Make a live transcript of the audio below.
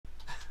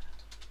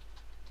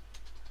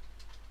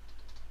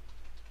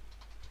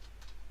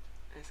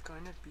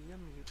gonna be a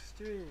mute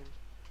stream.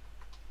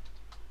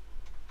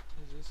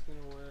 Is this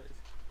gonna work?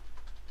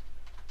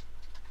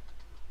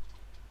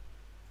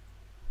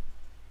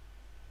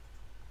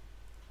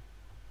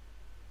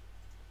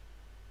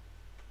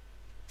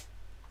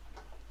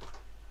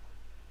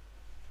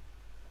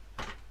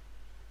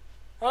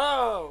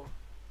 Hello!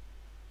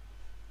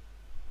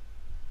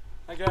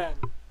 Again.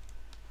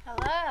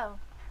 Hello.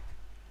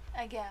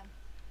 Again.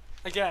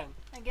 Again.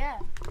 Again.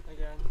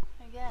 Again.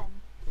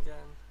 Again.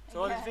 Again. So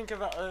what did you think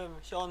about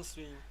Sean's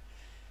stream?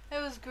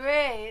 It was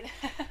great.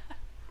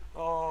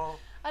 Oh.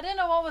 I didn't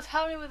know what was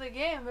happening with the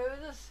game, but it was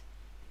just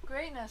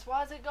greatness.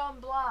 Why has it gone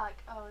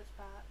black? Oh, it's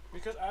back.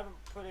 Because I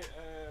haven't put it,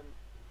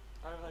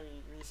 I haven't like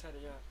reset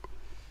it yet.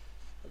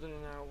 I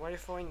don't know. Why are you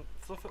throwing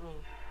fluff at me?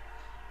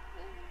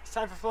 It's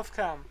time for fluff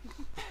cam.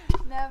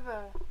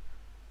 Never.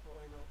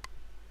 Why not?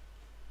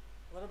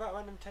 What about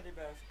random teddy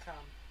bear cam?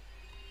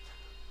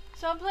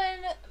 So I'm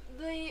playing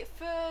the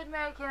third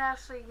American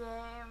Ashley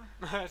game.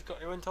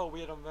 It went all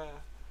weird on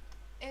there.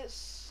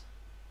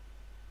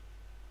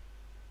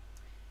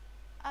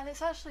 And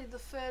it's actually the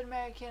third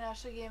American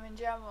Ashley game in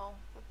general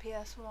for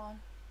PS1.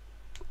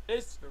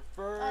 It's the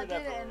third I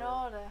did it in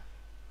order.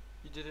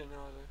 You did it in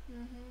order?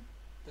 Mhm.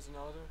 There's an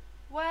order?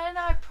 When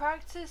I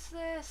practiced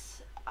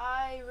this,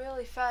 I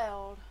really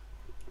failed.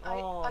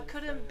 Oh, I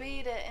couldn't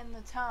beat it in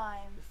the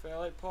time. You fail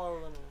like poor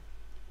runner.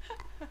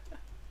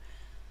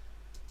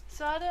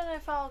 So I don't know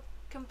if I'll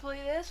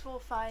complete this, we'll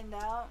find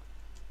out.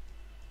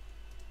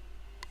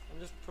 I'm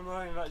just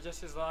promoting that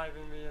Jess is live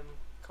in the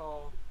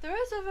call. There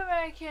is other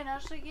American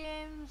Ashley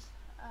games.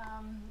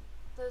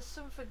 There's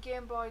some for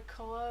Game Boy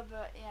Color,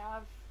 but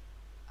yeah,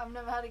 I've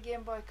never had a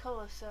Game Boy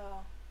Color, so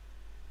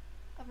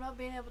I've not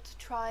been able to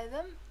try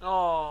them.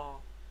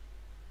 Oh.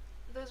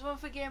 There's one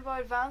for Game Boy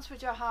Advance,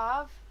 which I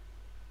have.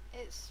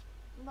 It's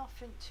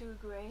nothing too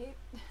great.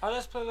 Oh,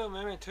 let's play Little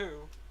Mermaid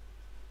too.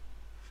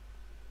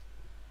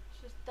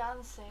 It's just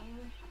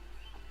dancing.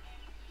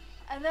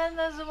 And then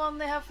there's the one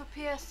they have for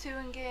PS2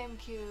 and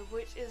GameCube,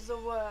 which is the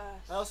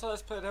worst. Also,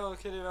 let's play the Hello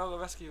Kitty Hello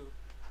Rescue.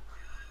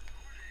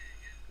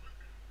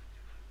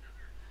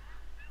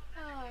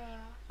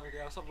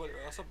 Okay, I'll stop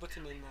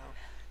butting in now.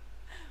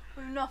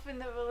 With nothing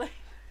that really.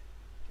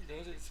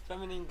 It's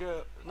feminine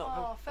girl.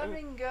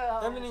 Feminine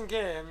girls. Feminine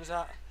games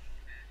that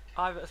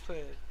I've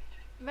played.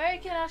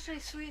 American Ashley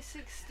Sweet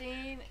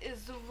 16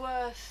 is the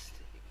worst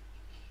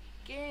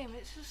game.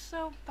 It's just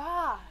so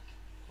bad.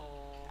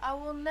 Oh. I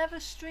will never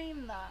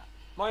stream that.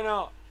 Why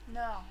not?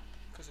 No.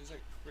 Because it's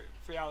like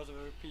 3 hours of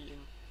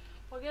repeating.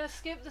 We're gonna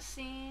skip the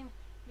scene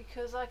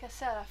because, like I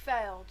said, I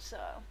failed. So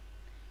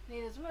I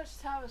need as much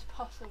time as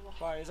possible.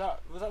 Why was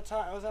that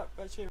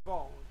actually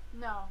involved?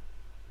 No.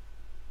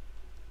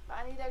 But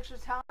I need extra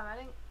time. I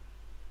didn't.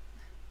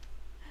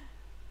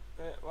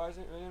 Why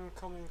isn't it an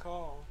incoming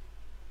call?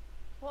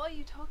 What are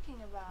you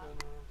talking about? I don't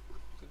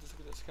know. Just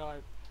look at the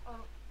Skype.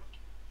 Oh.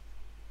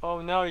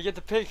 Oh no, you get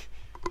to pick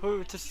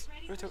who to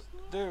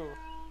do.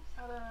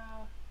 I don't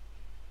know.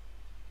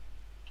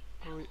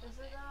 Who Is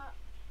it that?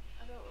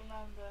 I don't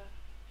remember.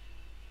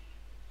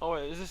 Oh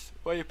wait, is this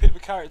where you pick the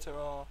character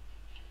or?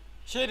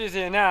 Shady's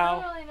here I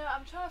now. don't really know.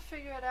 I'm trying to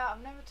figure it out.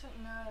 I've never took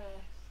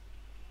notice.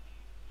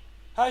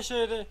 Hi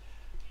Shady.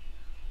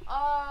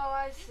 Oh,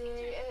 I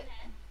see.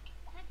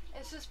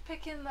 It's just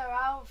picking their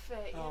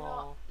outfit.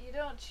 Oh. You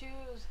don't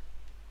choose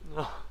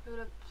No. who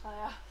to play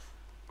as.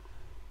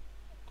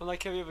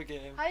 Unlike every other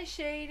game. Hi,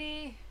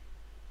 Shady.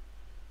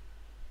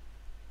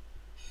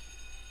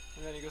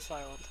 And then you go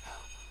silent.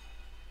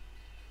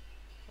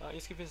 You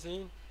skipping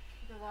scene?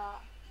 Look at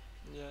that.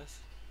 Yes.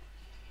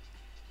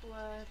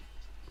 Word.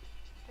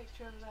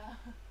 Picture of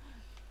that.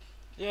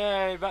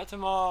 Yay, back to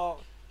more.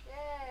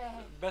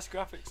 Yay. Best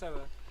graphics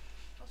ever.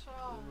 What's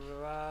wrong?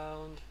 Move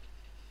around.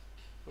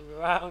 Move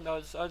around.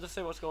 I'll just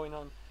say what's going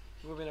on.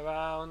 Moving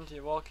around,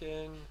 you're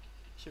walking,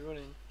 she's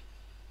running.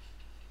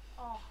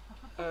 Oh.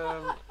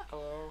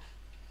 Hello.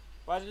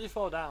 Why did you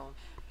fall down?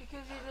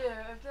 Because you do.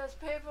 If there's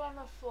paper on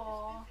the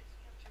floor,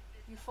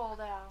 you fall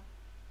down.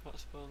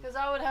 That's fun. Because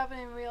that would happen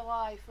in real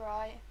life,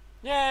 right?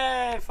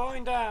 Yay,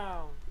 falling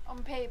down.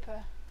 On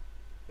paper.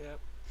 Yep.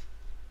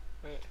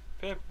 Wait,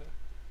 paper.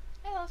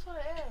 Yeah, that's what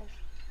it is.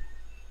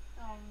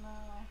 Oh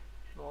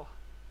no. Oh.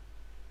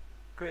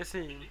 Great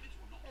scene.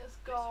 It's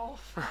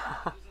golf.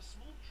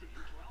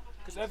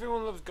 Because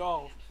everyone loves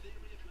golf.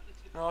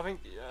 No, I think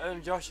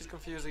Josh is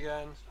confused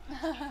again.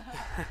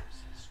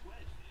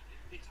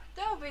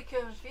 Don't be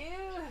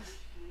confused.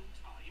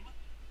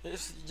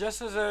 It's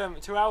just as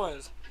 2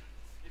 hours.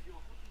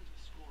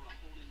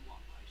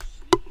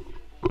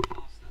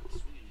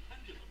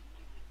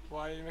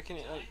 Why are you making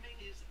it like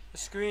the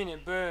screen?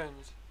 It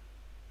burns.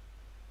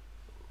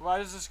 Why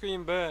does the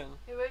screen burn?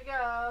 Here we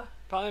go.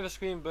 Apparently the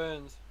screen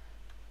burns.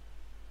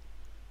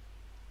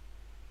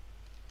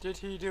 Did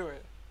he do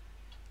it?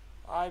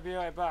 I'll be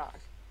right back.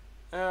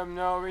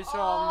 No, we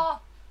saw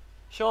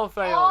Sean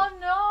failed.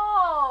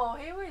 Oh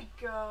no! Here we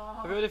go.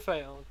 I really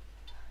failed.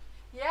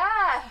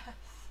 Yes.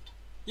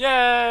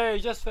 Yay!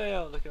 Just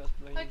failed. Look at us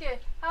playing. Okay,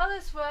 how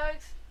this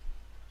works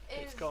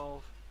is It's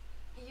golf.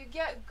 you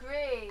get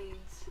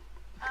grades,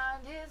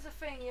 and here's the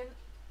thing: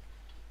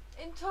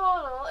 in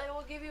total, it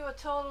will give you a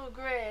total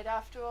grade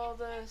after all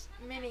those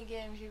mini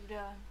games you've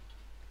done.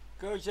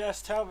 Go,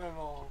 Jess, tell me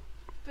more.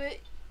 But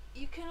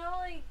you can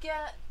only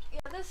get, yeah,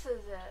 this is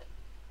it.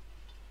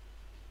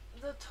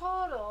 The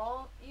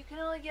total, you can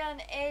only get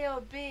an A or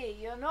B.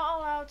 You're not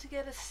allowed to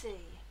get a C.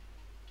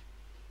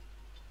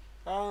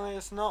 Apparently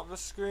it's not the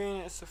screen,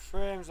 it's the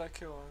frames I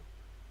kill.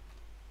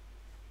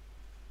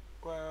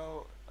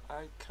 Well,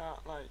 I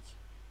can't like...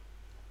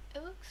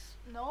 It looks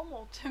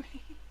normal to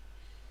me.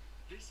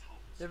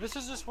 Yeah, this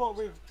is just what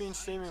we've been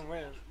streaming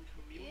with.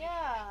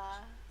 Yeah.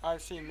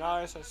 I've seen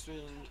nice, I've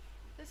streamed.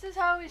 This is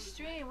how we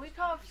stream. We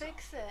can't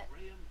fix it.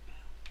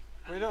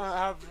 We don't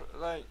have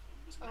like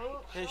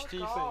Oh, HD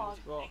God.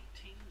 things, but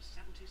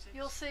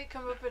You'll see it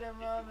come up in a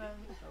moment.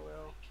 I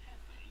will.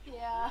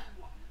 Yeah.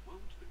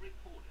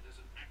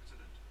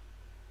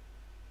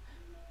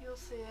 You'll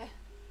see it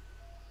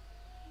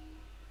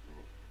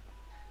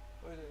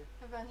What is it?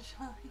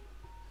 eventually.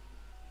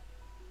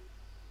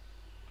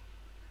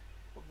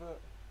 What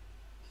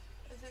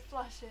the, Is it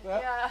flashing?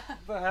 What? Yeah.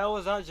 what the hell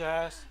was that,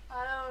 Jess?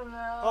 I don't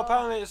know. Oh,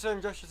 apparently it's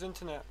Josh's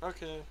internet.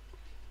 Okay.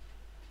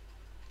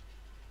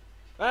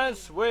 And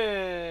swing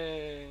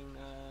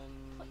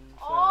and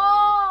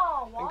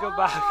Oh, why? And go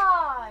back.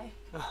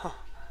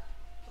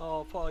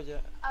 Oh,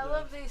 apologize. I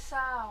love these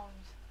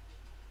sounds.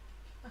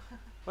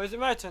 Well, is it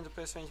my turn to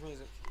play strange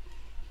music?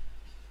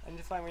 I need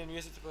to find me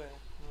music to play.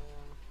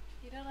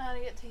 You don't know how to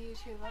get to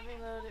YouTube. Let me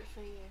load it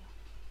for you.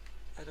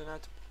 I don't know how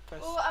to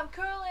press. Oh, I'm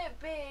currently at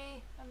B.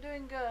 I'm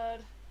doing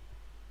good.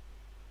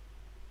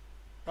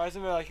 Why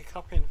isn't there like a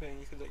clapping thing?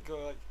 You could like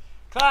go like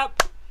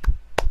clap.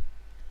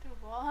 Do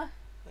what?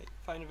 Like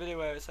find a video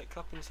where it's like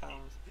clapping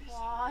sounds.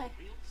 Why?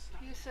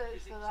 You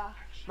search for that.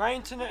 My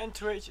internet and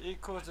Twitch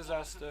equals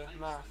disaster.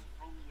 Math.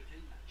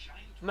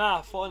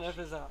 Math. What on earth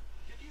is that?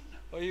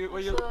 What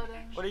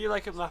are you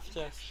like at math,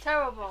 Jess?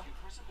 Terrible.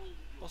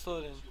 What's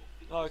loading?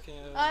 Oh, okay.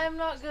 I am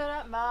not good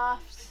at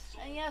maths.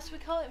 And yes, we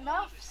call it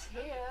maths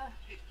here.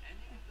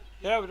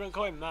 Yeah, we don't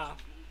call it math.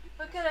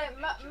 Look at it,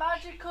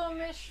 magical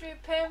mystery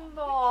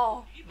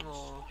pinball.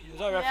 Oh, is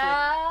that a reference?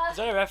 Yeah. Is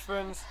that a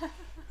reference?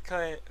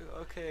 Okay,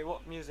 okay.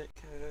 What music?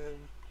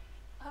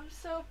 I'm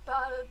so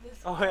bad at this.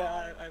 Oh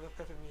yeah, I have a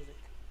perfect music.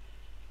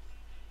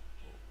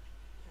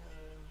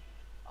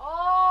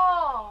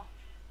 Oh.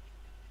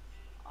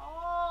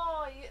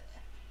 Oh, you.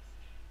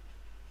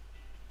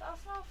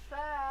 That's not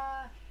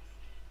fair.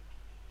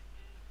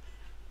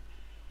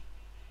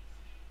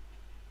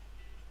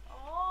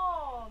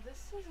 Oh,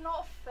 this is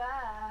not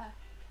fair.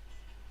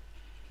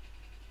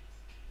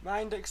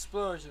 Mind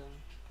explosion.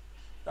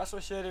 That's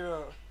what Shady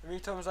wrote. Every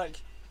time was like,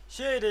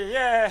 Shady,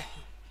 yeah.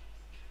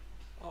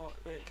 Oh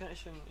wait,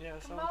 connection. Yeah,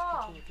 Come someone on. to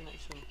continue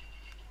connection.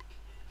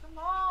 Come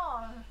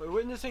on. We're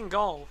witnessing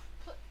golf.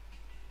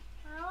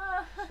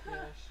 Ah. Yes.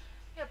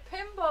 Yeah,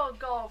 pinball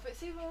golf.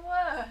 It's even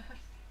worse.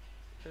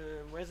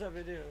 Where's that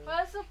video?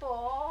 Where's the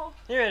ball?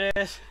 Here it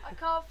is. I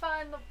can't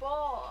find the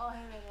ball. Oh,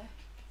 here it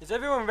is. Is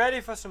everyone ready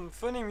for some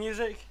funny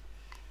music?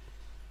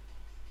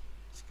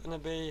 It's gonna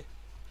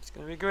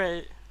be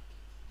great.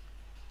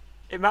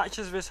 It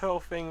matches this whole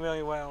thing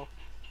really well.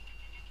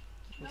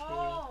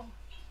 No.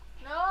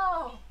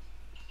 No.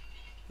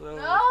 So,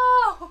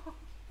 No.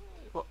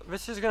 well,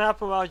 this is gonna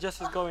happen while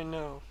Jess is going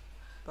no.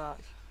 Back.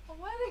 Oh,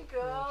 where'd it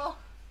go?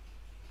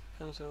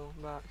 Cancel.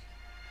 Back.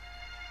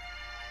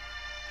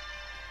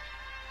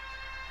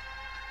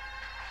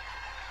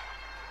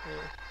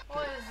 Yeah.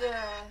 What is it?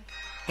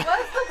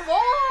 Where's the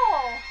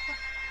ball?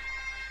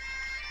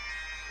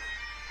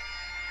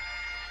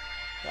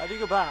 How do you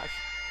go back?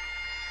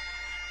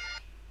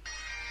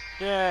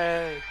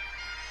 Yay!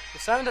 The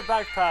sound of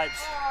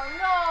bagpipes. Oh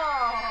no!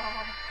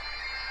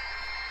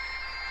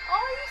 Oh,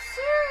 are you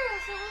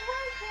serious? It was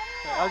like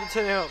that. How do you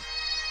turn it up?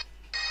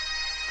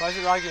 Why is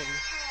it lagging?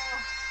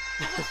 Oh,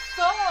 it's a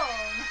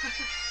phone.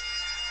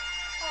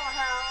 Oh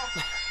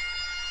hell!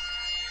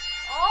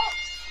 Oh,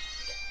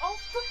 get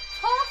off the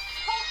top!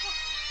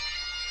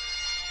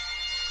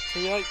 So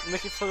you like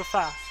make it so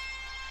fast?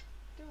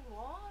 Do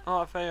what? Oh,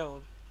 I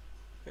failed.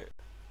 Wait,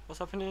 what's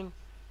happening?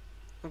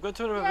 I'm going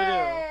to another video.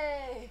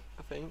 Yay!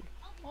 I think.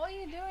 What are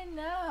you doing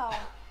now?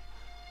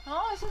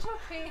 Oh, it's just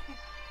repeating.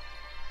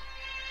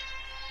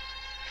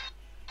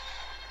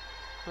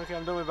 Okay,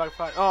 I'm done with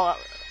bagpipe. Oh,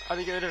 how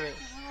do you get rid of it?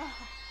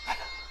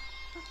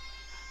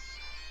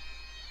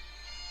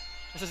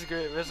 This is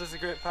great. This is a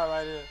great part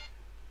right here.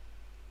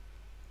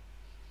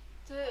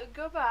 To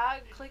go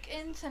back, click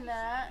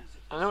internet.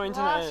 I know what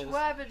internet Last is.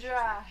 web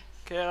address.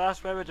 Okay,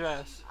 last web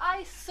address.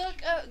 I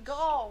suck at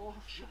golf.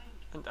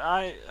 And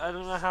I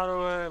don't know how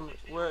to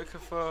work a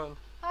phone.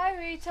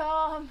 Hi,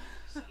 Tom.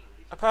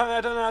 Apparently,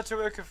 I don't know how to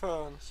work a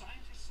phone.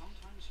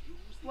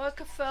 Work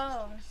a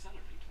phone.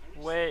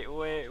 Wait.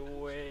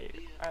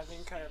 I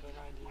think I have an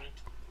idea.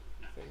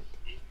 I think.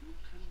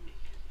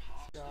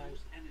 Guys.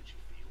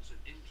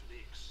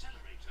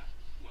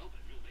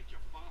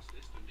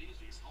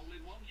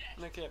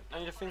 Okay, I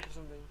need to think of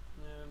something.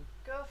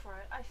 Go for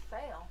it. I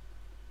fail.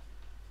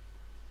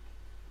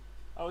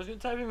 I was going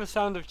to type in the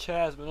sound of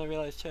chairs, but then I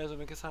realised chairs would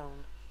make a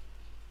sound.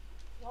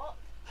 What?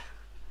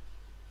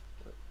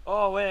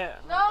 Oh wait.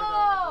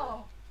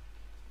 No!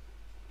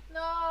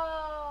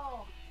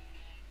 No!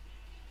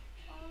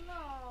 Oh no!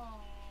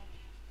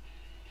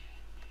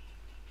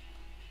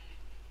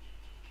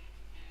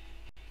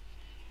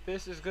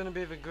 This is going to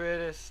be the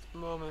greatest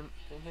moment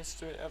in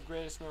history of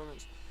greatest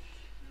moments.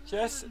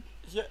 Jess,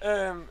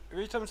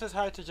 Retom says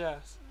hi to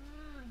Jess.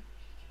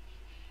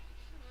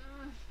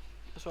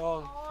 What's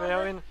wrong? Oh,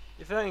 Failing?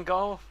 You're failing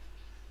golf?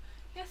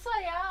 Yes,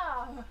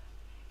 I am.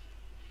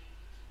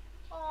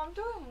 Oh, I'm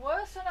doing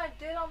worse than I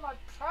did on my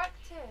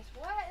practice.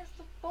 Where is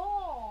the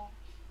ball?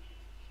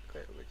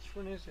 Wait, which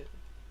one is it?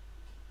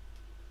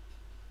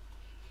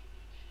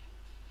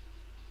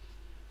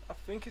 I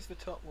think it's the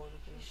top one.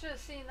 I You think. should have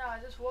seen that. I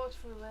just walked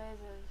through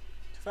lasers.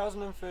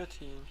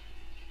 2013.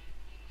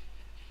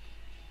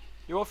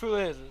 You walk through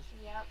lasers?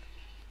 Yep.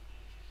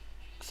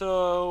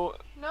 So,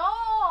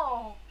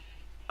 No!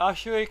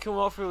 Ashley can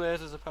walk through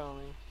lasers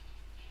apparently.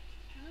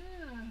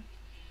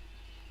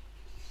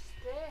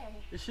 Stay.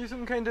 Is she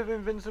some kind of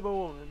invincible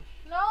woman?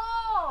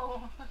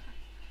 No!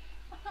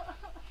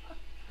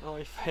 Oh,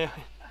 you're failing.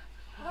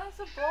 Where's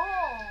the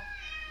ball?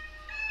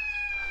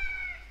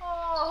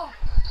 Oh!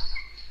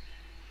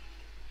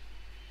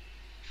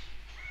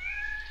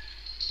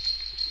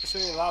 It's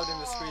really loud in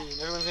the screen.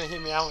 Everyone's gonna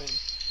hear me howling.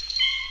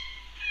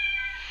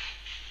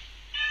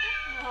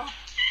 No.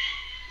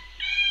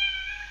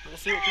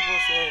 Let's see what people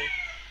say.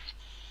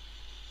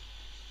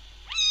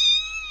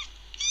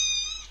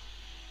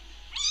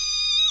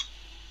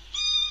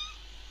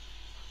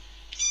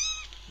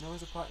 No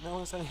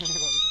one's saying anything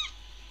about it.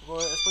 Well,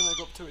 it's when I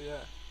go up to it,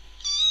 yeah.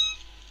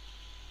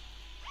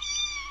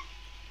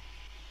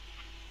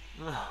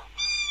 No.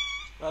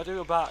 But I'll do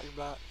go back.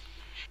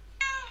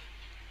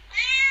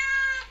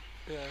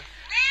 Yeah.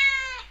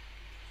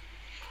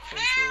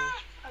 Pencil.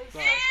 I suck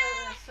Back.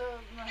 at this so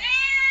much.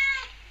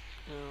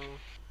 No.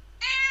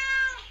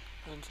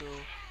 Pencil.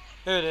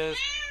 Here it is.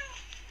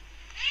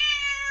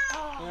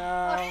 Oh,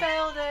 Yeah. I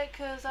failed it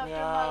because I've done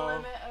Yeah. my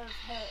limit of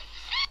hits.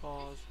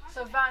 Pause.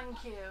 So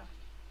thank you.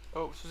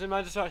 Oops, was it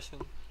my distraction?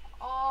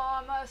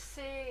 Oh, I'm at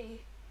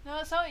C. No,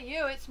 it's not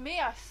you. It's me.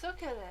 I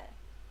suck at it.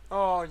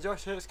 Oh,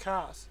 Josh hates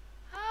cats.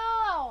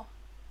 How?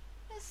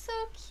 It's so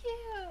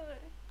cute.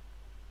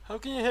 How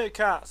can you hate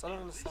cats? I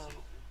don't understand.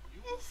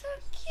 It's so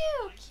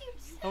cute.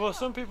 Cute. Oh, well,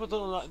 some people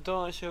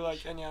don't actually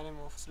like any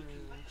animal for some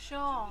reason.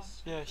 Sean.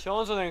 Yeah,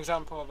 Sean's an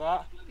example of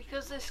that.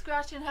 Because they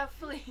scratch and have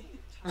fleas.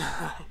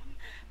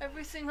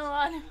 Every single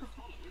animal.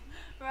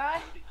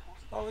 Right?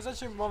 Oh, there's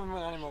actually more than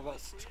one animal that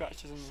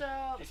scratches and So,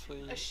 has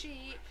fleas. a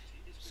sheep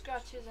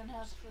scratches and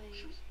has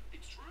fleas.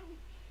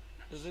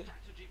 Is it?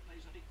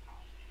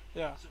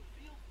 Yeah.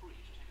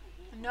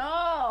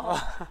 No!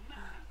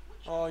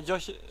 Oh,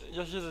 Josh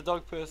is a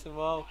dog person.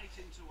 Well,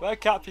 we're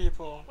cat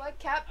people. We're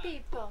cat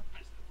people.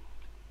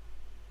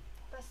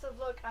 Best of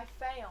luck, I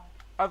fail.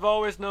 I've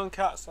always known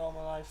cats all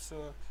my life,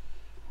 so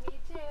Me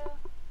too.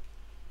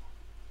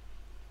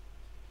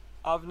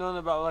 I've known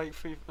about like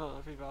 3,000,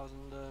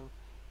 Eh,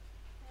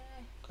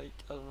 like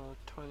I don't know,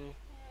 20,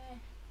 eh.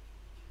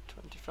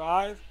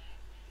 25.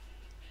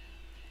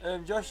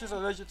 Josh is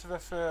allergic to the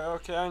fur.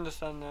 Okay, I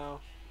understand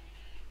now.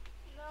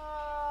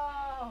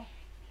 No!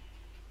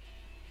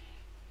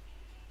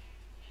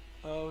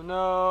 Oh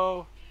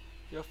no,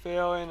 you're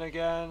failing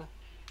again.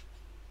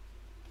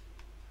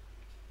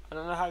 I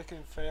don't know how you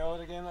can fail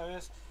at a game like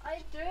this.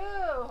 I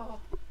do!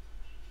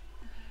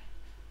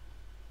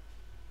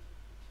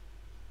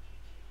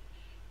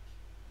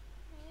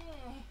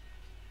 Eh.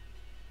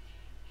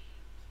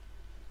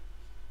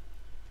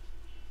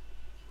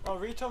 Oh,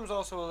 Retom's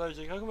also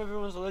allergic. How come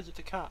everyone's allergic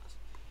to cats?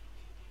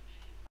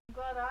 I'm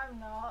glad I'm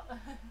not.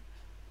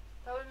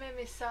 That would make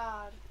me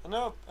sad. I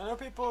know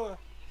people.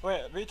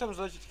 Wait, Retom's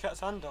allergic to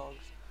cats and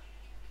dogs.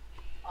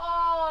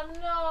 Oh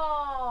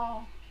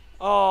no!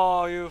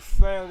 Oh, you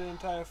failed the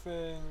entire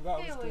thing. That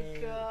Here was we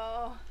great.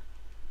 go.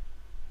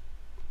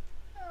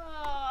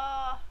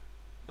 Oh,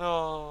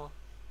 Oh,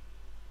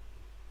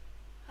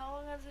 how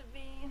long has it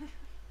been?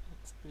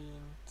 it's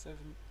been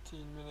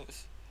 17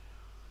 minutes.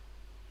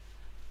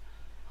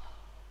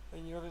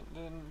 And you haven't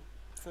done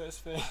first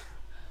thing.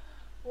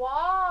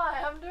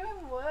 Why? I'm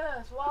doing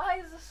worse.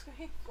 Why is the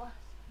screen flashing?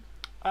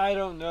 I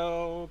don't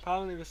know.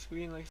 Apparently the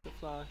screen likes to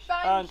flash.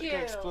 Thank and you. it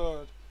can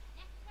explode.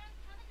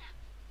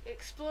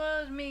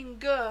 Explode mean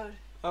good.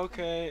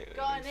 Okay.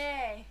 Got an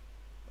A.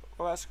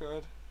 Well, that's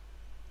good.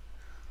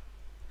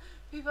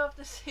 People have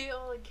to see it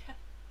all again.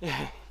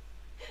 Yeah.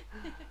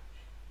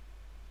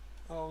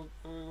 Oh,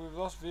 we've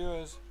lost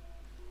viewers.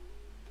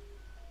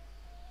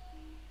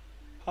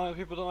 How many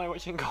people don't like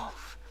watching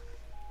golf?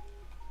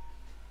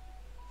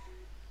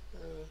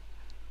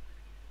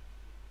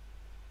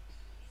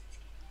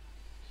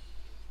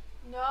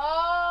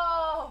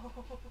 No!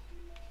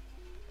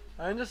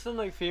 I understand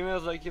like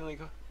females liking like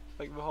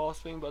the horse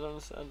thing, but I don't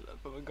understand.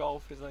 But the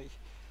golf is like.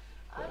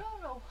 I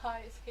don't know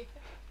why it's here.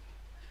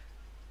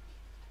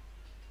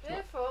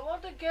 Therefore,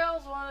 what do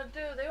girls want to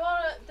do?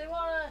 They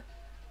wanna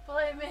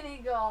play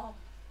mini golf.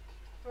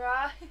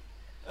 Right?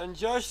 And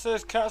Josh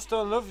says cats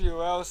don't love you.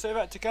 Well, say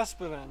that to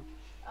Casper then.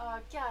 Oh,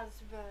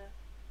 Casper.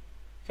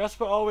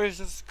 Casper always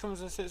just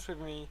comes and sits with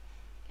me.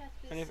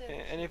 Casper's And if, so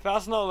and cute. if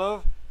that's not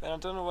love, then I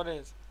don't know what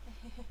is.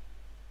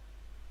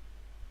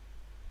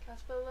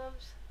 Casper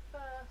loves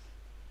first.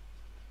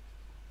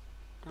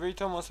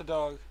 Riton wants a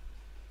dog.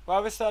 Why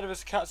have we started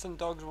this cats and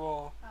dogs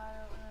war? I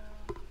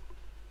don't know.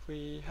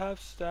 We have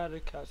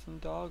started cats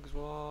and dogs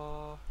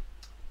war.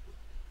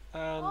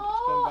 And it's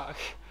Oh! gone back.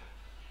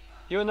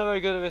 You're not very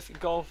good at this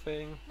golf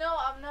thing. No,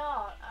 I'm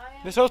not. I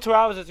am. This whole 2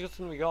 hours is just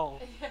gonna be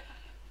golf. Yeah.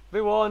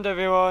 Be warned,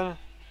 everyone.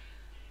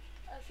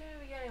 I seem to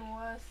be getting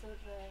worse at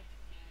this.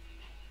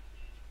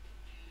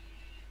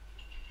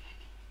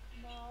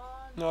 Come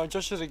on. No,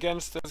 Josh is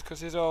against us because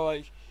he's all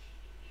like,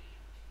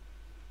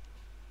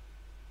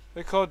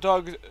 we call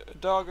dog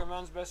a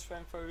man's best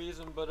friend for a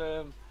reason, but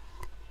I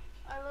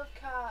love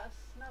cats.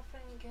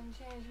 Nothing can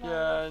change my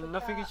yeah, love for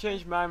nothing can cats.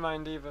 change my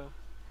mind either.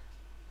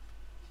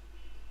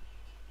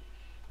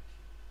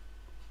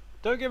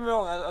 Don't get me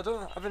wrong, I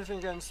don't have anything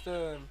against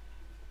No.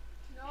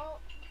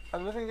 I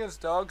have nothing against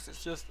dogs.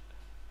 It's just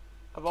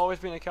I've always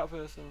been a cat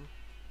person.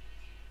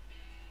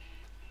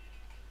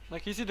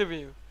 Like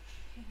ECW.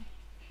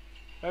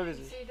 Where is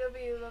he?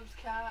 CW loves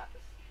cats.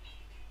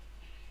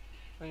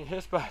 And he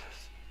hears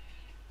spiders.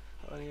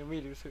 I think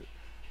we do too.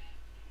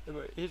 Yeah,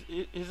 but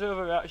his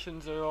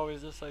overreactions are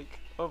always just like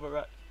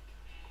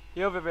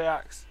he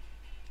overreacts.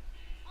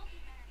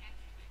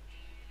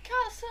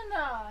 Cats are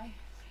nice.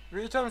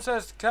 Retom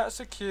says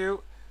cats are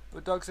cute,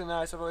 but dogs are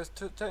nice. Otherwise,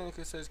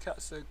 technically says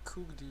cats are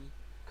coogdy.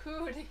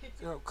 Cootie.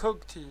 No,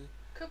 coogty.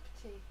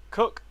 Cookty.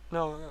 Cook.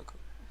 No, no,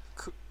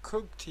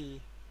 coogty.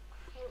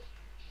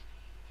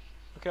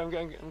 Okay,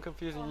 I'm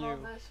confusing you.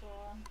 Not this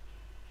one.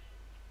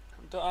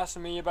 Don't ask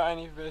me about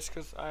any of this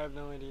because I have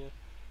no idea.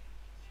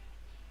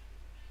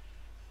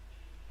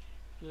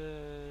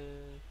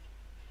 Yay.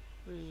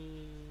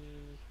 Whee.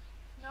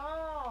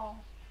 No.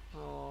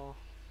 Oh.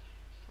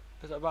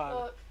 Is that bad?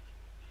 Look.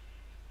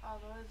 Oh,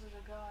 the lasers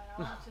are going.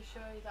 I want to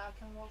show you that I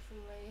can walk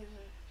through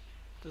lasers.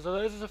 Does the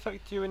lasers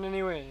affect you in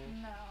any way?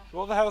 No.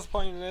 What the hell's the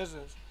point in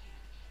lasers?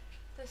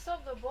 They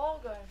stop the ball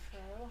going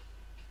through,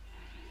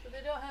 but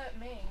they don't hurt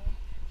me.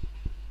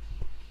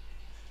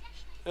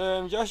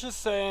 Josh is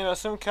saying that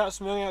some cats,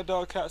 mainly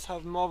outdoor cats,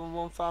 have more than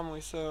one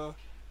family, so...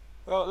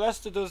 Well,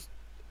 Lester does...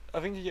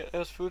 I think he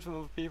gets food from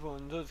other people,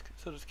 and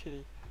so does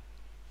Kitty.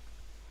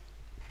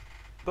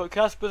 But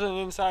Casper's an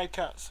inside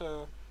cat,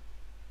 so...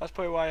 That's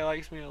probably why he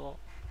likes me a lot.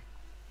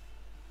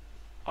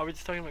 Are we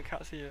just talking about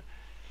cats here?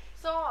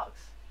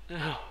 Socks.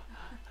 No.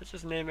 Let's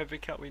just name every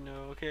cat we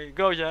know. Okay,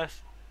 go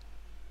Jess.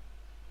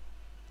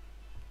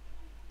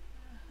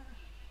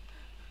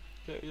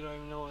 You don't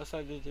even know what I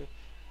said, did you?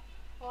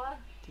 What?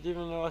 Did you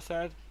even know what I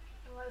said?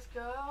 Let's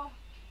go.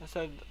 I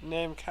said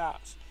name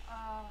cats.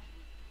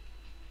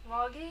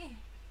 Roggy?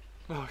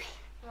 Okay.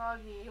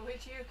 Roggy,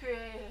 which you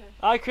created.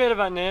 I created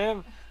that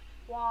name.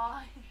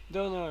 Why?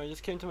 Don't know, it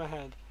just came to my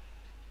head.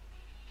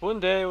 One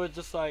day we're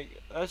just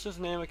like, let's just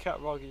name a cat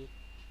Roggy.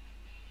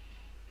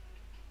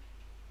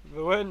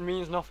 The word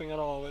means nothing at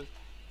all.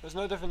 There's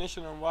no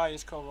definition on why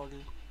it's called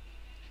Roggy.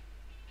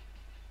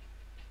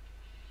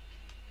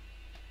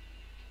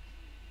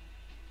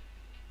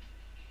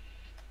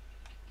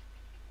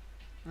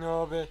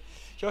 No, but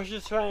Josh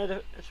is trying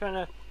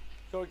to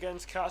go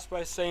against cats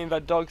by saying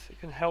that dogs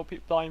can help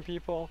blind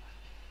people.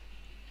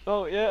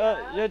 Oh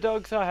yeah, yeah,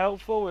 dogs are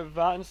helpful with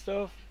that and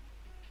stuff.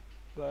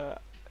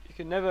 But you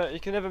can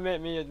never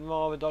make me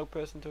more of a dog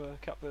person to a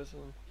cat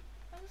person.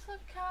 I just love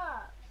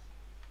cats.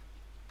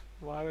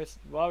 Why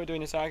are we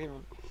doing this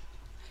argument?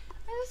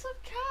 I just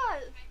love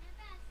cats.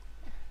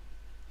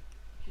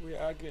 We're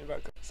arguing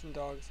about cats and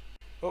dogs.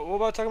 What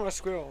about talking about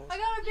squirrels? I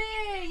got a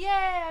bee! Yay,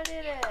 I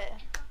did it!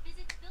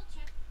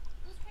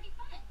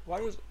 Why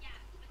was...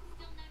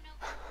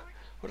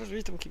 What does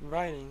Ritam keep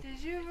writing? Did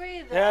you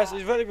read that? Yes,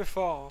 he's read it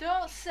before.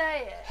 Don't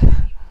say it.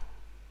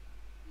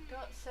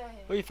 Don't say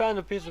it. Well, you found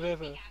a piece of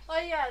paper. Oh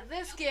yeah,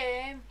 this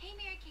game,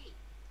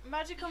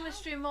 Magical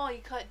Mystery Mall, you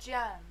collect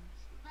gems.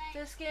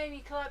 This game,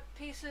 you collect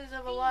pieces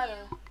of a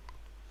letter.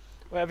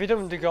 Wait, have you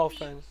done the golf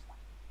then?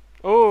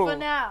 Oh! For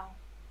now.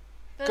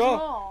 There's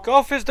more.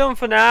 Golf is done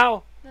for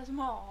now! There's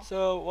more.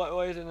 So,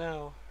 what is it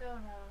now? Don't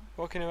know.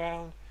 Walking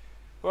around.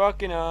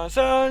 Walking on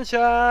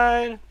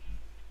sunshine!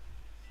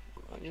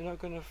 You're not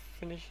gonna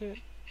finish it?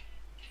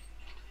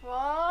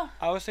 What?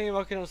 I was singing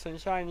Walking on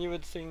Sunshine, you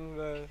would sing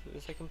the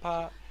second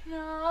part.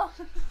 No.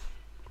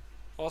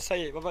 Or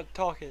say it, what about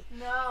talk it?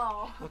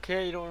 No.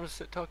 Okay, you don't want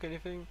to talk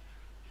anything?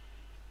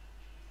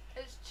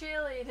 It's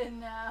cheerleading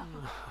now.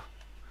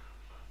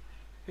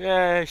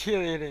 Yeah,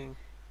 cheerleading.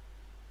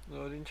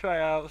 Loading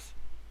tryouts.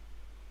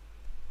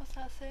 What's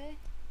that say?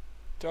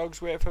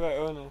 Dogs wait for their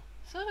owner.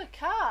 So do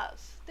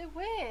cats. They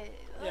wait.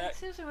 Yeah. Like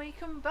Susan, when you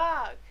come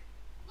back.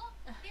 Look,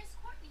 there's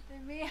Courtney. They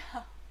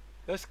meow.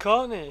 That's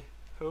Courtney.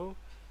 Who?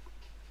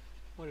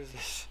 What is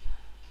this?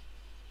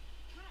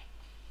 Right.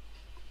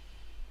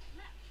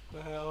 Left.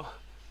 The hell?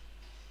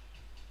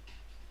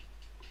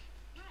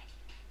 Right.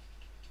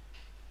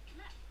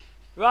 Left.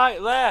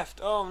 Right, left.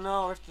 Oh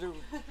no, we have to do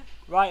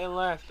right and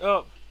left.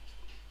 Up.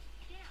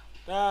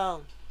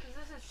 Down. Because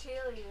this is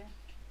cheerleading.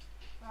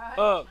 Right?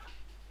 Up.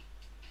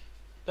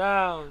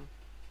 Down.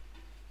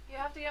 You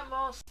have to get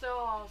more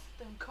stars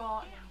than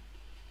Courtney.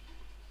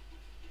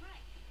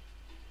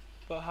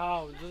 But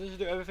how? Doesn't she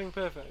do everything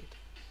perfect?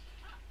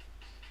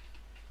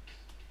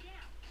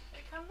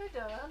 It can be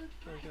done.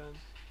 Okay.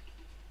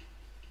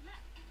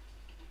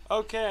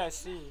 Okay, I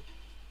see.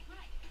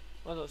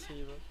 I don't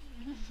see, but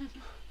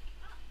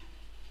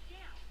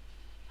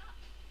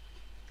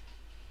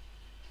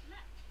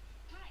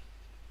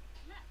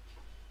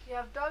You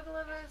have dog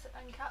livers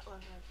and cat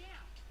livers.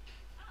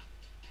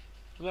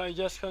 no, you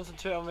just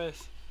concentrate on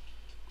this.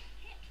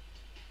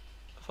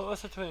 I thought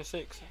that's a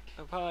 26.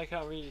 Apparently I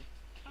can't read.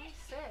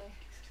 26.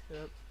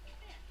 Yep.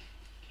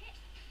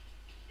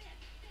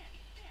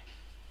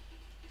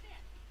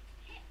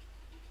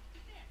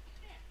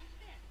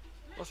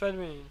 What's red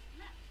mean?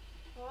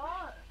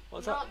 What?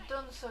 What's Not that?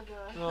 done so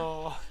good.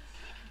 No.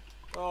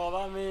 Oh,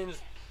 that means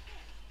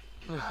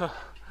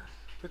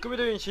we could be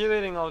doing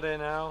cheerleading all day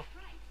now.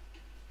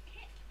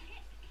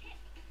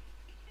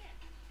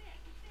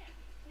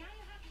 Now you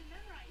have to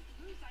memorize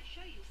the moves I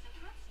show you, so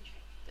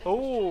concentrate.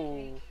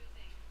 Oh.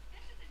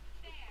 This isn't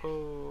fair.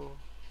 Oh.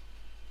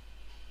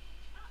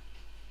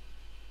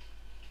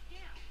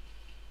 Down.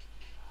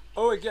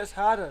 Oh, it gets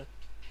harder.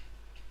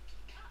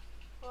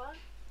 What?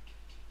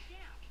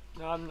 Down.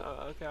 No, I'm not.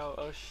 Okay, I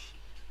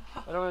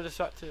don't want to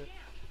distract you.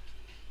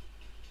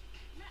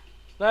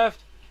 Left.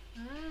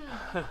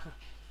 Mm.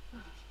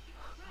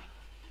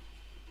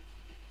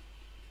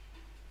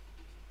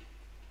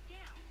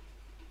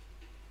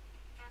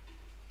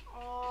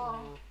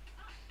 Oh.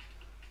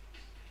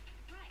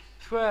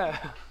 Square.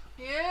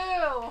 You!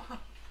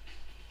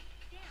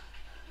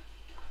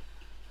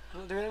 I'm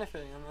not doing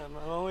anything. I'm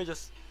only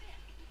just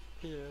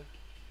here.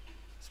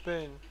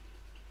 Spin.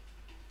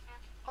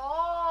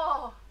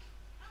 Oh!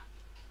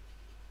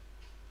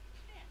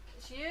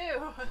 It's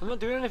you! I'm not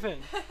doing anything.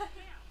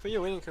 But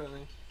you're winning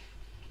currently.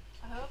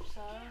 I hope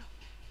so.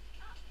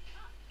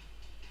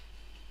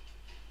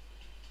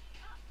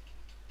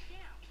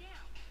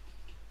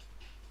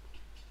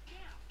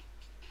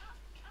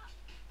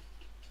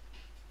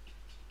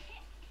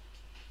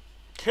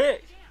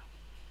 Kick.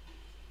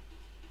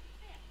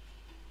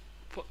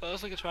 That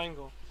looks like a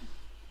triangle.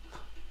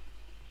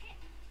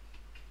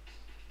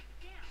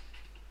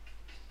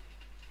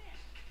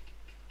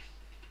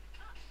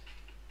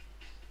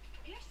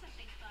 Here's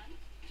something fun.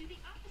 Do the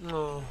opposite No.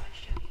 of what I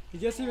show you. It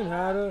gets even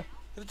harder. You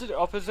have to do the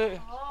opposite.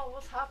 Oh,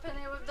 what's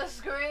happening with the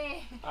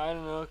screen? I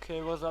don't know.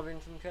 Okay, was having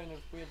some kind of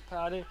weird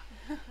party.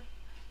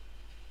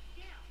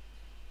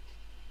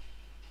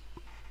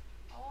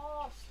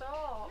 Oh,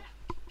 stop.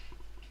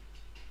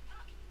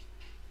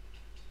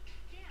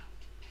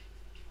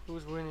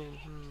 Who's winning?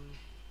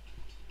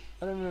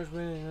 I don't know who's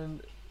winning.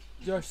 And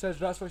Josh says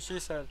that's what she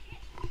said.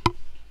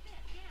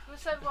 Who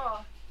said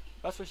what?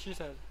 That's what she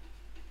said.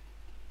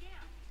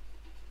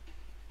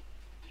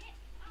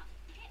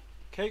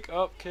 Kick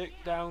up, kick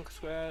down,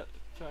 square,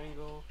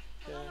 triangle.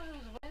 I Yeah. don't know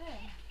who's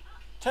winning.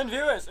 10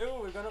 viewers!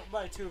 Ooh, we've gone up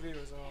by 2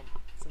 viewers or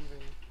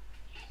something.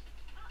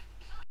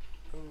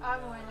 Ooh,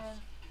 I'm nice.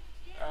 winning.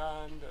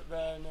 And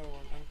there, no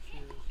one. I'm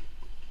confused.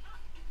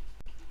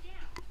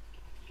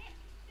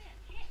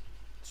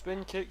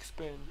 Spin, kick,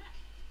 spin.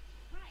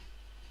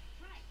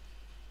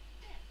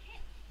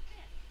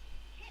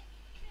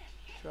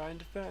 Try and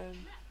defend.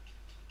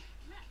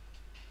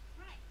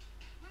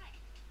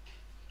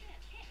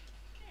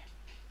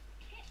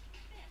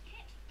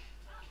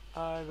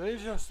 I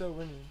believe you're still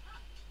winning.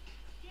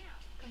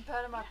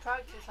 Compared to my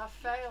practice, I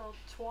failed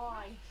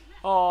twice.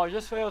 Oh, you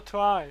just failed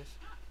twice.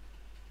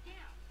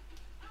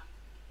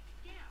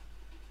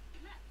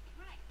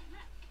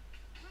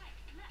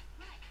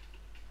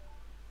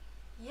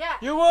 Yeah!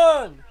 You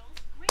won! Girls,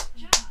 great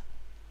job.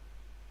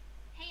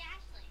 Hey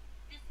Ashley,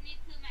 this new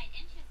clue might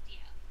interest you.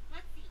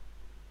 Let's see.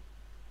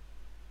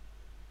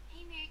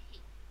 Hey Mary Kate,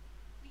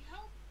 we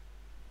hope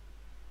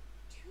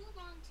too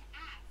long to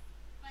ask,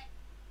 but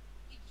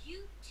would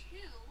you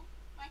two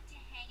like to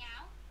hang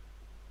out?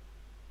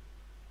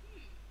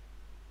 You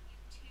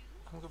two?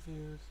 I'm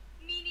confused.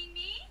 Meaning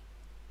me?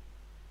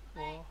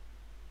 Oh.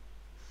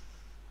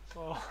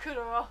 Oh. Could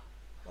have.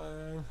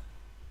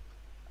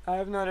 I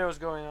have no idea what's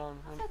going on.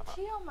 What's a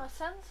T on my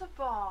sensor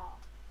bar?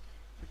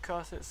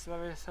 Because it's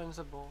very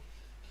sensible.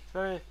 It's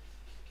very.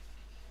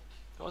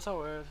 What's that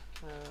word?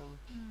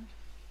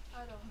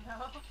 I don't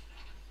know.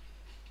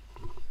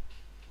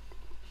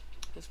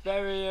 It's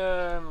very.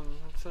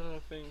 What's that I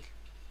think?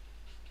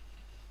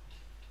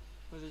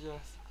 What did you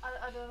guess?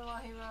 I don't know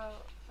what he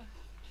wrote.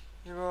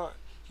 You wrote.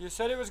 You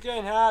said it was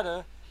getting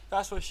harder.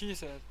 That's what she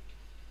said.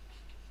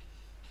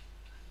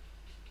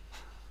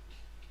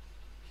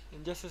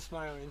 And Jess is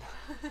smiling.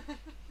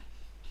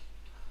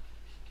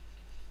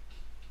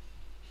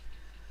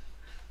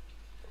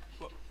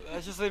 Well,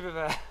 let's just leave it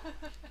there.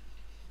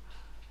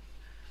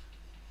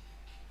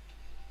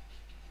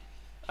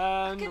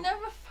 I can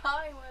never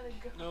find where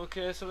to go.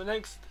 Okay, so the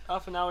next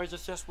half an hour is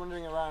just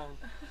wandering around.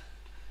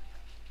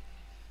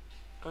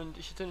 And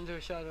she turned into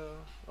a shadow.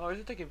 Oh, is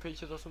it taking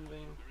pictures or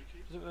something?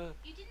 Isn't there?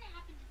 You didn't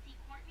happen to see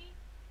Courtney?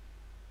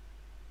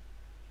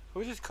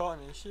 Who's this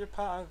Courtney? Is she a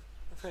part of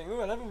the thing?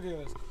 Ooh, 11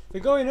 viewers.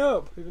 They're going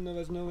up, even though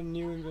there's no one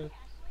new in the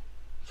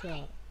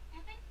chat.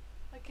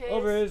 Okay.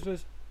 Over here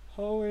was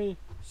Holy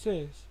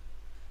Sis.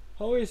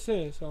 Holy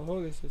Sis, or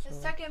Holy Sis. It's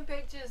taking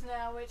pictures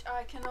now, which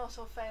I can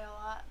also fail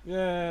at.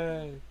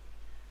 Yay!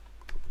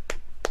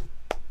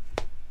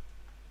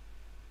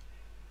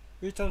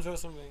 We time for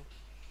something.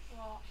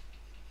 What?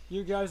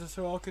 You guys are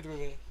so awkward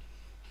with it.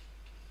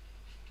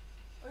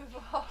 With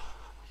what?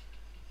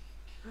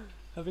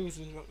 I think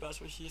that's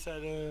what she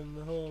said,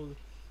 the whole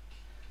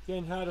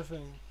getting harder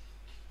thing.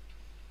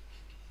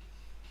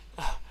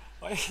 Why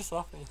are you just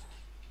laughing?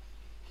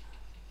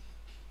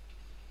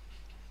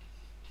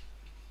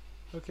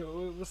 Okay,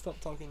 we'll stop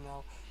talking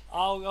now.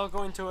 I'll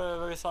go into a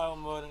very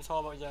silent mode and it's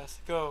all about Jess.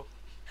 Go.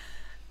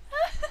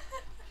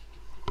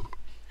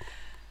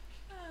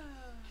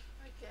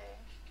 Okay.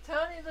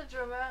 Tony the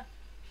drummer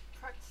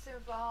practicing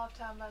for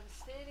halftime by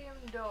the stadium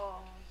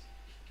doors.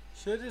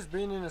 Should has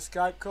been in a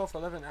Skype call for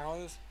 11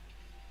 hours.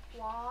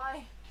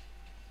 Why?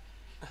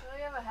 Do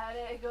you have a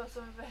headache or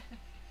something?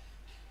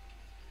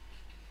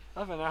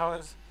 11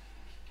 hours.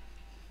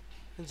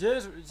 And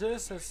Jess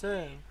is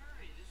saying.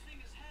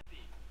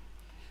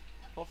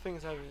 What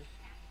thing's heavy?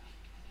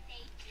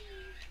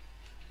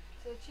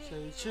 Say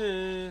Say cheese.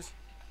 cheese.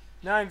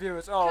 9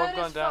 viewers. Oh, we've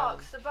Curtis gone down.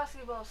 Fox, the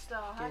basketball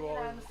star, Do hanging all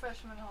out in of the it.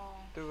 freshman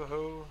hall. Do a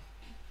who?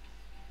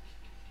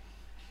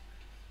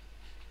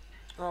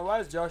 Oh, why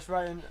is Josh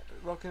writing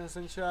Rockin' the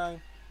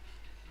Sunshine?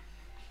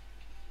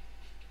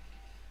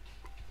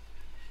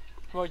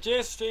 Well,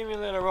 Jay's streaming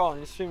later on.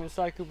 He's streaming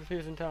Psycho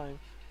Perfusing Time.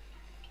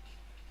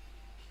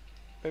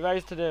 Wait, that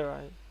is today,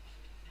 right?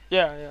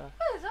 Yeah, yeah.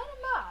 Oh, is that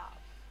a map?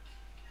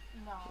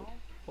 No.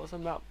 What's a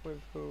map with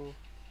who?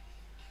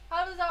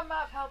 How does that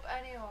map help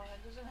anyone?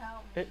 It doesn't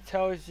help me. It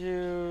tells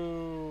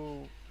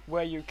you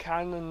where you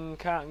can and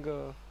can't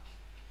go.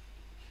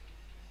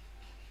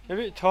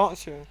 Maybe it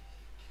taunts you.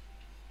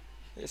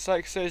 It's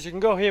like says you can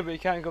go here but you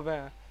can't go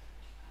there.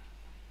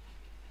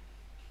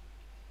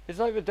 It's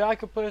like the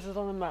darker places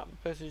on the map,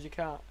 places you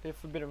can't, you're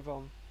forbidden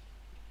from.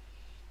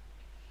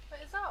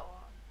 Wait, is that one?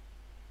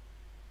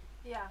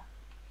 Yeah.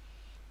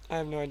 I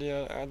have no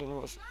idea. I don't know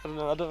what's. I don't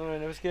know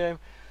in this game.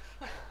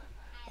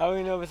 I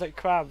only know it's like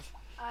crabs.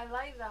 I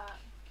like that.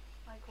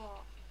 Like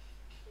what?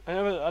 I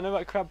know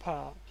that crab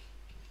part.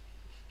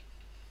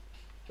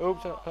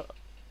 Oops, Oh.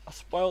 I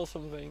spoiled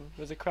something.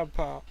 There's a crab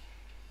part.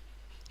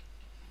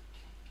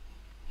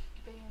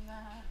 Being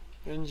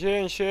there. And Jay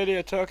and Shady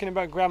are talking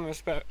about grammar.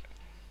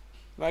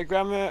 My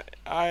grammar,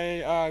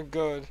 I are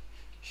good.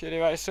 Shady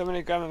writes so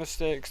many grammar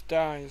mistakes,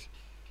 dies.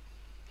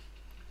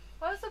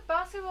 Where's the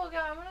basketball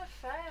guy? I'm gonna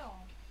fail.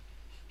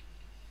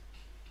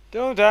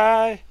 Don't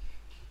die.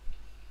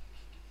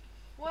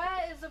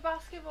 Where is the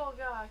basketball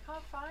guy? I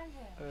can't find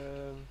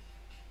him.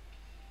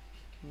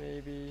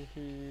 Maybe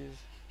he's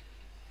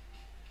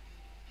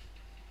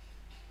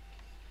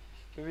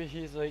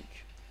like.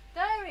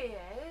 There he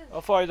is. I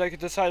thought he like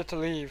decided to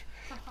leave.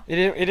 He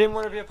didn't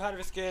want to be a part of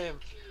this game.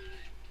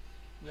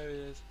 There he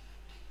is.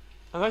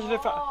 Imagine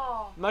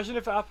imagine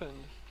if it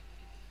happened.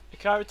 The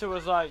character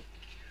was like,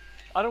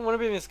 I don't want to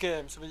be in this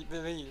game, so we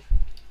leave.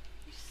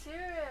 You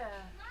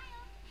serious?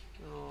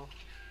 Oh.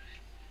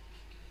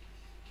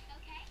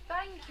 Okay.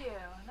 Thank you.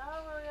 Now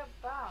I'm gonna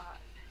get back.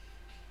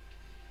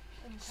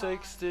 In time.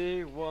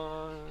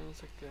 61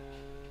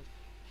 seconds.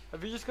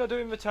 Have you just got to do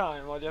it in the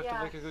time, or do you have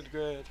to make a Yes. good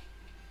grade?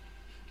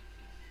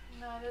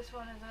 No, this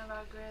one isn't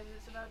about grades.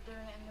 It's about doing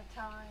it in the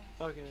time.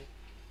 Okay.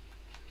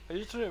 Are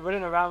you just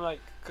running around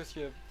like because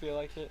you feel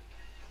like it?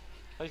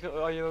 Like,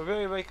 are you a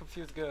really, really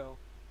confused girl?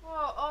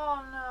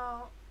 Oh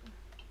no.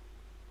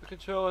 The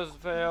controllers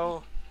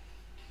fail.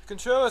 The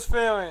controller's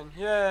failing.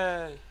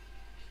 Yay!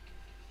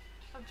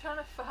 I'm trying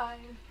to find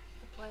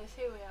the place.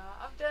 Here we are.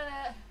 I've done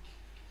it.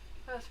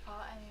 First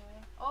part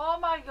anyway. Oh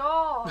my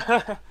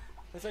god.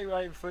 It's like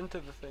right in front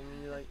of the thing,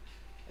 and you're like,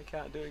 I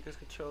can't do it because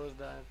controller's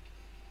died.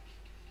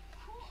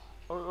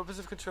 What happens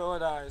if controller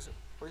dies?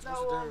 What are you That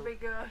supposed won't to be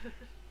good. do?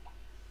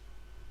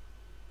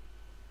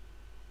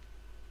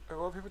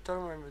 What are people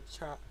talking about in the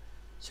chat?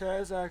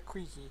 Chairs are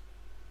squeaky.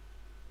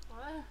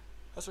 What?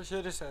 That's what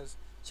Shady says.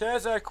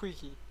 Chairs are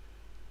squeaky.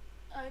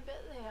 I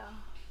bet they are.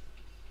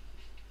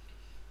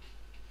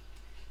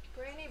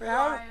 Brainy Wait,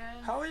 Byron.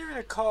 how are you in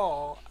a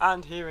call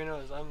and hearing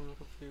us? I'm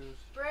confused.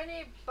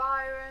 Brainy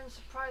Byron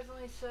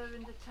surprisingly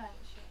serving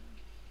detention.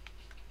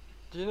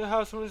 Do you know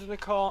how someone's in a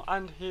call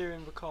and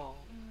hearing the call?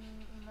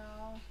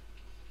 No.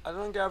 I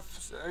don't get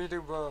how you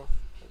do both.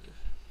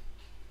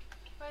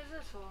 Where's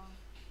this one?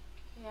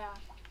 Yeah.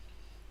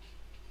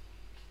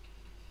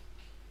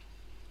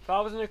 If I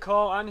was in a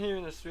call and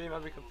hearing the stream,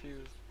 I'd be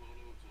confused.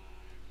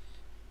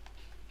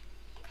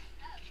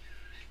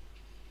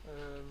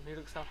 He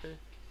looks happy.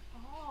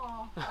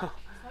 Oh, it's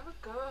never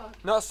good.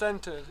 Not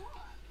centered.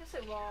 Yes,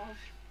 it was.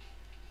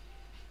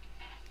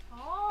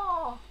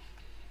 Oh.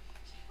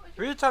 What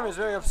you Real time is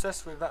very talking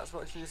obsessed with that's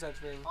what she said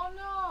thing. about?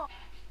 Oh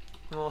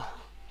no. Oh.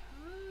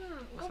 Mmm.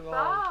 What's Go wrong?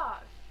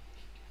 back.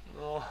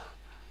 No.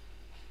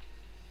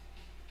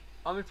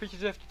 How many pictures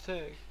do you have to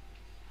take?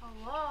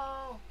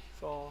 Hello.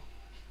 4.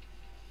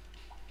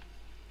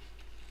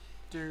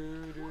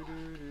 Do do do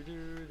do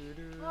do do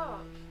do. Look.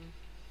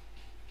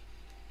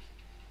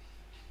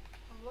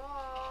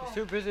 Hello. He's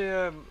too busy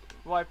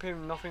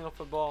wiping nothing off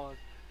the board.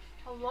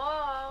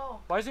 Hello.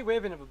 Why is he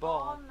waving at the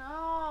board? Oh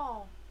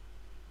no.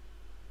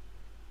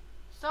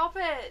 Stop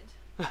it.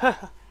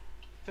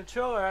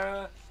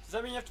 Controller, does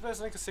that mean you have to press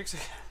like a 6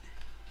 again?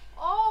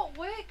 Oh,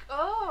 wake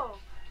up.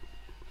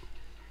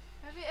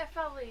 Maybe if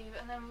I leave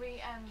and then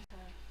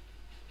re-enter.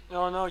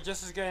 No, no,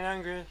 Jess is getting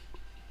angry.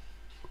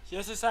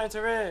 Jess is starting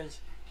to rage.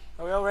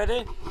 Are we all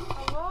ready?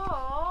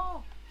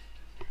 Hello.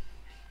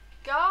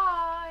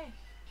 Guy.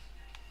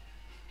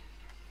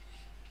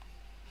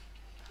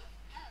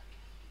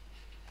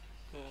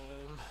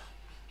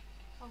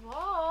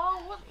 Hello.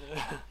 What?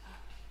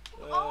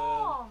 Come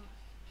on.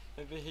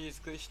 Maybe he's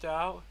glitched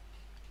out.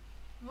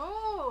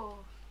 Move.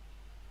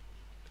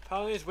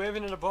 Apparently he's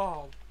waving at a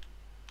board.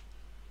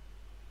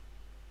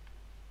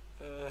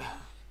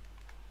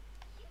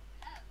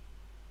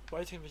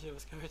 Waiting for you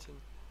was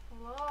skeleton.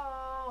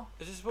 Hello.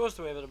 Is he supposed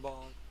to wave at a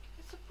board?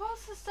 You're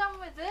supposed to stand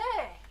with this.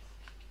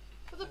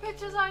 But the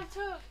pictures I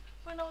took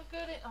were not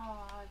good.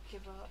 Oh, I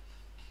give up.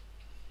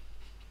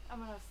 I'm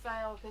gonna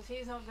fail because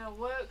he's not gonna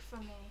work for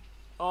me.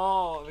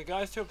 Oh, the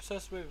guy's too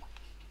obsessed with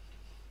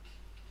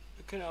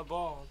looking at a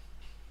board.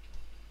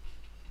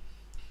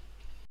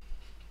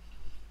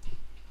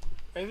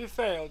 If you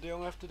fail, do you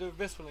only have to do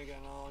this one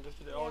again, or just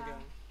do it all Yeah.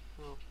 again?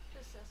 Oh.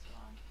 Just this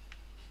one.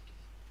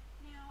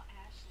 Now,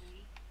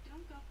 Ashley,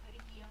 don't go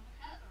putting me on the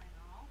cover and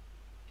all.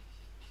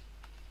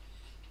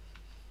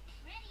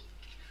 Ready?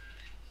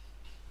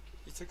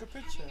 You took a Have a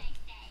picture. nice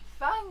day.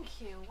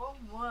 Thank you. What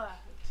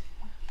worked?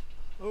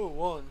 Oh,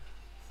 1.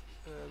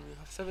 You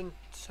have seven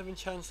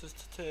chances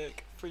to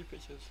take 3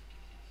 pictures.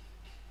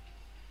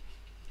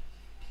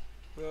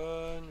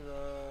 Run,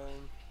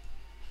 run.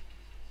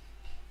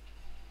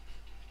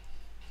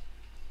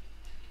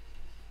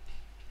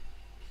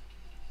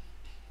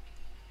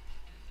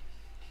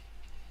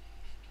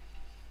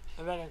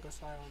 And then I go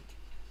silent.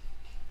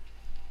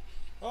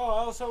 Oh,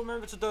 also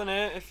remember to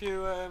donate if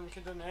you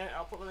can donate.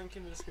 I'll put the link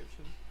in the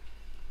description.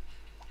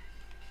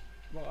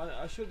 Well,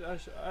 I should know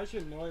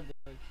it,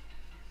 but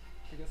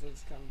I guess I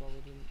just can't bother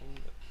and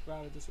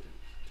rather just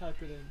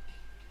type it in.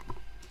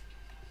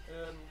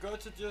 Go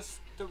to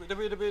just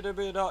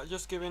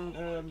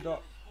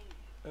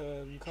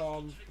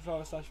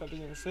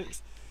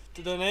www.justgiving.com/5DayGamers6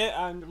 to donate,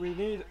 and we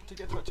need to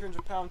get to about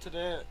 £200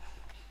 today.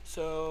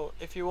 So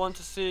if you want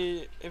to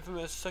see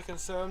Infamous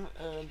Second Son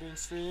being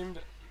streamed,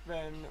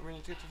 then we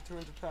need to get to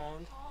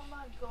 £200. Oh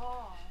my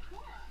god.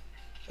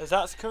 As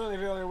that's currently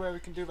the only way we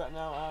can do that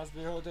now, as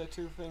the whole day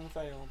 2 thing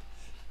failed.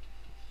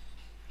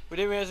 We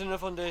didn't raise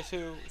enough on day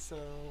 2,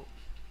 so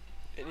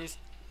it needs,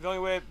 the only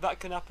way that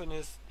can happen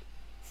is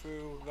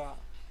through that.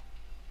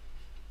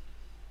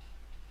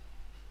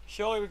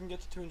 Surely we can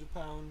get to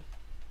 £200.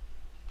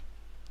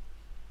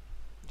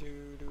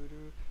 Do do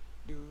do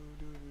do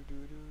do do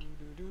do do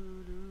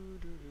do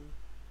do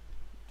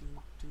do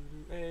do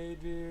 8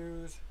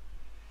 views.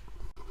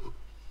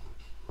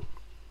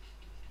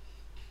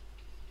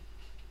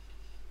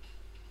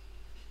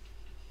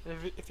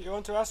 If you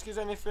want to ask us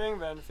anything,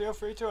 then feel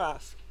free to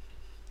ask.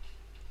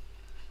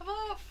 I've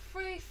only got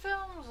 3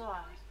 films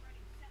left.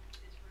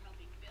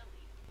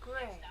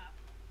 Great.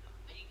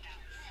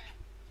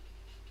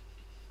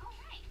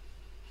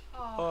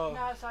 Oh,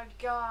 now it's that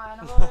guy,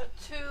 and I've only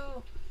got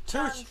 2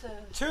 chances.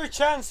 2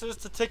 chances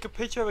to take a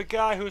picture of a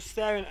guy who's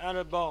staring at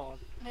a board.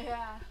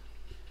 Yeah.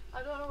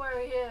 I don't know where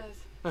he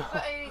is. I've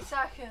got 80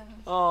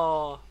 seconds.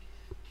 Oh.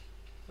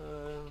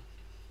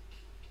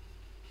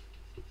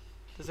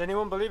 Does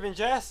anyone believe in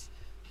Jess?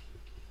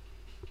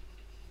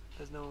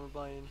 There's no one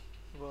buying.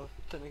 Well,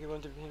 technically we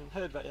haven't even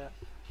heard that yet.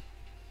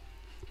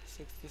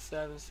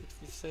 67,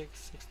 66,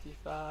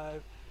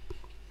 65.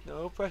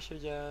 No pressure,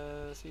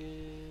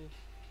 Jessie.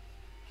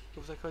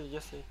 Oops, I called you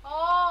Jessie.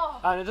 Oh!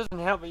 And it doesn't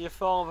help that you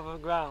fall over the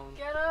ground.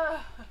 Get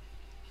her!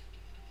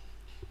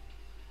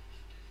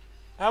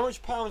 How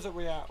much pounds are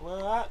we at?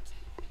 We're at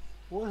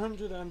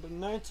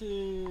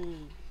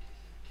 190.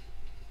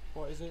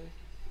 What is it?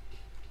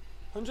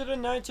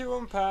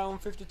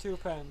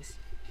 £191.52.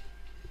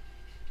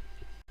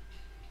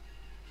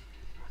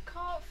 I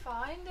can't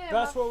find him.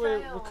 That's I what we're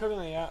failed.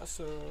 currently at,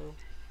 so.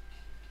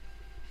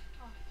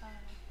 I found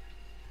him.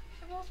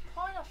 It was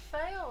point I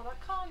failed. I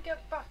can't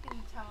get back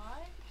in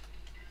time.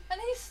 And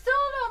he's still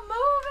not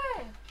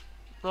moving!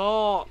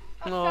 No,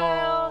 I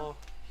no.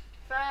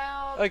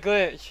 Failed. A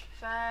glitch.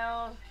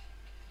 Failed.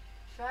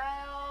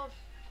 Failed.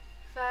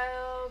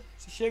 Failed.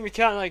 It's a shame you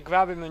can't like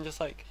grab him and just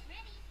like.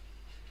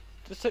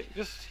 Just.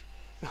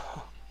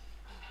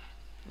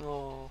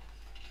 No.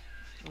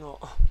 No.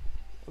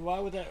 Why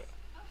would that?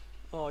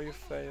 Oh, you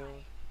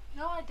failed.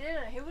 No, I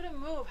didn't. He wouldn't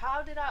move.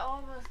 How did I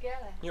almost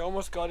get it? You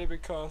almost got it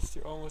because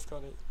you almost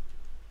got it.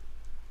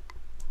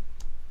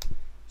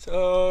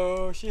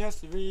 So she has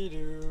to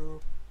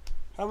redo.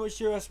 How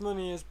much US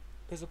money is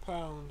is a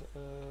pound?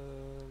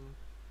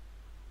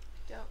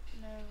 Don't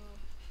know.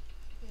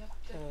 You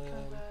have to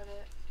convert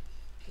it.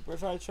 But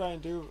if I try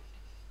and do...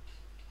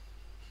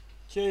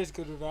 Jay's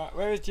good with that.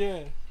 Where is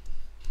Jay?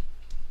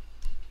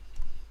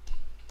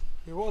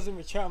 He was in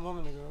the chat a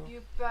moment ago.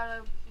 You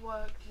better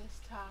work this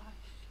time.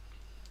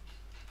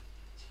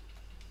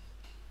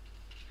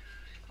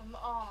 Come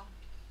on.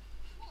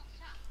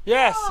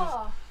 Yes!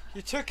 Oh,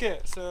 You took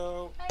it,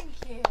 so... thank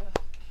you.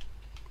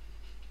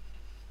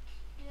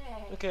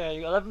 Yay. Okay,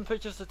 you got 11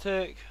 pictures to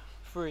take.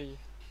 3.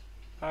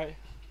 Right.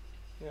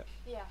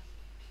 Yeah.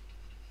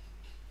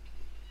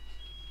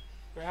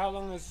 Wait, how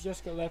long has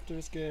Jessica left of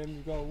this game?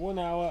 We've got 1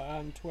 hour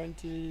and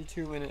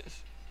 22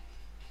 minutes.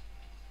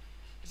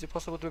 Is it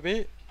possible to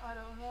beat? I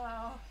don't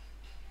know.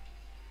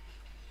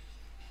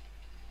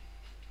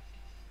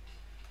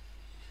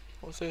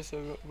 What's this?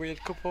 A weird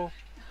couple?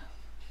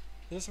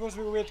 Is this supposed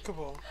to be a weird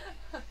couple?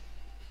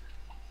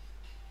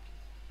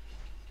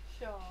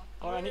 Sure.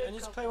 Oh, I need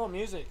to play more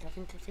music. I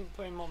think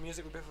playing more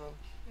music would be fun.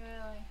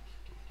 Really?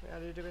 Wait, how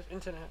do you do this?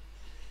 Internet.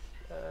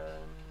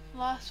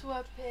 Last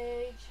web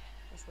page.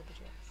 What's web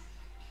address?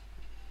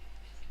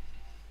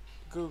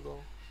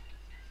 Google.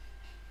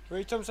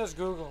 Wait, Tom says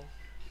Google.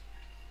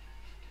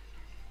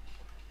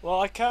 Well,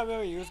 I can't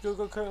really use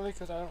Google currently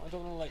because I don't want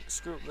to like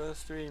screw up the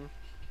stream.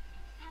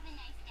 Have a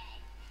nice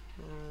day.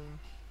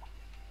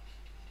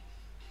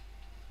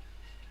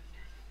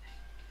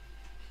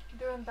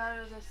 Doing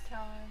better this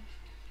time.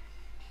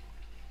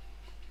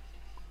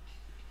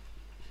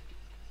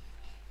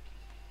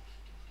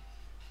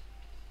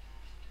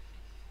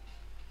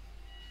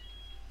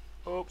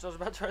 Oops, I was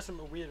about to try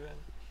something weird then.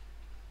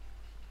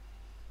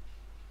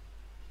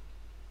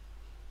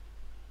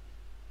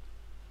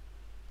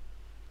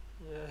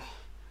 Yeah.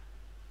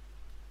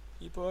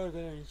 People are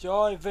gonna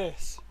enjoy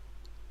this.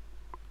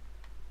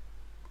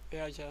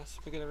 Yeah, Jess,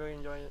 we're gonna really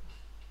enjoy it.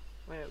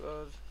 Wait,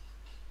 load.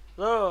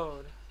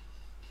 Load!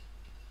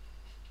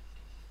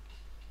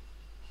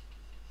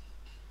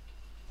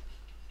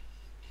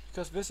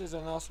 Because this is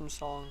an awesome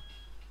song.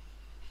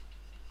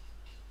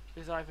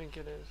 Because I think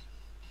it is.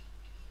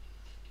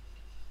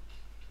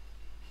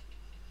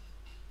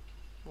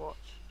 Watch.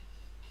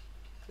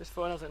 This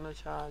phone has like no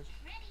charge.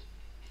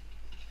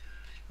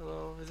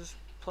 Hello, is this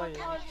playing?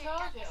 I can't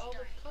charge it, all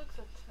the plugs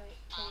are taken.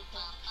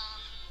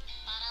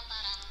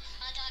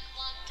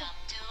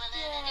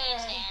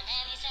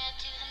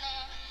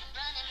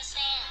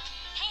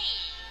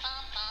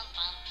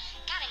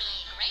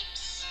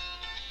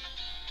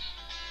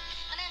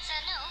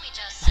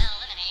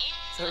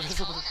 So this is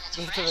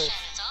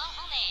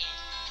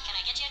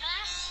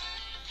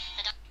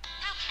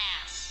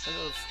it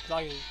was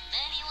laggy.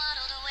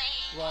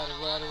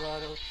 Waddle, waddle,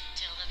 waddle.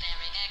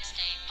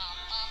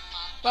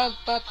 Bum,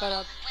 ba, ba,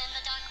 da.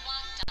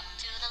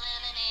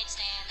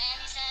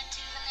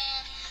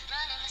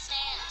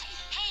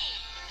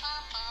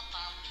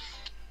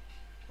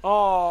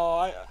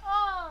 Oh,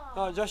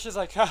 oh, Josh is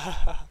like,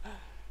 I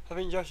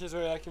think Josh is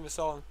really liking the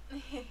song.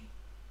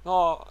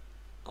 No,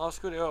 I'll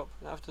screw it up.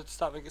 I have to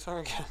start making the song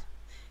again.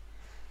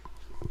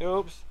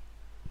 Oops.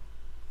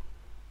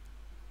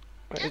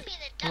 Wait,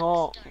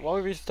 no, why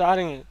are we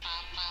starting it?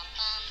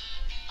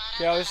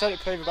 Yeah, I'll just let it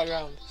play in the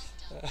background.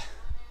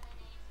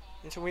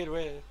 In some weird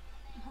way.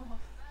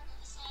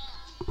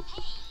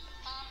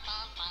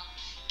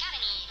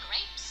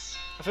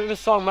 I think the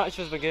song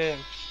matches the game.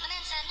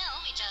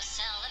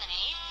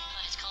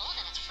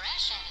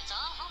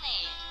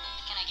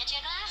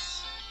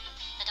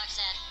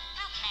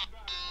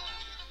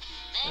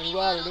 And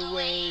waddle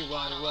away,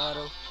 waddle,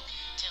 waddle.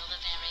 Till the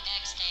very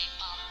next day,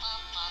 bum,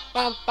 bum, bum,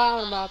 and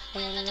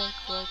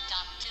walked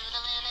up to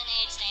the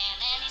lemonade stand,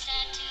 and he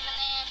said to the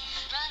man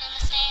running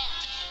the stand,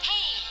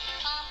 hey,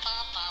 bum,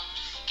 bum, bum,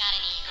 got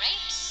any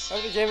grapes? I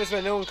think the game is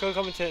where no one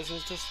co-commentates and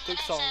it's just a big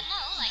song. And I said,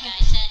 no, like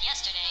I said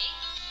yesterday,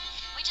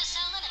 we just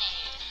sell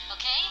lemonade,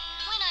 okay?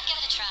 Why not give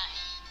it a try?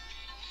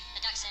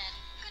 The duck said,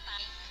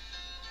 goodbye.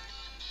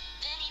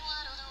 Then he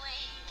waddled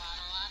away,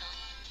 waddle, waddle.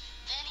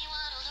 Then he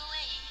waddled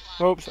away,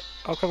 waddle. Oops,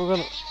 okay, we're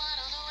gonna...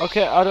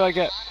 Okay, how do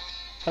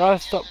I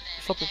stop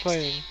it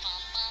playing?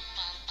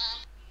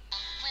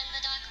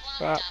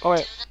 Right, oh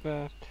wait,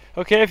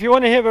 okay, if you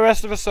want to hear the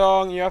rest of the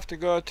song, you have to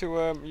go to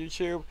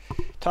YouTube,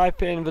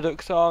 type in the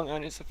duck song,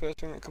 and it's the first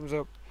thing that comes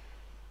up.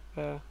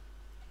 I'm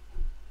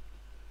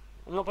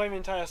not playing the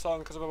entire song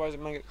because otherwise it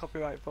might get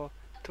copyright for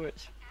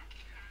Twitch.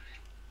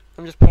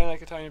 I'm just playing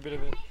like a tiny bit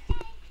of it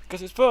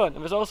because it's fun.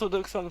 And there's also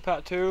Duck Song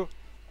Part 2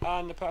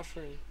 and the Part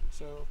 3,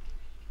 so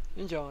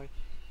enjoy.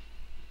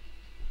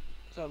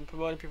 So I'm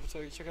promoting people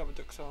to check out the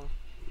duck song.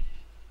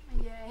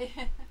 Yay.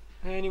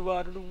 And he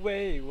waddled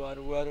away,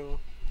 waddle,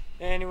 waddle.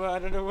 And he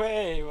waddled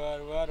away,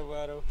 waddle, waddle,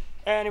 waddle.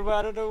 And he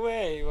waddled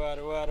away,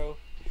 waddle, waddle.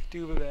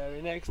 To the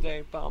very next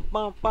day, bum,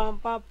 bum, bum,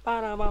 bum,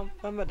 bum, bum,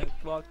 bum, the duck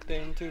walked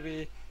into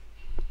the...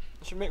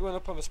 I should make one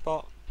up on the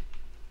spot.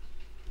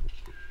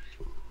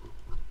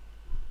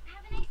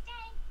 Have a nice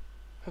day.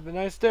 Have a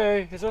nice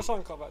day. Is there a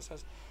song called that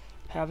says,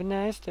 have a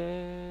nice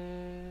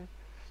day.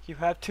 You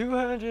have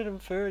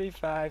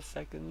 235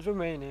 seconds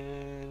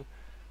remaining.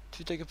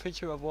 To take a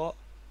picture of what?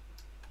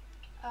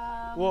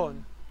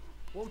 One.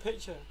 One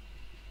picture.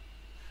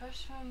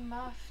 Freshman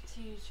math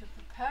teacher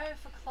preparing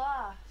for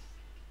class.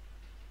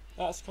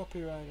 That's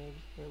copyrighted.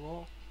 Wait,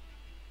 what?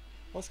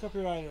 What's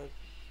copyrighted?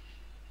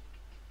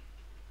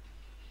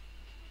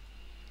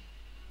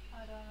 I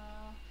don't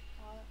know.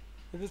 What?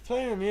 If it's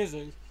playing the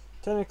music,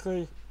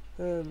 technically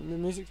the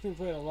music's been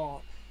played a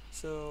lot.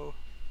 So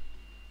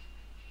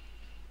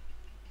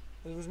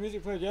there was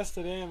music played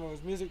yesterday and there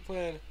was music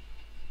played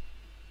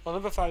on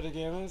other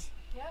 5DayGamers.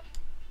 Yep.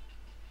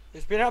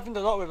 It's been happened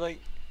a lot with like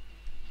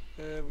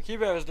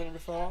Keybear's done it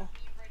before.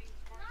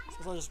 So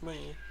it's not just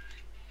me.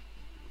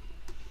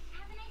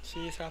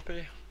 She's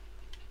happy.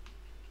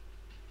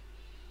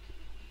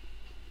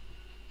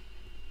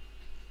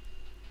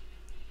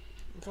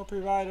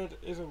 Copyrighted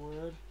is a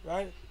word,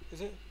 right?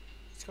 Is it?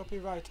 It's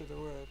copyrighted a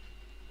word.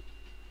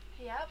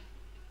 Yep.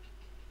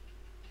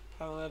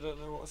 Apparently I don't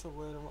know what's a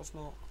word and what's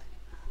not.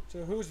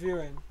 So who's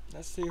viewing?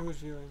 Let's see who's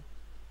viewing.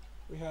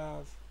 We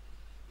have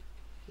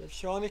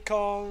Shawnee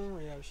Kong,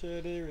 we have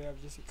Shady, we have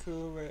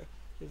Jessicayskull, we're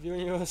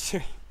viewing your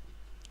stream.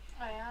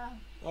 I am.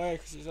 Oh yeah,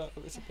 because it's up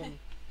on.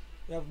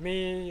 You have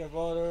me, you have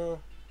Otto.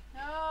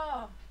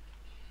 No.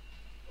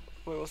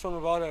 Wait, what's wrong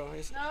with Otto?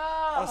 No.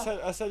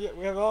 I said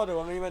we have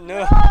Otto, I mean you went no.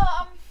 No,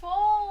 I'm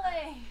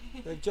falling.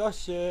 We have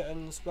Josh here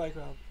and Spike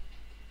Crab.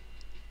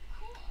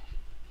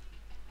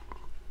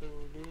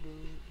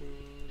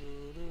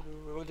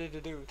 What did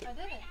you do? I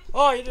did it.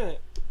 Oh, you did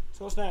it.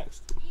 So what's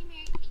next? Hey,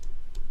 Mary Kate.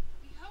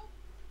 We hope.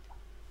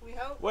 We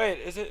hope. Wait,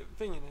 is it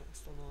thingy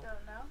next or not?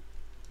 Don't know.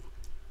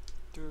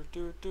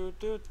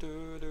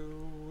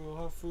 We'll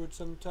have food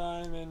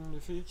sometime in the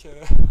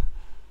future.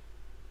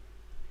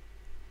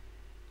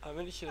 I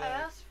really should I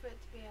have. asked for it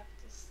to be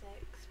after 6,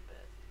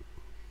 but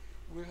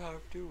We'll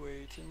have to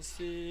wait and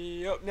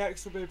see. Up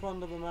next will be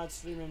Pond of a Mad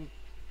streaming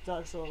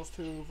Dark Souls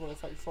 2 for like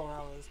 4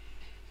 hours.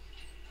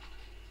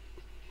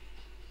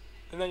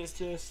 And then it's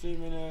just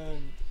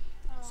streaming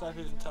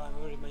Cyphers in Time.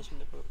 I already mentioned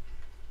it, but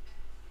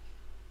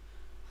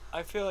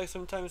I feel like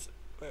sometimes.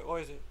 Wait,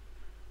 what is it?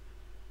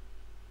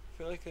 I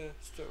feel like a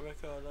stuck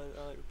record. I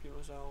like repeat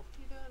myself.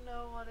 you don't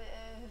know what it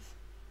is.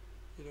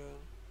 You know.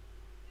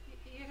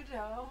 You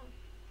don't.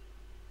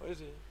 What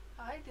is it?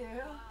 I do.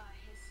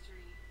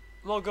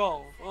 More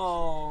golf.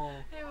 Oh.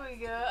 Here we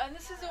go. And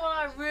this is the one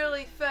I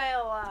really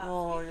fail at.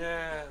 Oh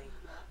yeah.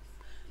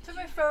 Took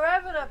me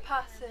forever to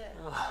pass it.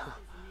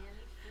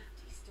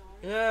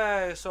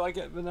 Yeah. So I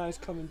get the nice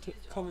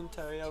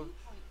commentary of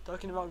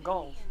talking about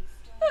golf.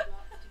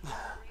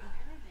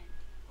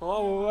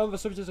 Oh, well, on the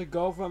subject of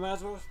golf, I might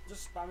as well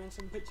just spamming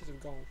some pictures of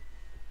golf.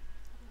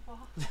 What?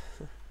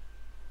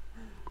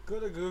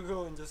 Go to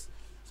Google and just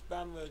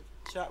spam the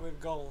chat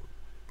with golf.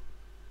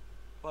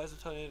 Why is a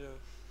tornado?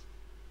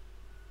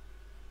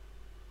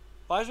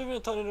 Why is there even a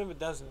tornado in the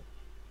desert?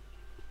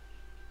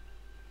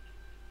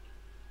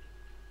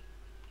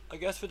 I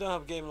guess we don't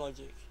have game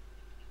logic.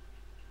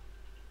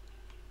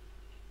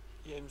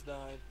 Game's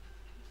died.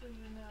 Please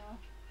no.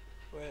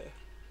 Wait.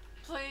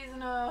 Please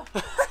no.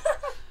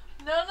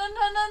 No.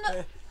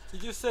 Hey,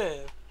 did you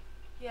save?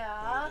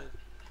 Yeah.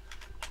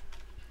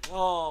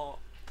 Oh,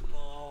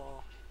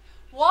 no.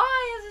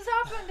 Why has this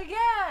happened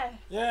again?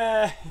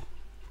 Yeah.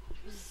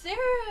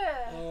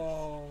 Serious?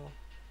 Oh,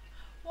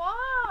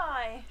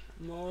 Why?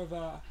 more of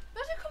that.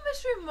 Magical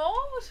Mystery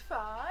More was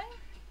fine.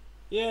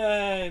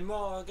 Yay,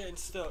 more getting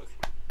stuck.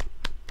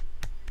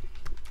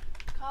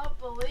 Can't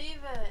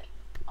believe it.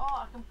 Oh,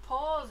 I can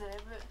pause it,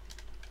 but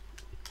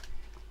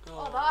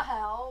oh, that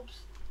helps.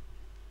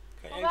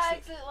 Okay, What about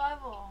exit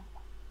level?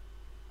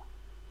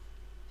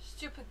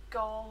 Stupid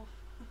golf.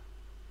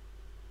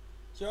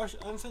 Josh,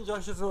 Anson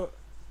Josh has a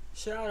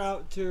shout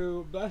out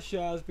to Blast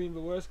Shards being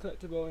the worst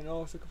collectible in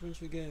all Sucker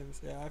Punch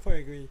games. Yeah, I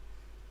probably agree.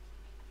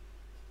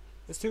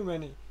 There's too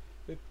many.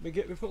 We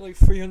put like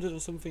 300 or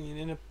something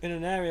in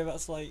an area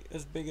that's like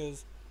as big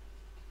as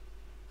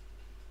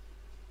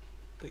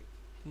like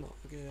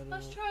okay, I don't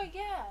Let's know. try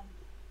again.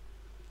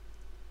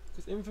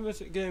 Because Infamous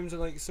games are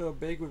like so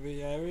big with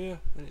the area,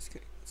 and it's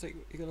like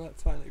you gotta like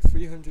find like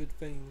 300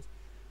 things.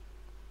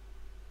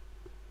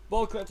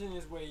 Ball collecting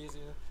is way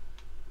easier.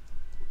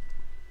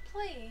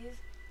 Please,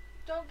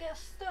 don't get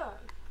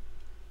stuck.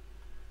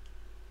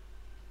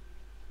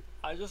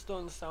 I just don't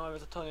understand why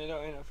there's a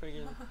tornado in a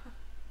friggin'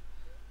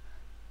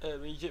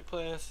 Egypt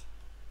place.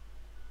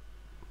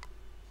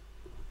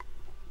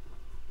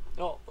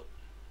 Oh,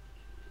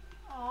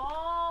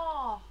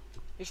 Oh,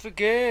 it's the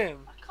game.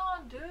 I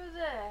can't do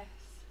this.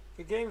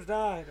 The game's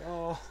died.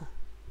 Oh.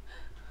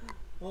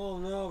 Oh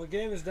no, the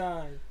game has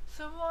died.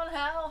 Someone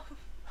help.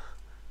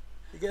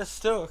 You get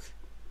stuck.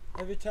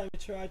 Every time you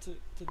try to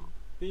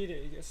beat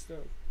it, you get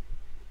stuck.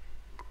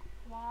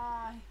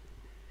 Why?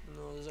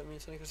 No, does that mean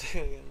Sonic 6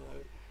 again? No.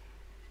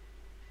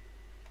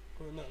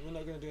 We're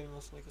not going to do any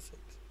more Sonic 6.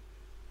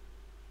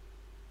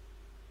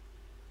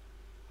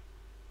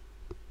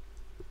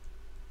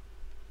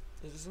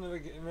 Is this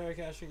another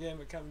American action game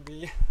that can't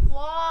be?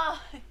 Why?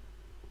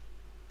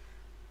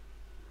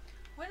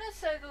 Winner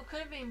Circle could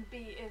have been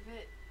beat if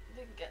it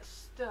didn't get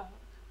stuck.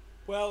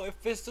 Well,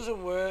 if this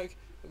doesn't work,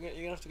 you're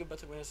gonna have to go back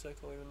to winner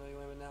circle even though you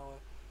went an hour.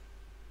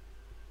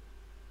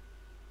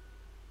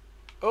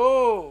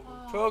 Oh,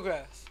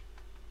 progress.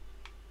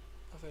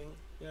 I think.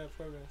 Yeah,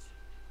 progress.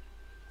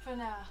 For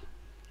now.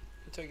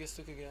 Until it gets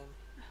stuck again.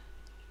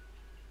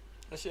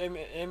 I should aim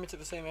it at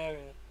the same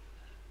area.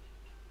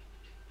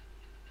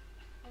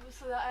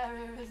 Obviously that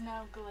area is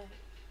now glitched.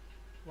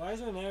 Why is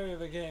there an area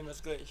of a game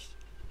that's glitched?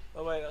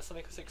 Oh wait, that's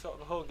Sonic 6 out of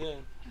the whole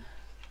game.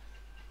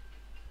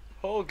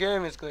 Whole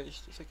game is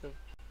glitched. It's like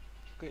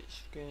a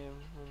glitched game.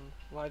 And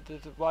why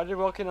did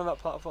walking on that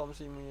platform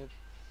seem weird?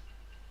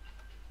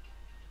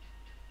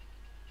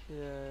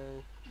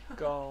 Yay.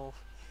 Golf.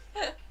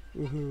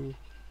 Woohoo.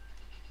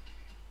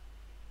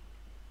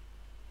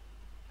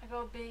 I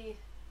got B.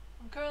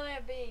 I'm currently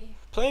at B.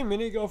 Playing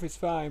mini golf is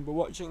fine, but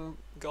watching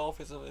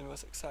golf isn't the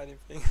most exciting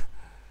thing.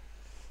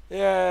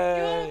 Yay!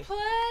 You wanna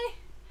play?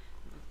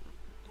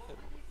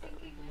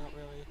 Not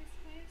really.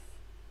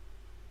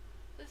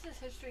 This is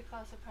history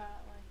class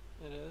apparently.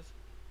 It is.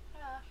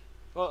 Yeah.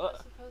 Well,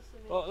 It's supposed to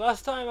be. well,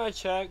 last time I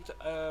checked,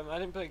 I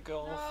didn't play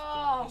golf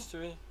in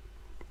history.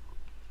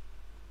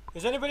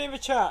 Is anybody in the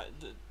chat,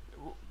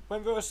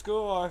 when we were at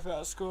school or if we're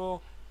at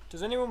school,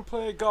 does anyone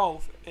play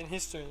golf in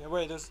history? Oh,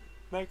 wait, does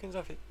Americans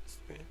have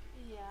history?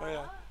 Yeah. Oh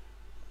yeah.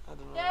 I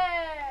don't know.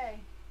 Yay!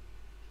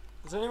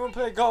 Does anyone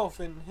play golf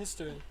in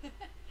history?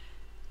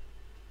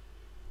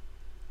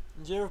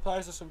 Jay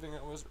replies to something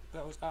that was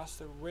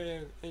asked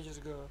way ages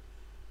ago.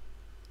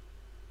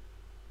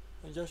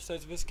 And Josh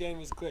says this game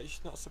is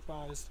glitched, not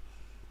surprised.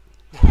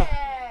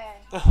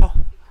 Yay!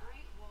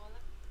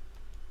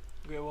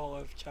 Great Wall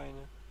of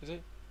China, is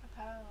it?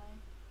 Apparently.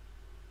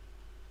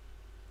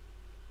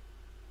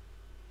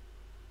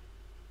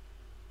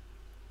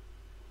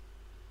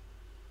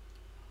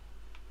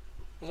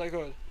 Was that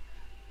good?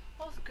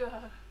 What's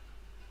good?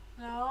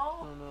 No?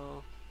 Oh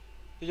no.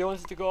 Did you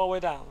want it to go all the way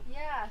down?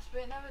 Yes,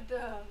 but it never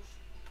does.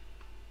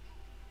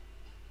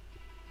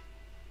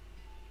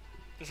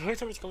 There's only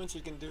so much comments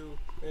you can do.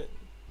 Wait.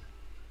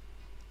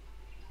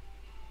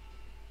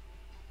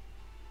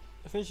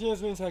 I think she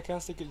has been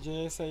sarcastic at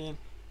Jay, saying,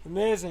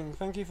 "Amazing,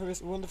 thank you for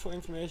this wonderful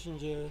information,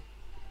 Jay."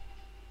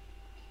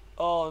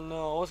 Oh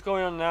no, what's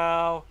going on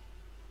now?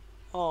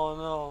 Oh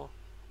no.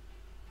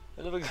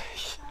 Another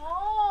glitch.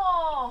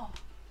 Oh!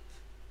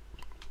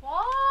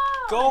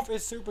 Why? Golf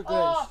is super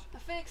glitched. Oh, I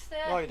fixed it.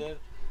 Oh, you did.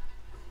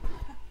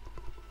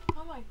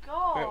 Oh my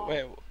god.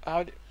 Wait,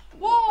 how did...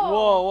 Whoa!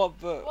 Whoa, what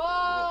the...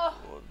 Whoa!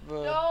 What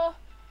the...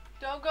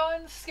 Don't go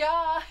in the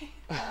sky.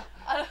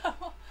 I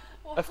don't know.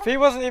 If he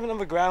wasn't even on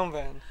the ground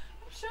then.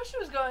 I'm sure she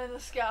was going in the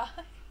sky.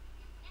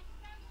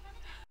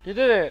 You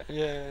did it!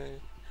 Yay.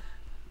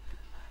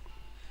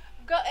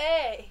 I've got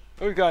A.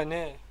 Oh, we got an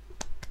A.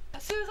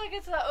 As soon as I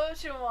get to that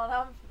ocean one,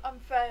 I'm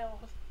failed.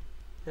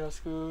 You're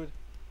screwed.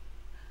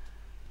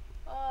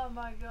 Oh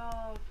my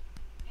god.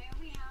 Here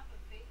we have a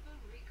faithful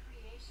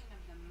recreation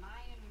of the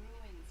Mayan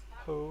ruins.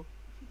 Who?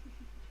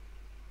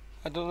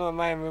 I don't know what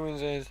Mayan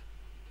ruins is.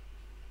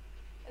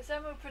 It's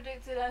Emma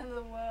predicted end of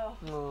the world.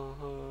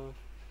 No.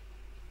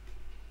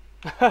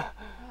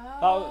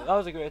 that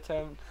was a great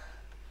attempt.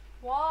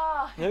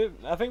 Why?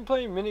 I think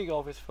playing mini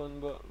golf is fun,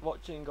 but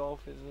watching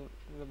golf isn't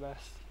the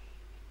best.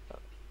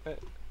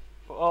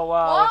 Oh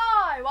wow.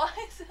 Why? Why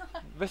is it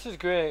like... This is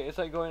great. It's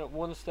like going up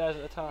one stairs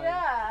at a time.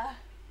 Yeah.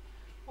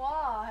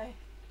 Why?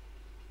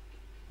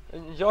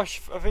 And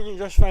Josh, I think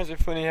Josh finds it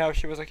funny how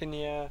she was like in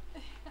the air.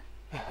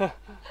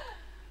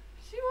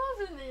 She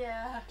was in the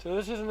air. So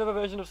this is another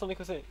version of Sonic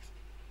 6.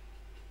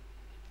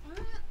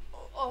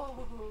 Oh,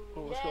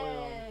 what's yay. going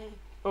on?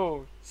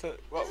 Oh, so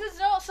what? This is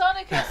not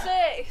Sonic 6.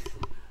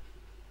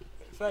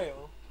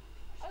 Fail.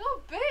 I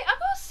got B. I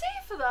got C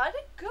for that. I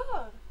did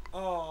good.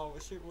 Oh,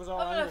 she was all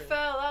I'm gonna angry.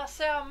 fail that.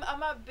 So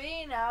I'm at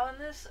B now, and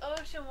this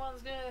ocean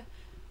one's gonna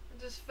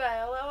just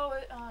fail.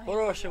 What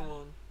ocean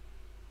one?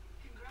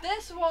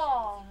 This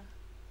one.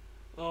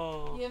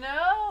 Oh. You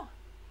know?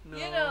 No.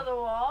 You know the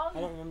one.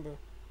 I don't remember.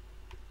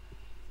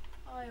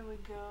 Oh, here we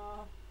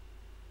go.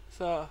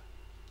 So,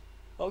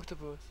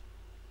 octopus.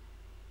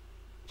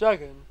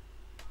 Dragon.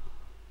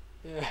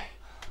 Yeah.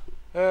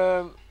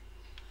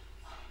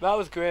 That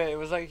was great. It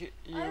was like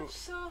I've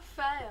so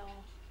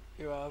failed.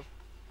 You have.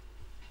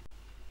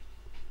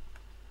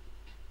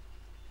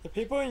 The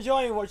people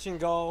enjoying watching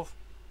golf.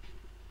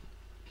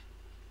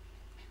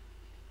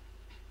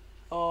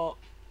 Oh,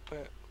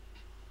 wait.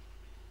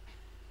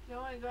 You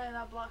don't want to go in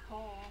that black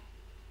hole.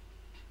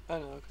 I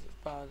know, because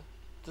it's bad.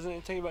 Doesn't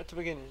it take you back to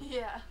the beginning?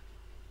 Yeah.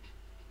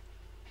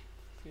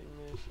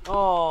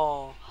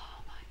 Oh. Oh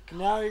my god.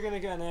 Now you're gonna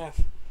get an F.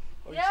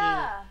 Or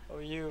Yeah. G.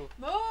 Or U.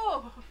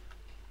 Move.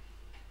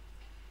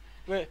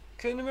 Wait,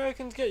 can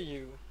Americans get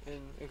U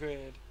in a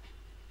grade?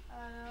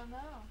 I don't know.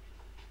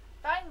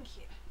 Thank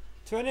you.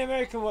 To any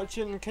American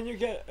watching, can you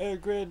get a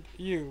grade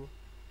U?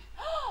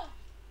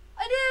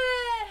 I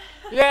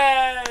did it!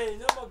 Yay!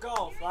 No more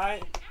golf,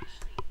 right?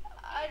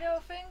 I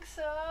don't think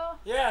so.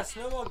 Yes,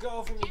 no more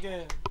golf in the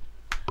game.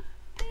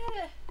 Did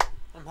it?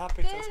 I'm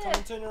happy because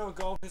commentating on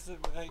golf is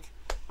like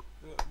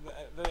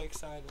very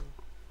exciting.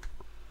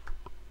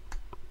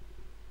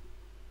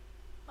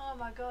 Oh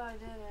my god, I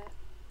did it.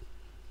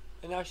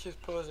 And now she's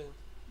posing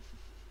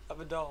of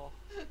a doll.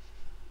 Are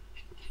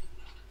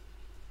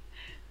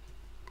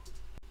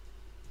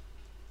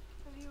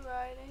you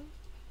riding?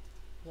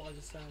 What I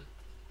just said.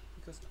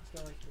 Because I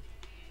feel like it.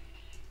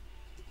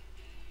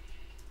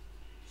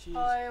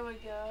 Oh, here we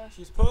go.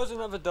 She's posing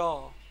of a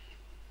doll.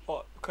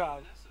 What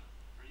crowd? Vanessa,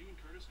 are you and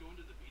Curtis going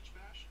to the beach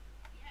bash?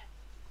 Yes.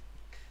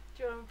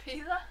 Do you want to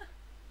repeat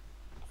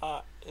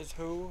that? Is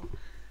who?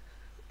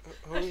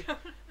 Who?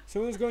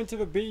 Someone's going to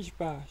the beach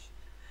bash.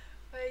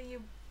 Where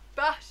you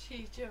bash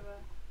each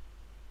other.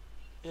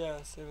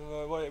 Yes.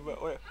 What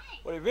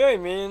it really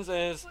means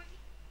is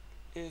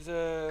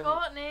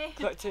Courtney.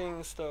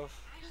 collecting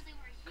stuff. Actually,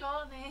 we're here.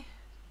 Courtney.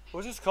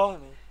 What's this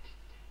calling me?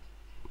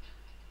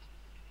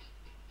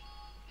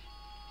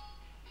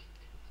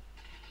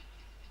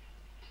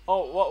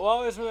 Oh,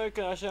 while I was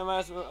working, actually, I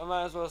might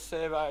as well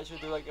say that I actually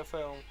do like a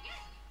film.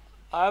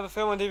 I have a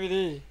film on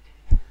DVD.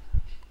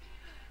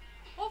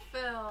 What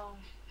film?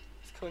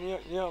 It's called New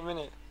York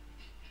Minute.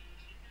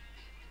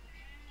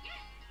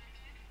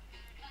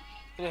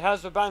 And it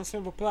has the band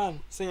Simple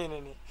Plan singing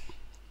in it.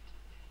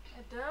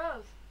 It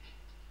does.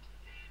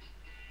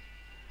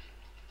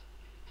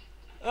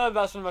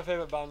 That's one of my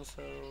favourite bands,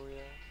 so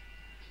yeah.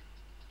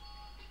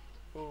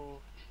 Ooh.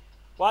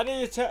 Why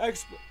didn't you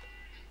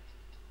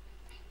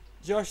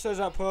Josh says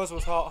that pose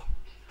was hot.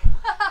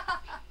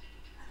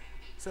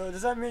 So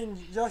does that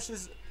mean Josh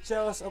is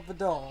jealous of the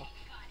doll?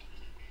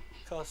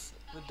 Because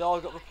the doll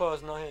got the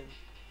pose, not him.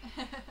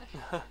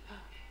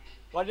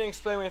 Why didn't you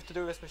explain what you have to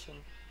do with this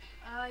mission?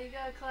 You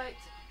gotta collect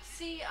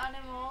sea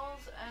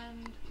animals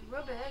and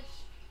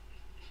rubbish.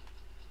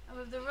 And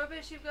with the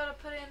rubbish you've gotta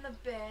put it in the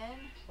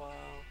bin. Wow.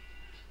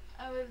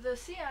 And with the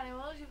sea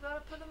animals you've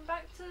gotta put them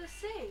back to the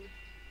sea.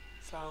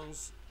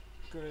 Sounds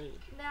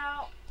great.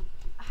 Now,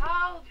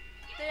 how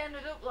they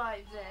ended up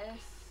like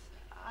this,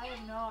 I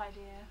have no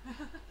idea.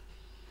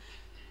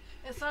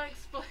 It's not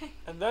explained.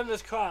 And then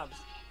there's crabs.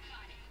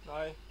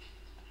 Right?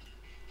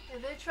 Yeah,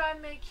 they try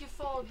and make you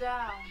fall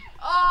down.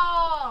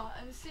 Oh,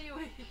 and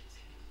seaweed.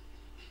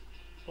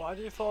 Why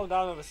do you fall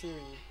down over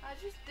seaweed? I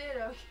just did,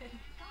 okay.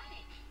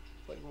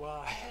 Like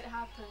why? It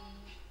happened.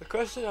 The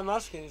question I'm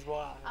asking is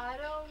why? I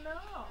don't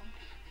know.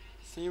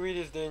 Seaweed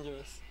is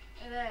dangerous.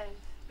 It is.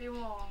 Be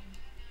warned.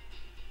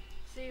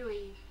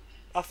 Seaweed.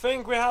 I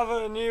think we have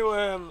a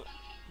new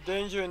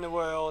danger in the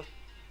world.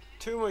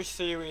 Too much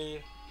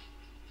seaweed.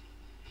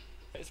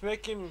 It's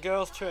making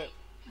girls trip.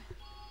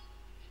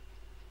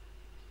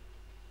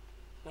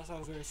 That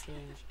sounds very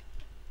strange.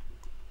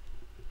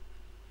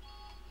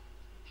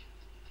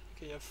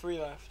 Okay, you have 3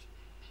 left,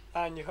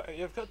 and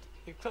you've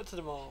cut to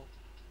them all,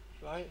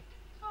 right?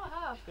 Oh, I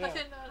have. Yeah. I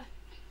didn't know that.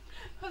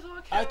 I was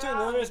walking I took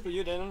around. notice, but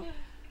you didn't.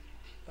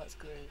 That's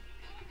great.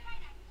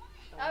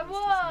 I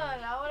won!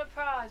 I won a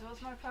prize.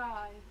 What's my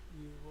prize?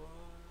 You won.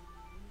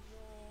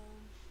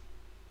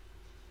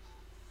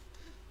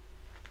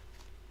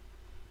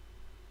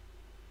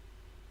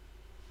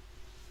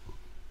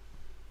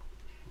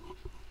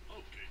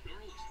 Okay,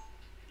 girls.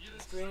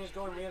 The screen is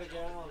going weird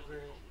again. Oh,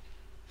 great.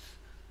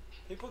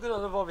 People gonna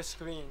love all this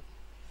screen.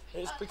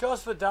 It's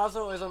because the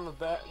dazzle is on the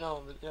bed.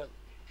 No, yeah,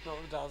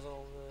 not the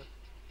dazzle.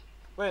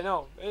 Wait,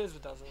 no, it is the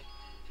dazzle.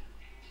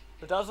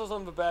 The dazzle's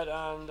on the bed,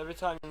 and every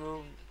time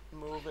you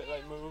move it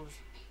like moves.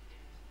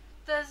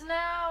 There's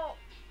now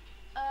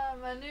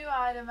a new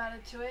item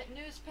added to it.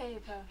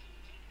 Newspaper.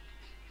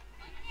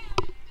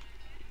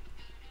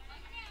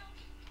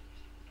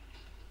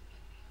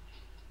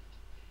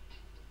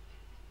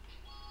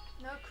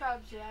 No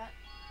crabs yet.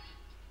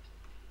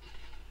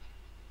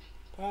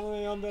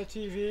 Apparently on the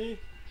TV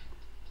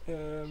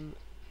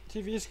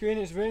screen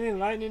it's raining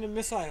lightning and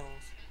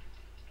missiles.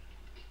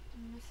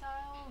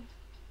 Missile.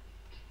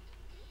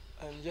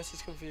 And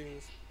Jesse's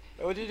confused.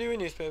 What do you do in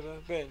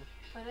newspaper? Bin.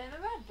 Put it in the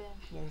red bin.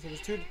 No, so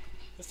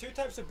there's two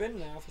types of bin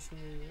now for some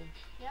reason.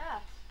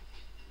 Yes.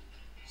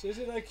 So is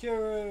it like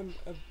you're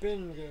a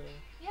bin girl?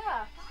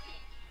 Yeah.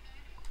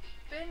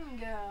 Bin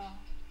girl.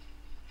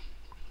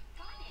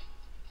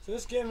 So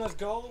this game has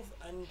golf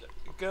and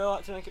a girl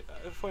acting like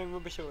throwing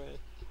rubbish away.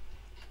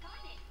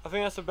 I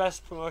think that's the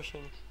best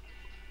promotion.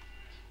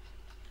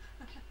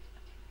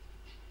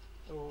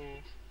 Oh,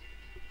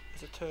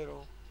 it's a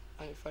turtle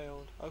and it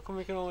failed. How come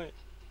we can only...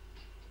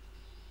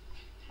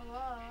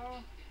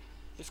 Hello.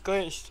 It's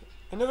glitched.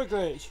 Another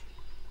glitch.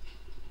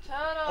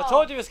 Turtle. I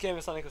told you this game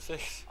is Sonic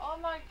 06. Oh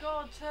my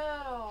god,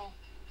 turtle.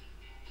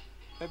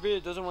 Maybe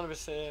it doesn't want to be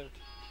saved.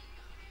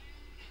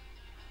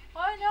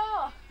 Why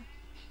not?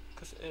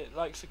 Because it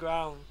likes the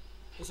ground.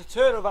 It's a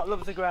turtle that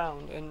loves the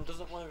ground and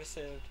doesn't want to be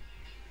saved.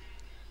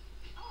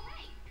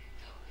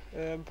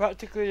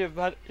 Practically you've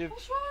What's wrong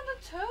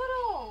with the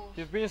turtle?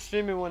 you've been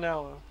streaming 1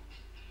 hour.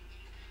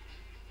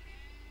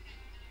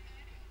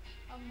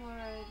 I'm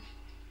worried.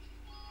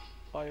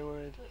 Why are you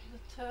worried?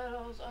 The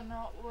turtles are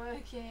not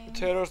working. The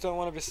turtles don't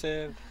want to be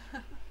saved.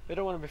 They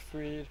don't want to be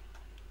freed.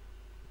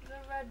 The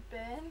red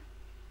bin?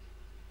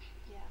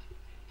 Yeah.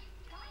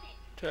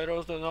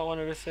 Turtles do not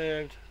want to be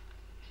saved.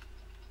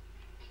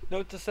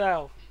 Note to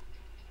self.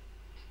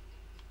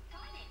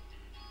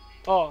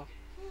 Oh,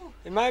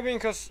 it might be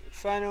because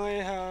finally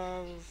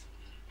have.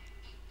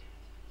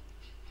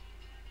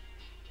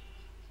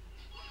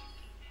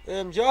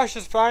 Josh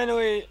has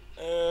finally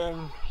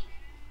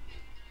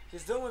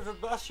he's done with the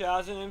blast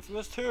shards in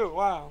Infamous 2.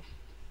 Wow,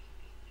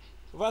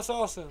 well, that's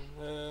awesome.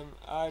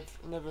 I've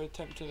never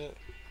attempted it.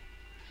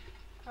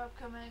 Crab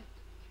coming.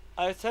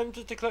 I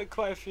attempted to collect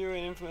quite a few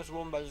in Infamous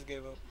 1, but I just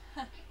gave up.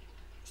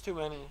 It's too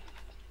many.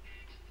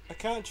 I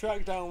can't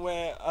track down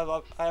where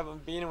I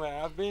haven't been and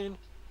where I've been.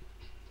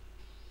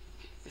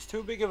 It's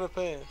too big of a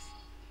place.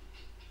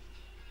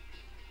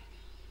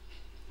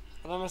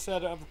 And honestly, I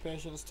don't have the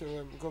patience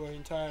to go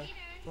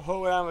the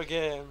whole way around the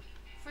game.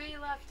 3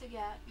 left to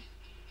get.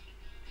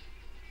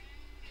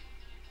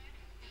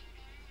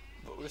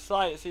 But with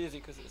Slight, it's easy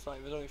because it's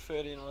like there's only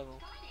 30 in a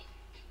level.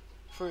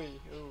 3,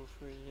 ooh,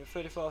 3. Yeah,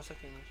 34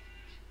 seconds.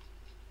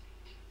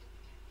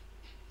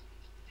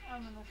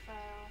 I'm gonna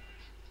fail.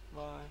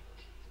 Why?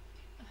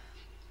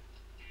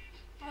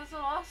 What's the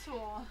last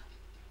one?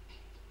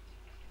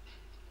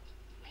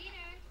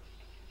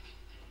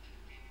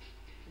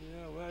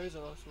 Yeah, where is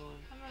the last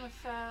one? I'm gonna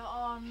fail.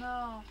 Oh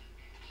no.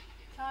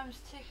 Time's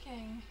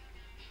ticking.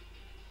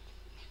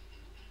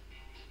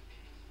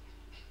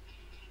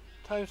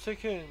 Time's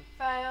ticking.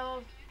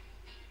 Failed.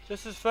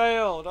 Just has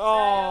failed.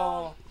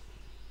 Oh.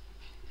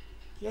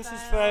 Yes,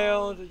 has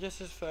failed. Yes,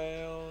 has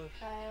failed.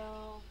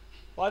 Failed.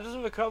 Why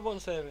doesn't the crab one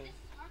save it?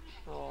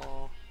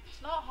 Oh.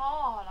 It's not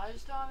hard. I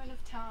just don't have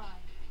enough time.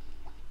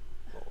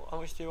 How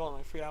much do you want?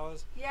 Like 3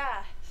 hours?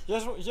 Yeah.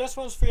 Just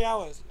wants 3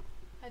 hours.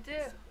 I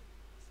do.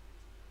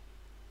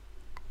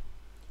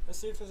 Let's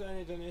see if there's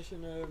any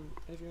donation.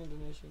 Anything on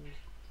donations.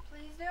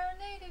 Please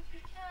donate if you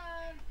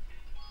can.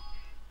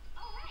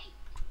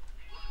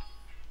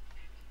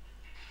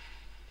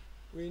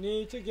 We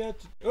need to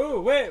get.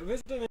 Oh wait,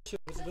 there's a donation.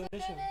 There's a There's a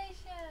donation. donation.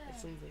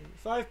 That's something.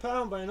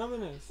 £5 by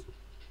Anonymous.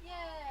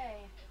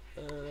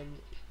 Yay.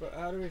 But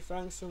how do we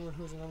thank someone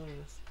who's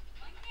anonymous?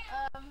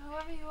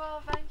 Whoever you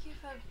are, thank you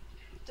for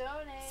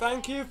donating.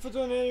 Thank you for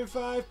donating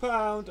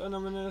 £5,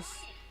 Anonymous.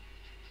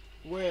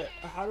 Wait,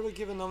 how do we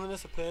give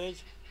Anonymous a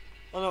page?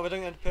 Oh no, we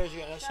don't get a page, we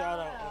get a shout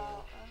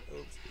out.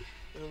 Oops,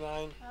 never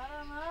mind. I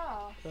don't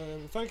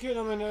know. Thank you,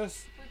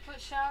 Anonymous. We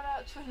put shout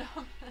out to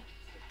Anonymous.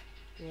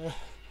 Yeah.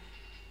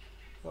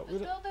 But Will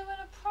they win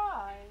a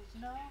prize?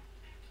 No?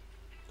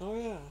 Oh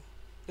yeah.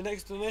 The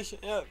next donation,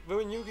 yeah,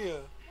 we're in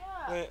Yu-Gi-Oh!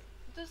 Yeah. Wait.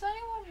 Does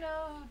anyone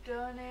know who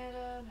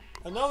donated?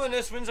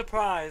 Anonymous wins a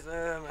prize.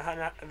 And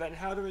then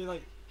how do we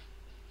like?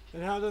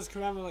 Then how does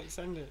Karama like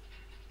send it?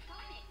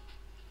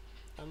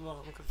 I'm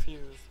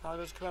confused. How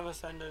does Karama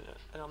send an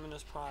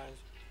anonymous prize?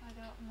 I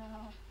don't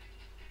know.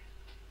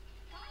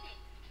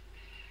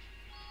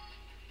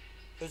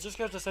 They just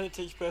have to send it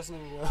to each person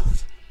in the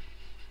world.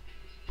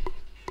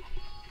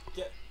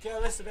 Get a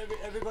list of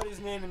everybody's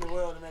name in the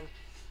world, and then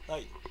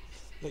like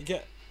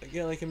get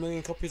like 1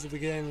 million copies of the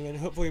game, and then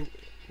hopefully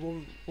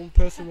one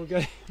person will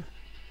get it.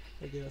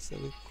 Okay, that's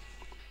silly.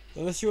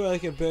 Unless you were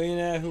like a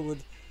billionaire who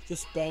would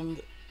just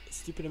spend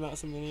stupid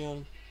amounts of money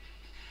on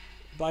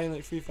buying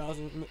like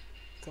 3,000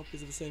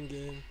 copies of the same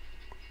game.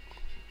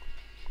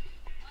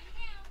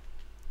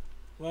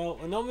 Well,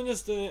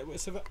 Anonymous did it,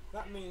 so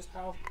that means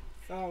how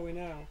far are we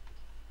now?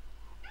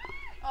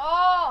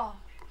 Oh!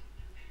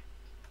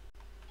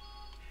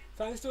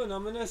 Thanks to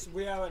Anonymous,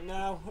 we are at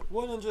now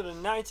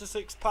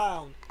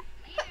 £196.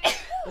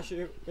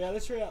 Actually, we are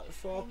literally at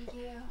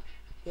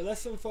we're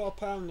less than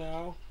 £4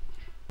 now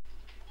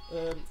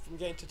from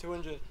getting to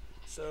 200.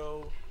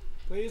 So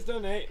please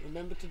donate.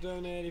 Remember to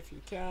donate if you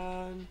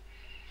can.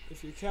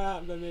 If you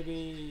can't, then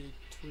maybe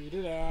tweet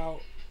it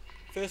out,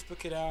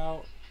 Facebook it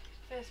out.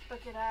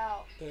 Facebook it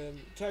out.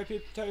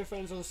 Tell your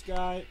friends on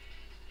Skype.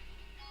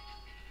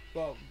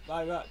 Well,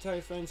 by that, tell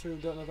your friends who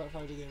don't know about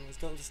 5DayGamers.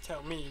 Don't just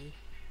tell me.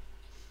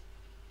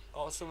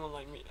 Or someone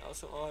like me,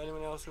 or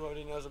anyone else who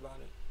already knows about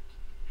it.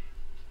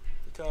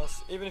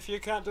 Because even if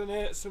you can't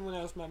donate, someone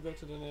else might be able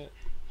to donate.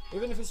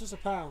 Even if it's just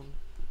 £1.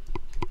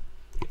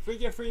 If we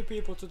get 3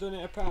 people to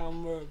donate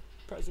 £1, we're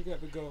practically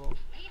at the goal.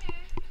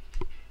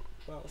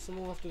 Well,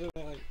 someone will have to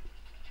donate like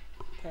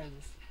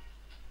pence.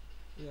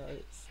 Yeah,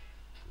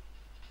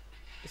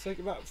 it's like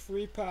about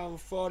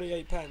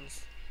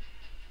 £3.48.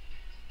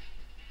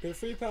 We're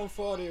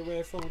 £3.40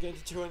 away from getting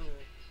to 200.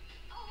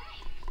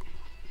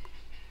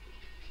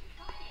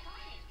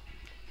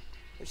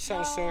 Which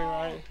sounds silly,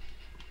 right?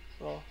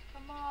 Oh.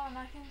 Come on,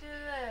 I can do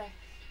this.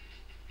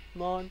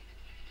 Come on.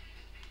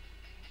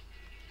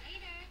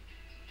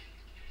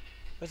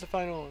 Where's the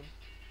final one?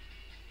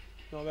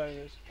 No, there it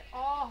is. Get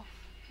off.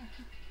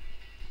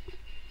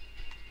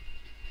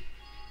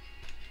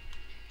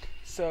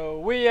 So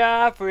we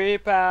are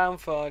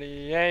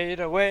 £3.48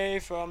 away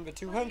from the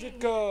 200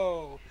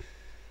 goal.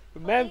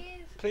 Remember,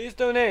 please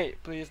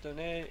donate. Please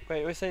donate.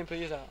 Wait, we're saying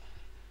please out.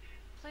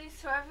 Please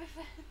to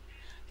everything.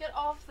 Get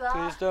off that.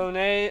 Please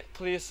donate.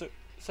 Please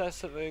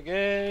success of the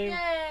game.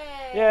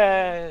 Yay!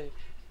 Yay!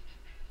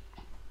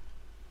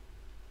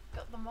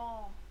 Got them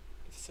all.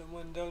 If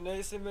someone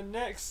donates in the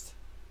next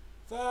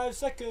 5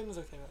 seconds.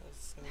 Okay,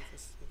 that's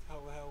how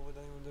the hell would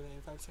anyone do it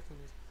in 5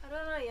 seconds? I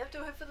don't know, you have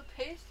to wait for the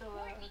pace to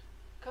load.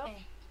 Come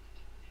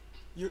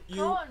You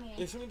Courtney.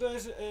 if someone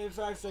does it in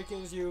 5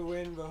 seconds, you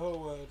win the whole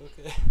world.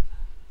 Okay.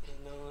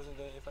 No one wasn't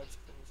doing it in 5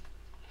 seconds.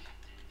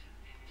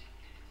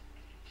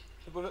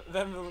 But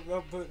then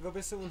there'll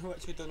be someone who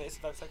actually donates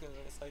in 5 seconds,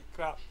 and it's like,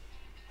 crap.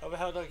 How the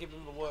hell do I give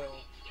them the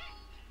world?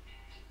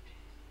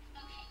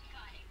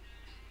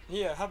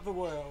 Here, have the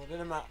world in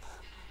a map.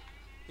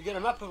 You get a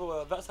map of the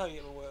world. That's how you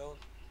get the world.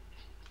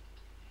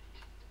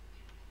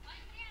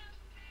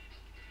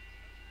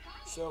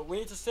 So we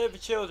need to save the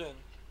children.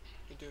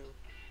 We do.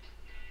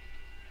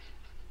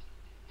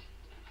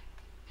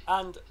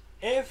 And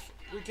if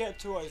we get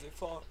to, what is it,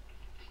 4?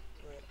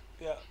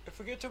 Yeah, if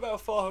we get to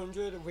about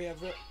 400, we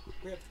have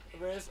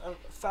raised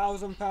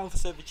 £1,000 for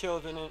Save the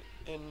Children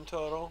in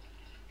total.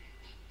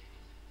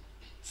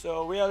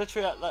 So we are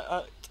literally at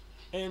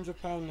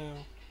 £800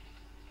 now.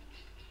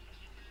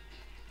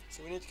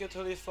 So we need to get to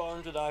at least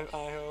 400, I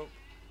hope.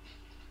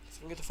 So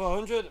if we get to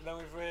 400, then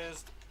we've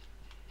raised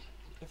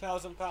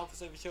 £1,000 for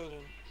Save the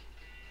Children.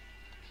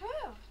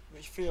 Woo!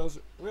 Which feels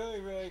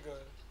really, really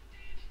good.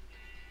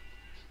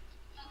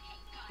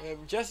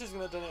 Jess is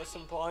going to donate at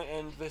some point,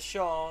 and the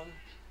Sean,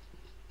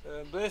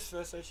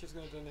 Blissful says she's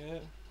going to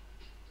donate.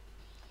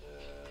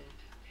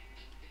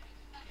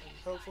 And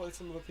hopefully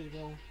some other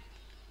people.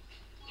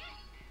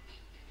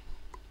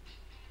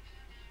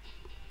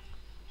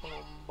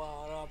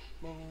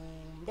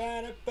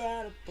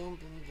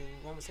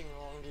 I'm singing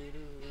along.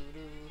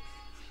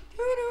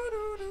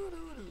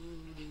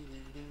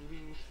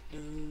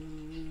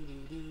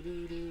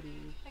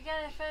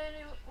 Again, if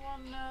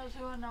anyone knows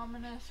who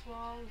Anonymous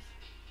was,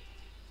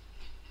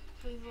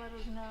 please let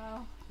us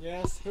know.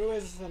 Yes, who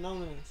is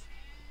Anonymous?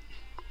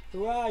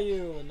 Who are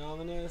you,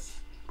 Anonymous?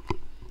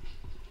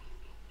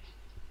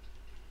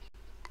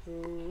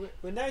 We're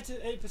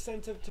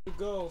 98% up to the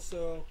goal,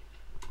 so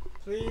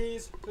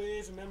please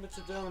remember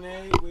to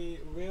donate. We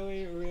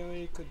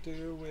really could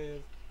do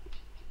with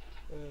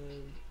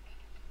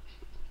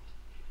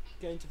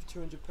getting to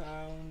 £200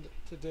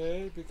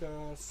 today,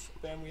 because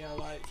then we are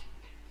like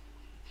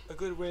a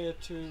good way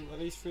to at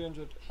least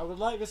 300. I would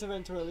like this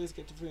event to at least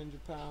get to £300,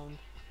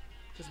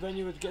 because then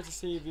you would get to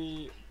see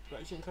the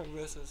Ratchet & Clank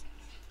versus.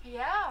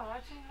 Yeah,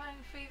 Ratchet & Clank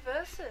 3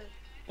 versus.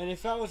 And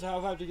if that was how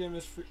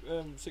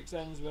 5DayGamers6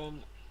 ends,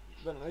 then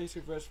at least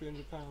we've raised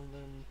 £300,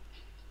 then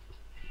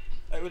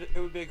it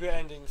would be a great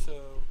ending.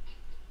 So,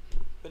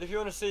 but if you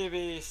want to see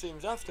the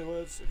streams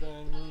afterwards,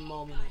 then we need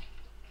more money.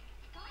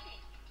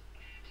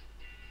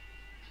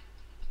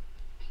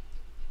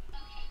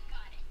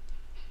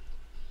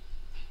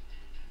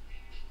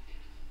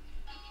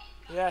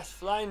 Yes,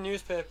 flying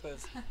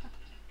newspapers.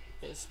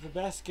 It's the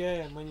best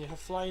game when you have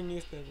flying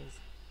newspapers.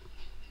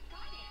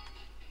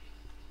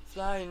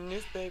 Flying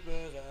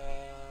newspapers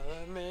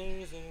are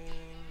amazing.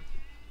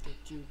 Did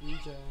you be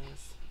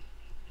just?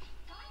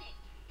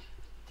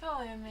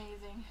 Totally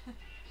amazing.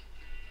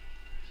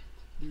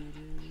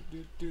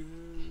 Do.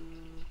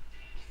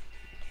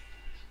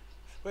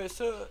 Wait,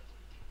 so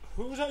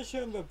who's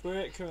actually on the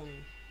break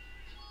currently?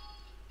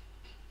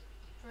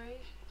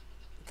 Break?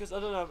 Because I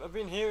don't know, I've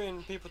been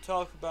hearing people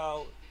talk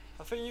about,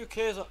 I think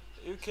UK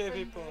Spring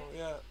people, break?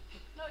 yeah.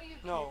 Not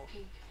UK No.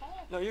 people.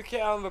 No, UK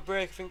are on the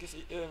break, I think it's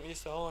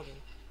Easter holiday.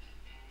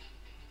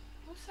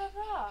 Who said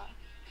that?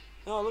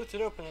 No, I looked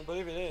it up and I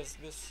believe it is,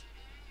 it's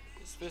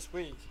this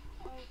week.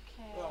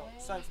 Okay. Well,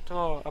 it's time for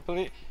tomorrow, I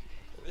believe,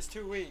 it's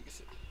 2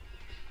 weeks.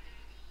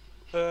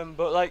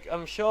 But like,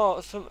 I'm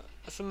sure some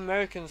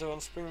Americans are on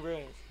spring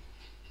break.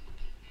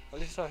 At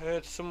least I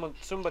heard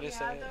somebody say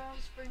Yeah, it. they're on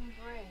spring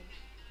break.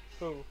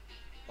 Who?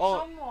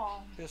 Oh,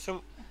 Someone. yeah,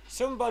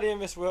 somebody in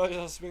this world is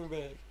on spring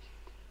break.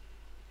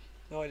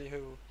 No idea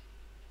who.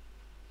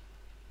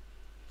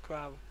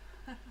 Crab.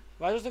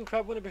 Why doesn't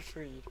Crab want to be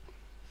freed?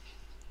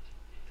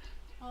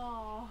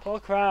 Oh. Poor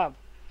Crab.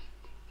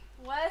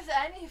 Where's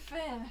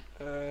anything?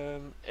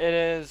 It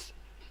is.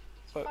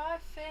 It's But-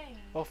 5 things.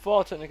 Well,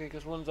 4 technically,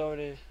 because one's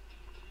already.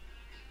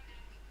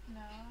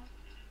 No.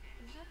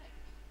 Is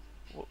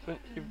it? Well,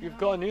 you've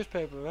got a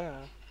newspaper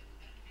there.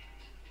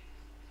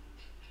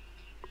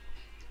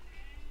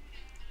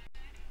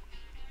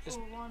 It's-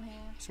 Oh, one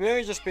here. It's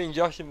merely just being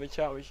Josh in the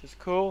chat, which is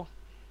cool.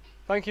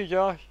 Thank you,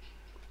 Josh.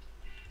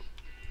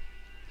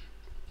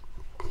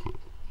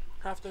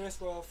 After this,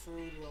 we'll have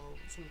food, well,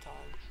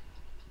 sometime.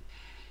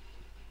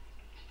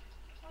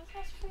 What's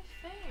those 3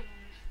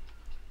 things?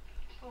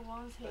 Oh,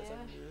 one's here. There's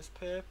a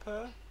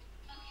newspaper.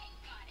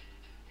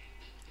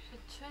 So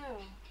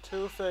 2.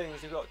 2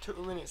 things. You've got 2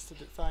 minutes to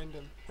find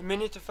them. A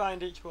minute to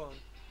find each one.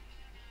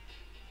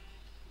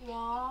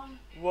 1.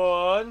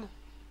 1.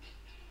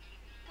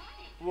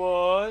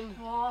 1.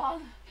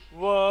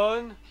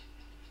 1.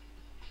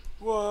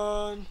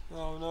 1.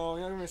 Oh no,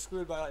 you're gonna be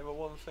screwed by like the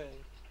one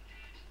thing.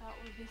 That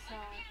would be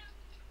sad.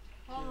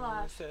 One You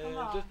last. saved Come the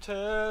on.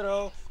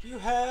 turtle. You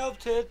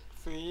helped it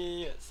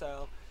free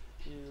itself.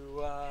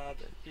 You are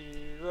the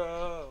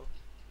hero.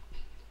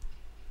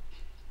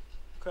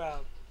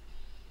 Crab.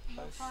 I'm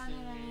not I finding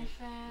see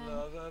anything.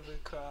 love of a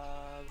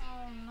crab.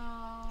 Oh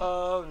no.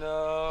 Oh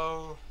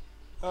no.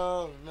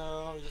 Oh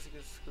no, just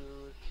get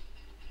screwed.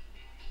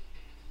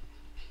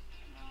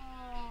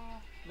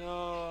 No.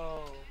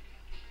 No.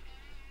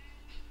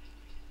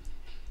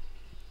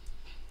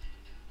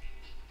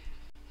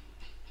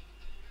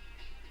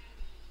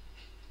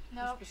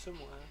 Nope. Must be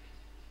somewhere.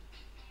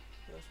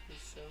 Must be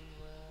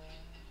somewhere.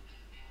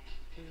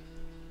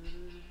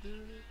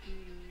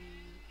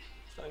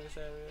 It's not in this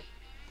area.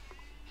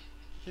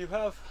 You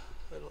have.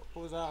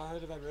 What was that? I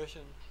heard a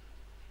vibration.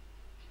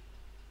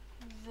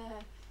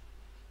 This.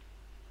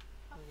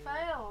 I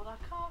failed. I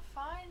can't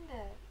find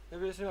it.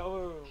 Maybe it's in that other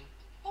room.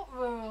 What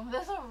room?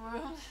 There's a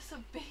room. There's a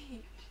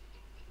beach.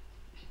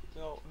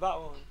 No, that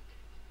one.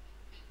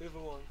 The other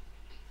one.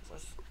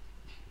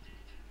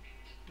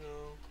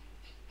 No.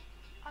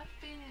 I've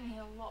been in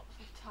here lots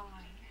of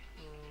times.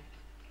 No.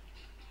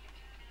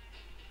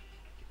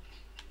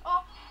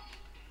 Oh!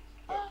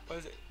 What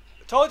is it?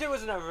 I told you it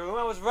was in that room.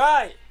 I was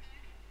right.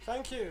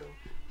 Thank you.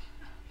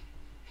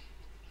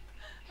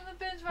 And the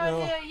bin's right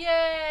No. here.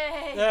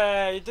 Yay!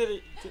 Yeah, you did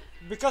it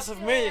because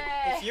of me. Yay.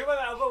 If you went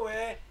the other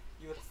way,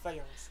 you would have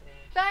failed. So.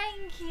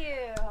 Thank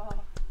you.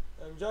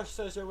 Josh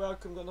says you're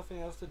welcome. Got nothing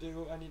else to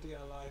do. I need to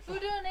get a life. Who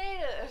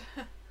donated?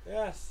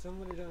 Yes,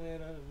 somebody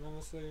donated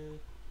anonymously.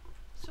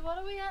 So what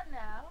are we at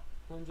now?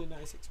 £196.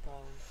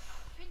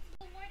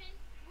 Principal Warden,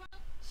 well,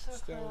 So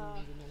Still close.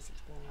 £196.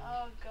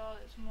 Oh god,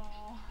 it's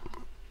more.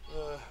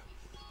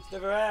 It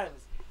never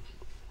ends.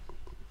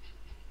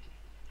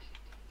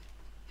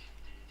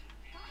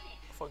 got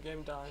it. I thought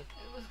game died.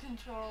 It was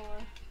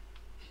controller.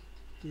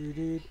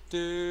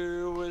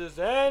 Does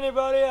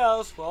anybody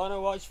else wanna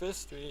watch this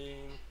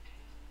stream?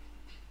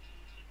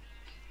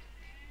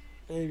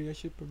 Maybe I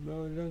should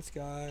promote it on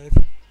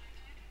Skype.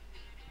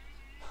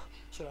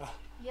 Should I?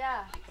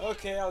 Yeah.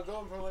 Okay, I'll go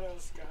and promote it on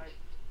Skype.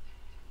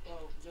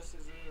 Oh, just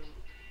as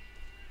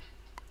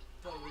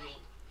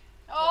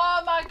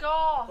Oh my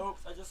god!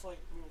 Oops, I just like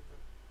moved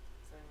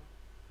the thing.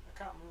 I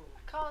can't move.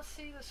 I can't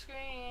see the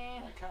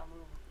screen. I can't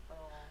move at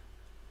all.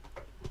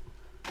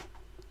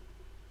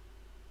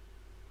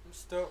 I'm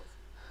stuck.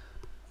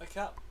 I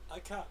can't.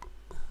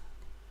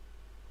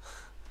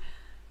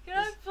 Can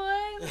I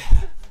play?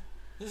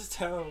 This is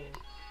terrible.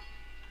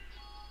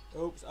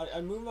 Oops,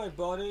 I moved my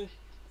body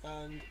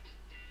and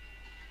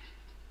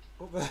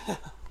what the hell?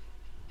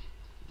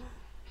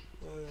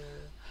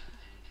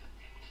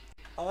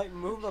 I like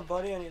move my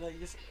body and it like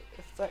just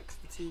affects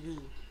the TV.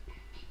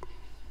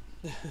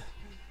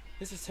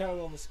 This is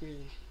terrible on the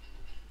screen.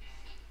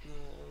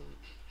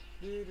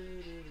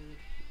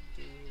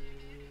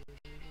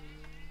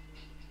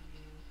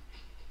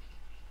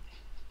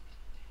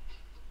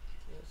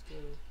 Let's go.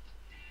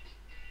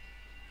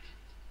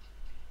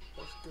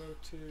 Let's go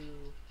to.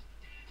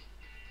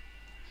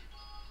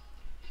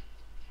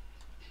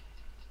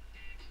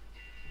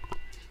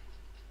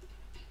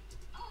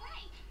 All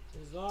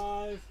right. Is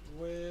live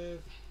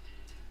with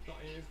not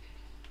Eve,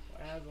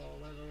 whatever,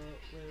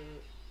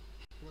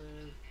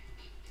 with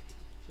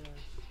Jess.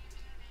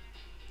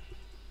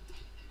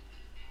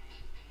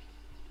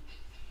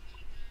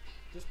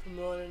 Just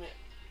promoting it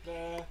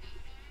there.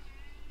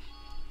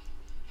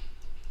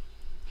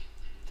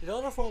 Did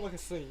Eleanor fall back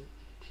asleep?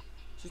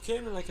 She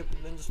came in like a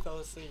then just fell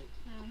asleep.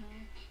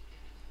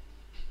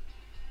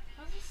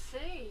 What does it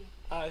say?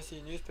 I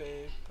see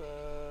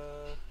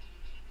newspaper.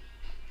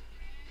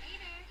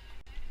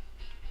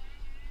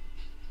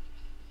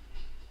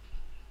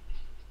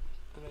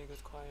 And then it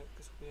goes quiet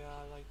because we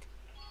are like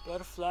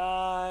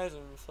butterflies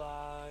and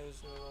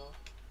flies.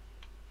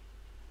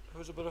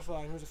 Who's a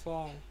butterfly and who's a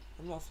fly?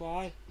 I'm not a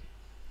fly.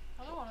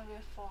 I don't want to be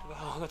a What the fly.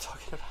 hell am I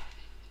talking about?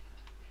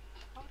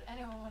 Why would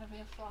anyone want to be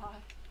a fly?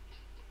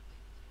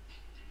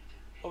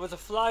 Oh, there's a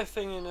fly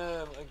thing in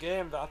a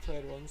game that I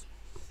played once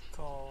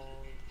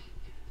called.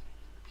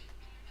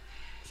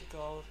 What's it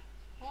called?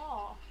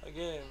 What? A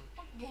game.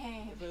 What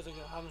game? It plays like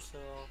a hamster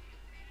or.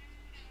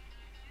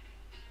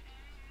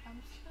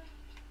 Hamster?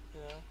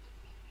 Yeah.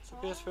 It's a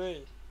Oh.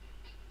 PS3.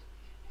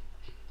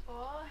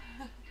 What?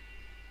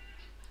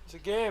 It's a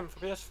game for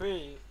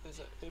PS3.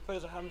 It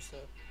plays a hamster.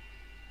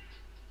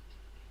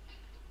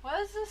 What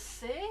does this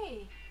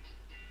say?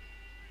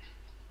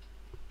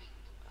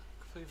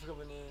 Completely forgot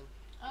the name.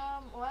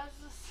 What does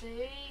this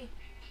say?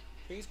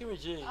 Please give me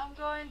G. I'm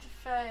going to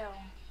fail.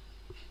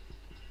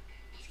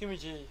 Just give me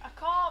G. I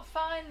can't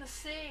find the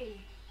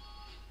C.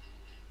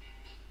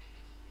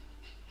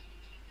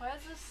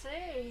 Where's the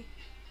C?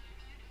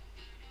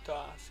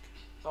 Task.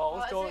 Oh, What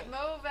what's is going? it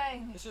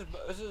moving? This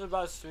is a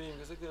bad stream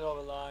because look at all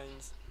the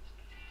lines.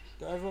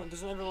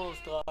 Doesn't everyone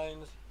have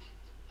lines?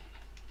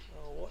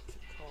 Oh, what's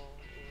it called?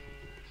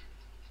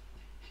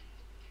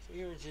 So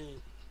give me G.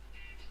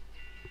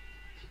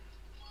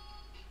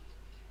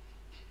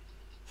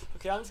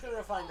 Okay, I'm just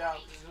gonna find out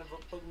because it's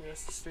gonna bug me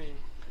rest of the stream.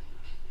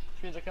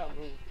 Which means I can't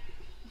move.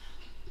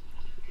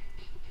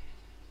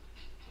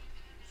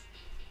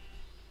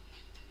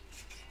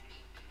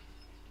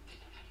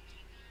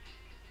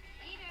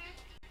 Later.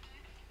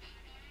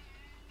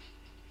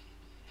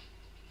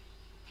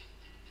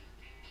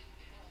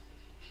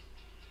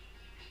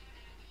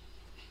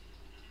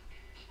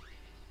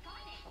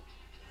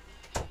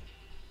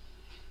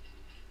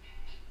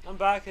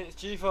 back and it's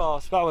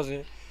G-Force. That was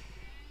it.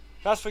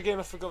 That's the game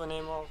I forgot the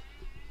name of.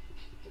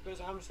 It was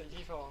a hamster,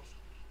 G-Force.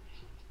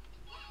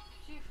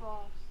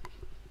 G-Force.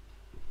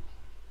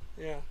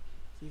 Yeah,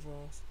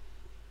 G-Force.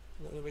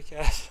 Not the wicked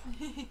ass.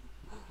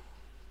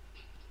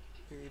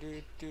 Do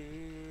do do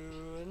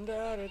and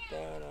da da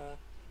da da.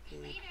 Do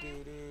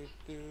do do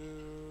do.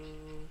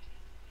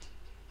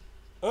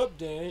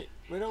 Update.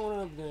 We don't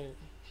want an update.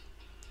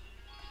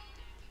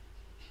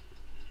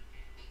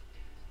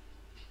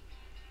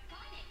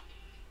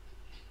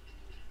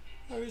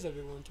 How is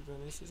everyone, to be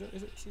honest?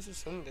 It's a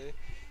Sunday.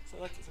 It's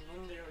not like it's a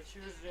Monday or a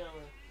Tuesday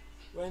or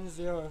a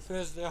Wednesday or a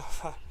Thursday or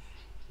a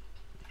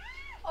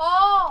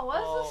Oh,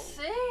 where's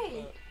the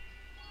sea?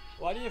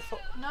 why do you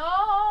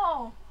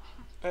No.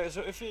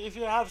 so if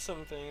you have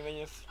something when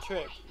you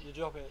trip, you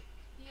drop it.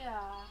 Yeah.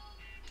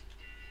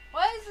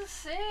 Where's the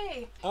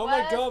sea? Oh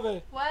my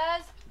god,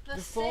 Where's the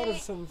you sea? thought of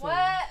something.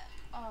 Where?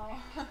 Oh.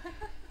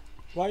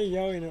 Why are you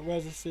yelling at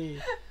where's the sea?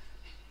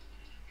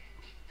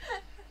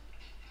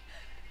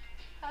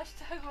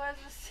 Hashtag where's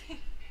the sea?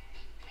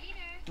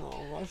 Later.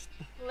 Oh, what's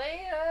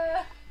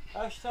Later.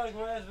 hashtag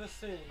where's the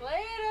sea?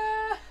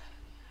 Later.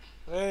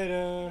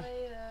 Later.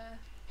 Later.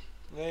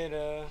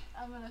 Later.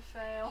 I'm gonna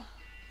fail.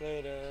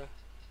 Later.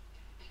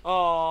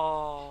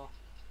 Oh.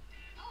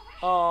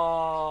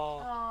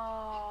 Oh.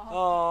 Oh.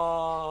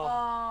 Oh.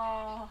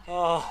 Oh.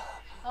 Oh.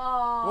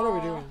 Oh. What are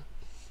we doing?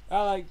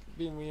 I like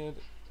being weird.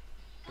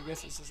 I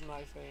guess it's just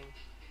my thing.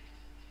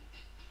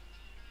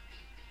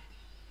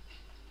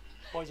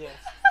 Oh yes.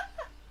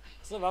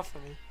 It's not that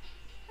funny.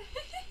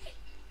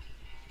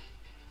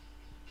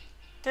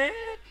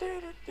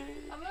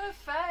 I'm gonna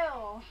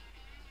fail.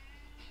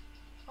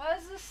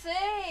 Where's the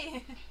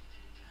sea?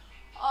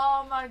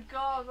 Oh my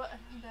god, what?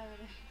 There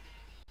it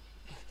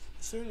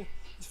is.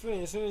 It's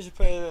funny, as soon as you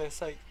play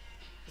this, like,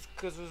 it's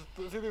because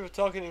there's a few people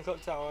talking in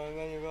Clock Tower and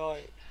then you're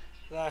like,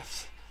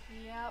 left.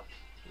 Yep.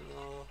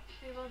 No.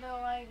 People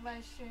don't like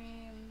my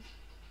streams.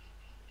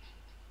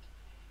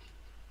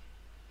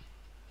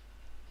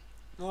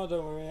 No,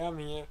 don't worry, I'm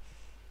here.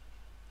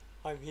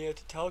 I'm here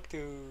to talk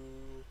to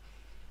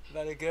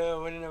about a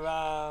girl running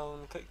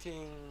around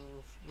collecting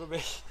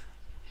rubbish.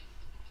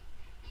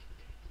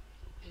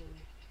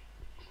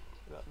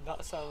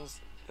 That sounds,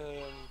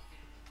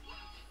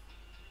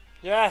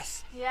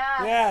 yes!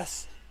 Yeah.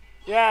 Yes!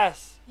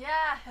 Yes!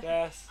 Yeah.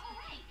 Yes!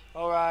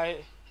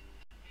 Alright.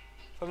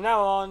 From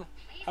now on,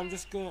 I'm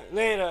just gonna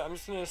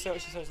say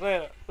what she says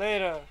later.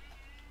 Later!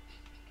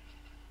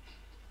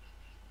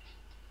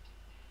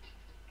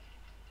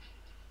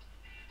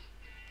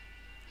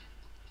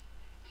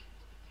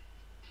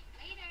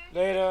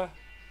 Later!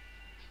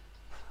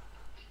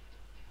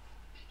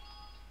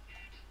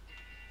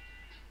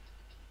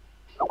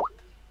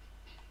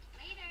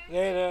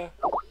 Later!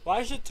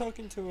 Why is she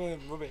talking to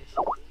rubbish?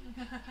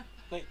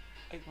 Like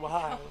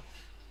why?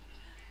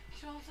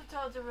 She wants to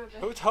talk to rubbish.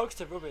 Who talks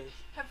to rubbish?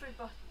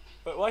 Everybody.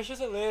 But why she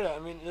said later? I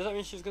mean, does that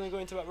mean she's gonna go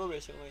into that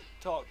rubbish and like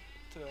talk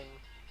to them?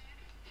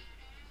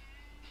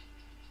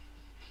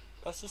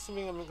 That's just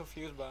something I'm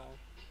confused by.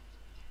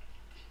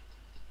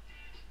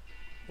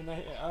 And I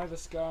have a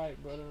Skype,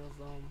 but I don't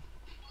know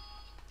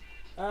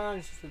if and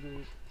it's just a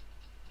group.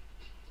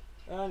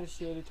 And it's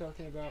Shirley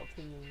talking about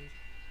opinions.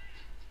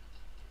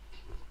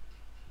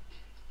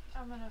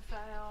 I'm gonna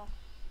fail.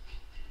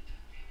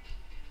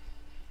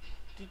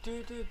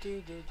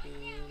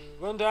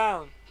 Run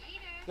down.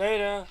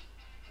 Later.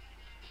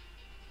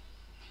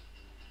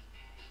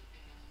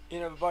 You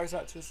know, the voice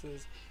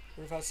actresses,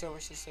 we've had so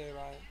much to say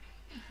about it.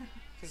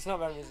 'Cause it's not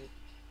them, is it?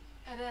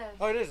 It is.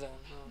 Oh, it is them.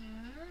 Oh.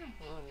 Mm,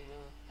 Oh, I didn't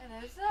know.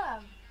 it is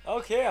them.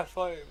 Okay, I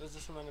thought it was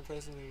just some random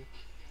person who.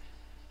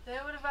 They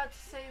would have had to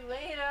say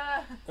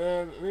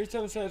later.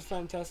 Rita says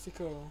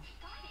fantastical.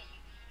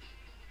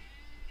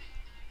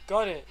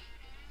 Got it.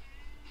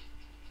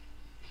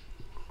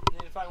 Need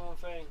to find one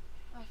thing.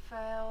 I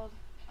failed.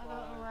 I don't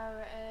Why? know where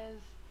it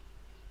is.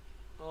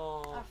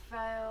 Oh. I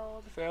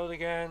failed. Failed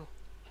again.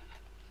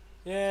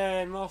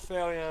 Yeah, more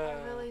failure.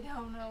 I really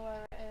don't know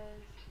where it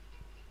is.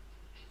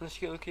 Let's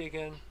get lucky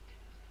again.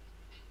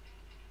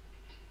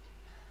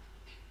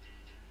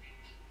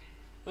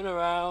 Run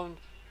around.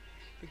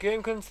 The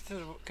game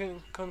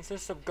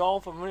consists of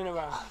golf and running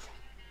around.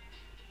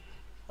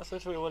 That's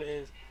literally what it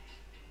is.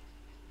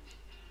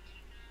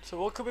 So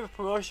what could be the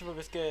promotion for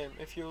this game?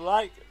 If you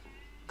like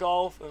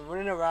golf and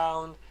running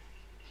around,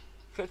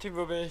 collecting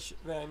rubbish,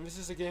 then this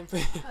is the game for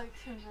you.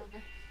 Collecting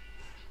rubbish.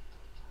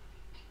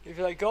 If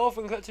you like golf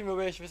and collecting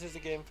rubbish, this is the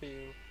game for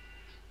you.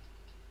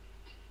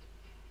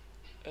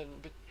 And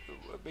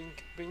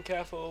being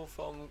careful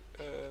from.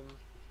 I'm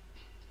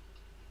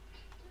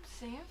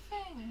seeing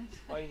things.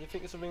 Why did you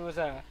think something was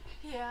there?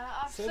 Yeah,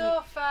 I've So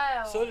so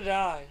failed. So did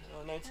I.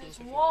 Oh, 19 It's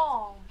seconds.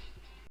 warm.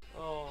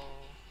 Oh,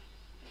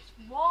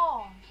 It's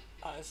warm.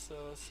 that is so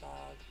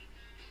sad.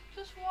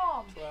 Just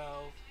warm.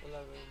 12,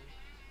 11,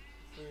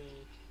 3,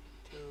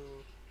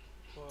 2,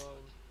 1.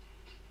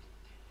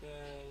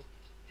 Yay.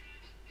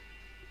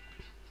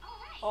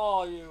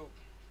 Oh, you.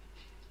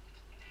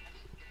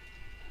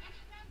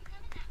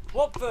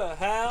 What the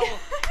hell?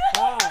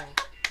 Hi.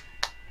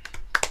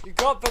 You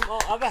got them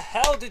all. How the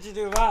hell did you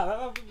do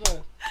that?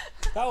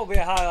 That will be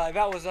a highlight.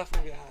 That was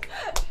definitely a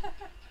highlight.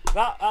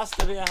 That has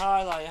to be a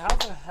highlight. How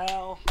the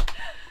hell?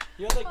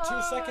 You had like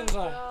 2 seconds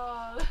left.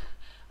 God.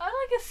 I had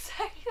like a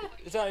second.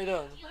 Is that you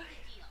done? No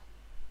big deal.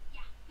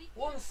 Yeah, we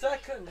 1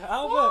 second.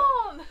 How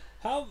One. the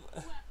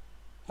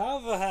how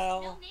the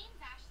hell? No names,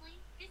 Ashley.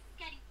 This is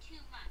getting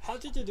too much. How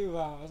did you do that?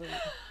 I was like,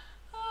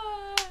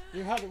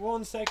 you had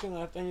 1 second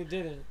left and you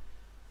did it.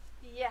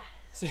 Yes.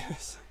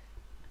 Seriously.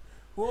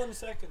 1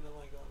 second. Oh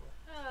my god.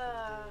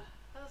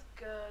 That's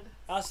good.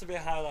 That has to be a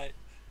highlight.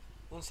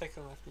 1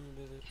 second left and you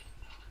did it.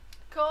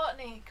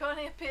 Courtney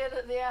appeared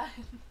at the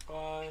end.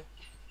 Bye.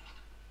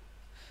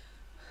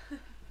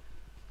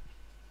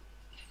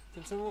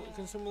 Can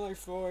someone like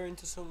throw her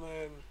into some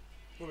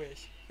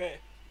rubbish? Wait,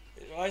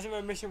 why isn't there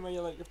a mission where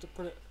you like have to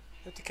put it,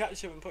 you have to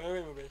catch him and put her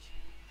in rubbish?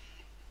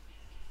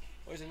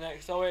 What is it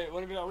next? Oh wait,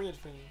 won't it be that weird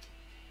thing?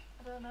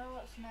 I don't know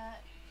what's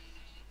next.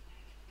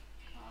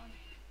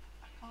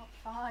 I can't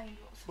find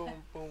what's Boom,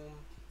 next. boom,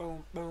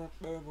 boom, boom,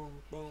 boom, boom,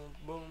 boom,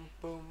 boom,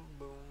 boom,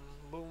 boom,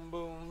 boom,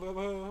 boom, boom,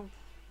 boom,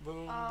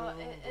 boom. Oh,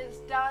 it's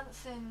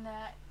dancing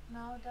next.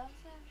 No,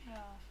 dancing?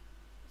 No.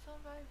 It's on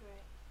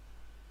vibrate.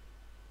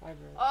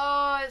 Vibrate.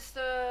 Oh, it's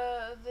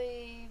the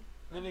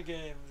Mini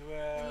games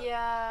where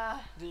yeah.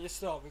 did you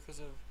stop because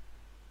of?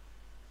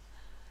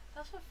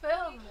 That's what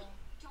filmed me.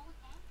 Don't want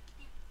that.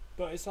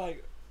 But it's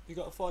like you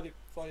got 40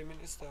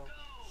 minutes still.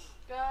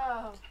 Go.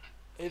 Are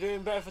you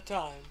doing better for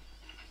time?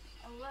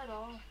 A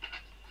little.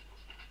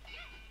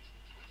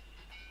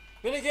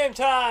 Mini game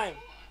time.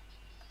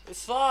 It's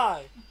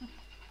Sly.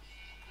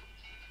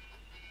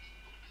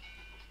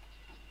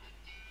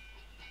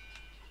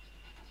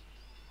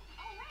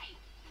 All right.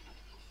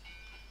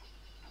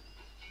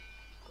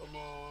 Come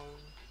on.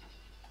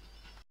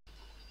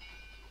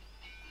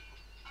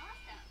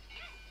 Awesome.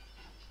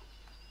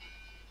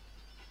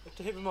 You have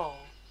to hit them all.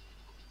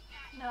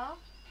 No?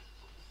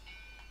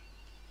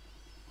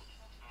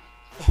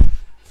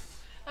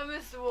 I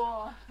missed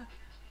one.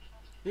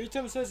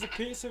 Ritam says the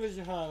pizza is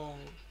your highlight.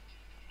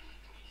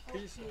 Oh,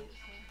 Pizza. Cool.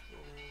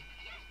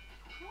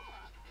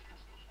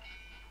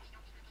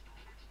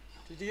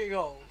 Did you get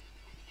gold?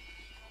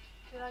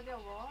 Did I get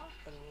what?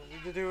 I don't know.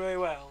 Did you do very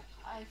well?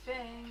 I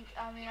think.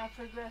 I mean, I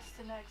progressed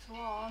to next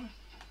one.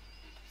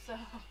 So,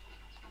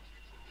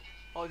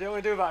 Oh, they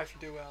only do that if you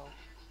do well.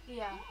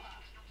 yeah.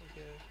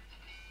 Okay.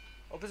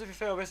 Oh, but if you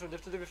fail this one, do you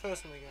have to do the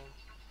first one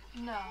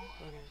again? No.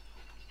 Okay.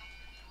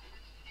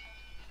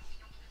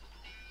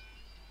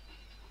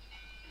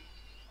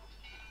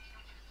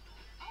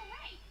 All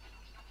right.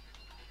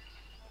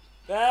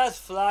 There's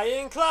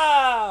flying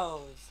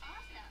clouds!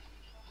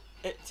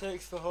 Awesome. It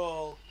takes the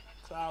whole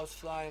clouds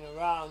flying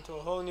around to a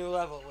whole new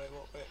level. Wait,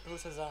 what? Wait, who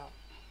says that?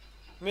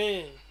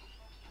 Me!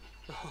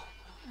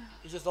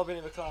 You're just lobbing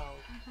in the cloud.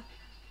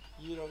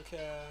 You don't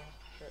care.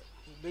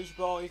 Beach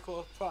ball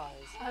equal prize.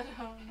 I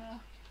don't know.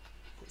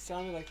 It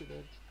sounded like it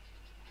did.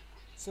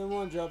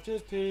 Someone dropped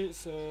his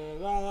pizza.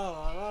 La la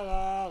la la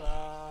la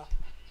la.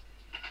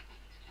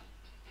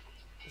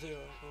 0.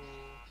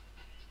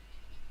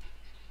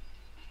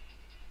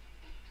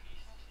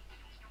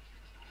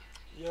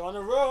 You're on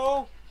a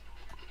roll.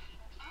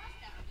 Awesome.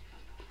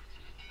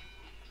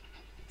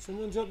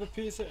 Someone dropped a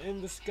pizza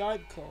in the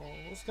Skype call.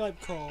 What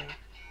Skype call?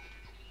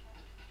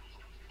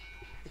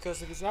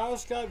 Because if it's our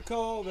Skype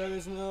call, there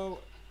is no.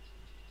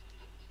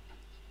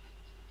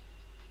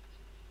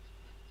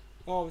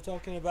 Oh, we're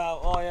talking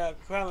about. Oh yeah,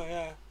 grammar.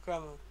 Yeah,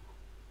 grammar.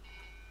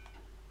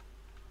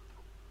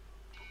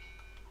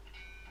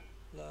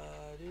 La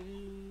dee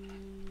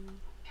dee.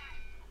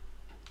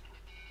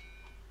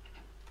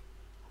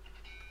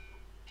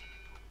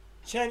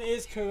 Chen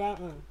is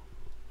Karama.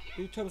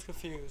 YouTube's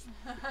confused.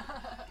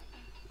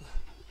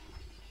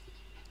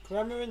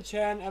 Karama and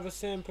Chen are the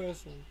same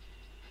person.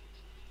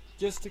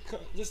 Just to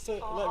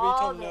let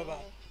Tom know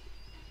that.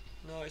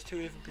 No, it's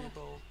 2 different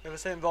people. They have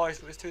the same voice,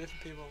 but it's 2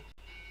 different people.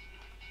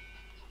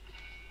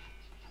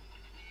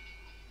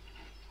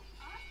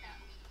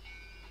 Awesome.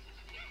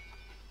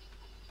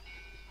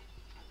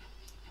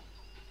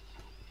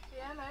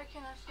 Yeah,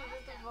 American actually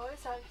did the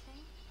voice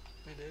acting.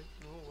 We did?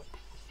 No.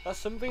 That's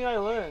something I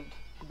learned.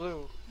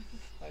 Blue.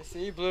 I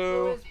see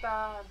Blue blue. is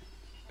bad.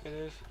 It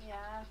is.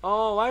 Yeah.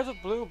 Oh, why is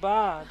it blue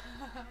bad?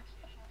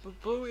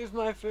 But blue is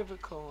my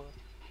favorite color.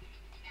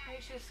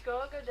 Makes your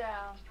score go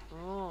down.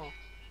 Oh.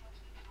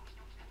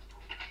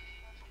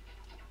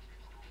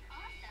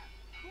 Awesome.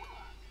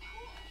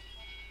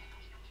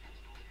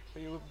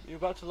 Cool. You're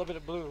about to love it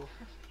at blue.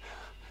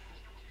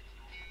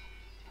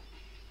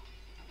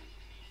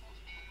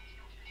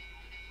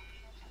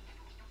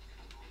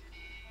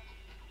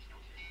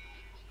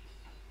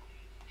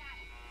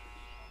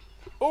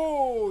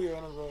 Oh, you're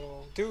on a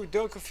roll. Dude,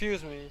 don't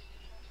confuse me.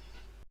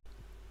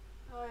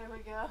 Oh, here we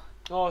go.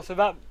 Oh, so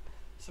that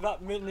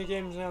mini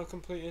game's now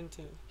complete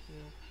into.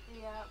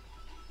 Yeah.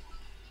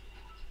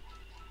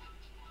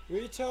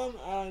 Yep. Ritom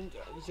and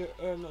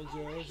not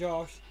Joe,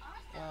 Josh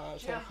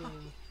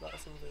talking about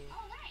something.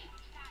 All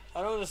right.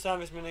 I don't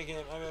understand this mini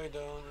game. I really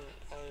don't.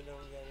 I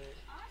don't get it.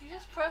 You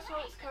just press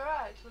what's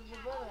correct with the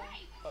button.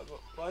 But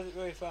why is it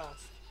really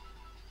fast?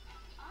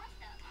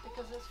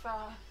 Because it's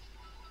fast.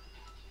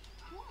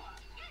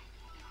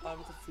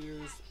 I'm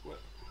confused.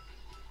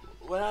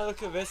 When I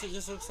look at this, it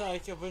just looks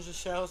like a bunch of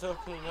shells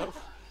opening up.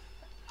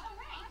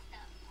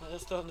 I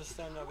just don't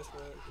understand how this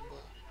works.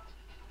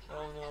 But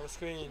oh no, the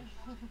screen.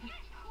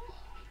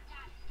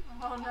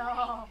 Oh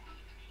no.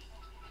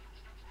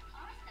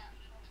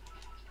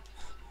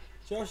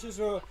 Josh just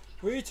wrote,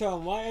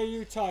 Retom, why are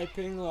you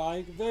typing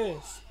like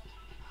this?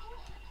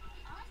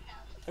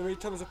 And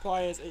Retom's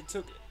reply is, it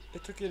took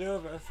it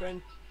over. A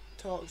friend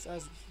talks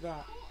as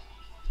that.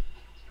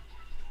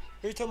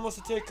 Retom wants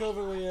to take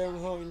over the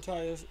whole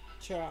entire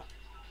chat.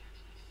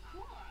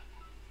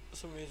 For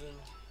some reason.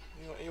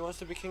 He wants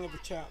to be king of the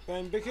chat.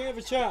 Ben, be king of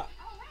the chat!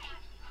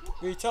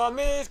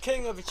 Retom is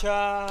king of the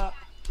chat!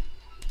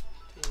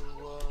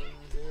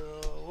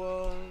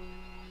 2101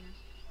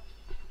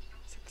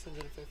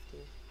 650.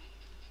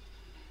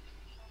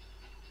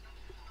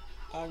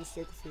 I'm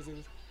so confused.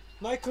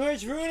 Michael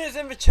H. Rooney is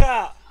in the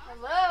chat!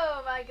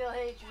 Hello, Michael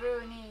H.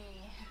 Rooney.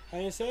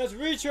 And it says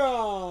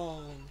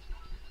Retron!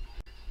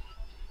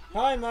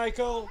 Hi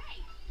Michael!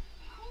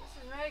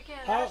 This is American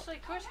How- Ashley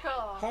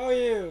Kushko. How are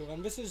you?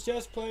 And this is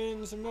just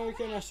playing some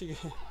American Ashley game.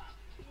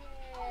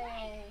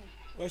 Yay.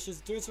 Well,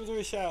 she's doing something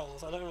with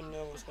shells. I don't even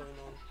know what's going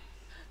on.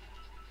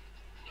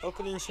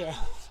 Opening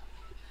shells.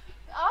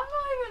 I'm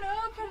not even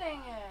opening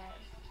it.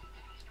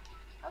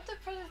 I have to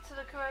put it to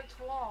the correct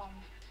one.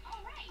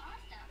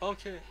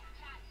 Okay.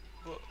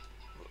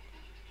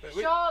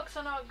 Wait, Sharks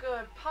are not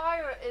good.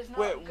 Pirate is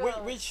not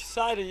good. which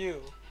side are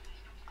you?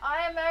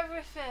 I am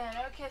everything.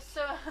 Okay,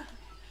 so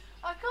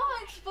I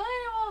can't explain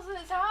it whilst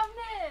it's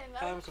happening.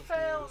 I I'm just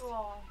failed confused.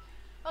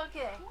 one.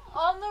 Okay,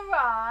 on the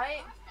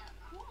right,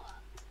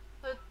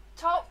 the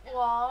top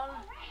one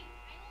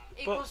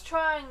equals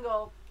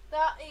triangle.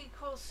 That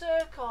equals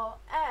circle.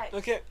 X.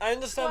 Okay, I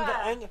understand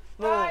square, that.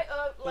 right,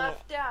 up,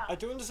 left, down. I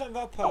do understand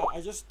that part. I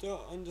just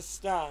don't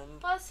understand.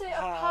 Let's say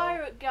how. a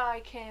pirate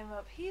guy came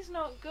up. He's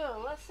not good.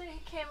 Let's say he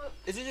came up.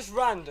 Is it just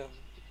random?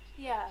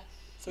 Yes.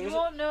 So You is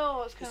won't know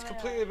what's It's coming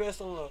completely up.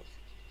 based on luck.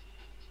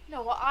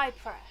 No, what I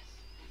press.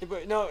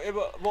 Yeah,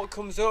 but what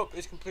comes up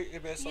is completely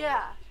based on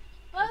Yeah.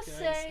 luck. Let's Okay, I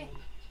say understand.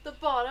 the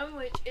bottom,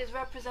 which is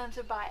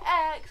represented by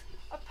X,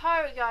 a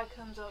pirate guy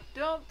comes up.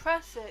 Don't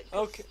press it,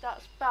 'cause Okay.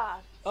 that's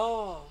bad.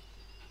 Oh.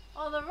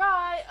 On the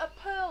right, a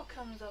pearl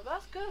comes up.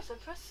 That's good, so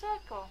press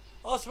circle.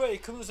 Oh, so wait,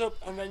 it comes up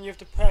and then you have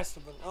to press the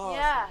button. Oh,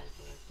 Yes.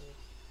 okay.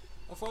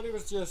 I thought it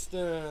was just.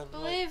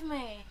 Believe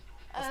me,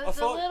 I as a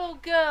thought- little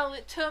girl,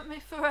 it took me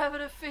forever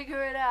to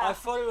figure it out. I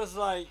thought it was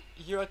like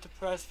you had to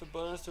press the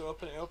buttons to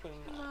open it up,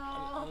 and No.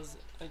 I was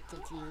like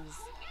confused.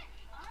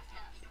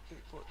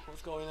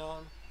 What's going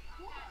on?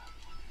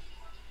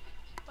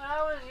 When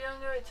I was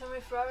younger, it took me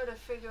forever to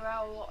figure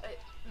out what it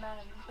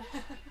meant.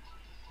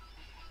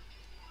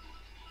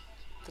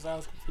 Because I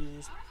was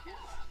confused.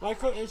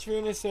 Michael H.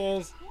 Rooney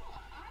says,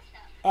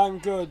 I'm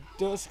good,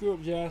 don't screw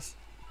up, Jess.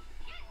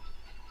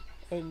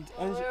 And,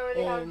 Well, we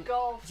already had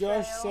golf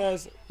Josh fail.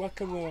 says,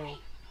 whack-a-mole.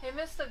 He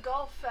missed the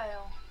golf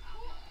fail.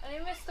 And he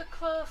missed the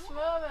close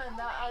moment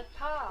that I'd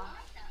passed.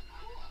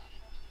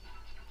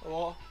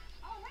 What?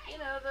 You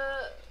know,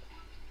 the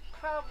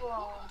crab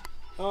one.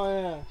 Oh,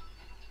 yeah.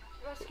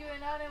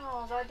 Rescuing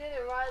animals. I did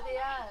it right at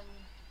the end.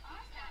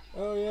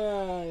 Oh,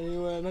 yeah.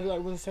 You had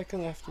like 1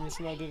 second left and you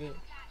somehow did it.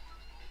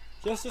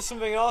 Jess did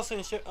something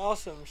awesome.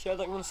 She had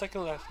like 1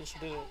 second left and she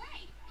did it.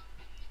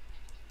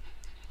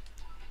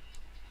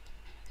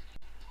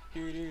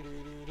 Do do do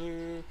do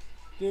do.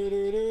 Do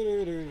do do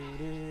do do do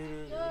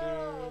do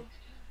No.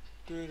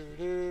 do do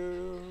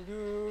do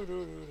do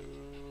do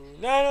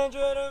do.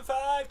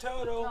 905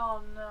 total.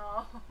 Oh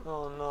no.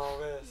 Oh no,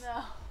 this.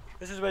 No.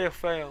 This is where you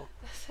fail.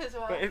 This is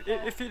what But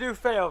I if you do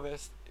fail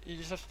this, you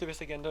just have to do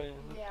this again, don't you?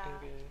 Yeah.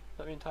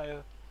 Not the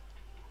entire.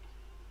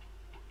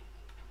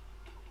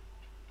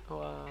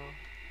 Wow.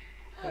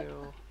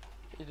 Fail.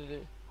 You did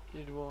it. You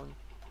did one.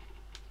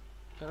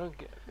 I don't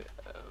get it.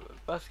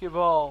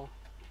 Basketball.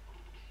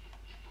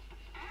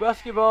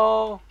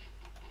 Basketball.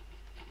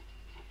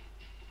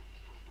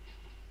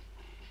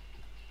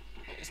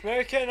 It's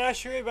American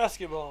Ashley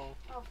basketball.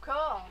 Of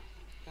course.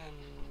 And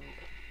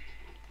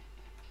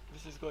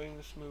this is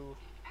going smooth.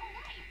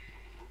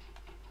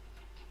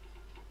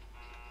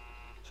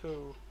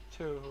 2,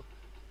 2,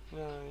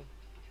 9,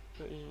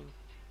 13,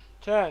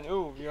 10.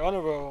 Ooh, you're on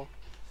a roll.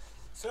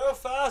 So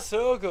far,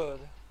 so good.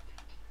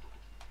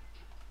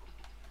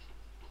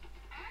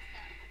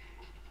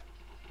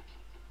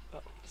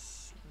 That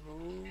was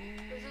smooth.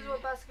 This is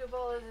what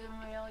basketball is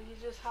in real. You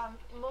just have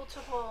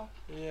multiple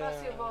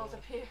basketballs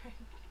appearing.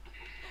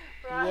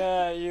 Right?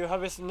 Yeah, you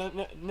have this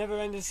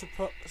never-ending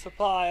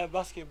supply of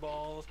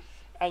basketballs,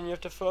 and you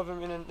have to throw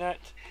them in a net.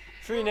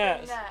 Three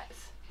nets.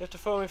 You have to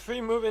throw them in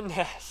 3 moving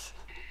nets.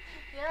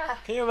 Yeah.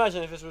 Can you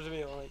imagine if this was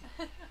real?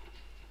 Like,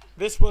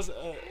 this was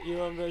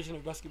your own version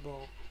of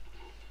basketball.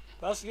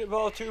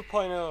 Basketball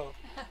 2.0.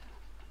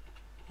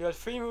 You had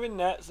 3 moving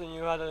nets, and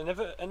you had a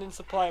never-ending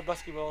supply of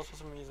basketballs for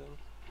some reason.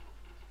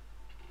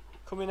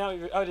 coming out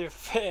of your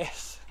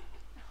face.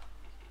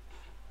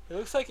 It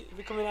looks like it'd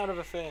be coming out of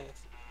her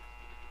face.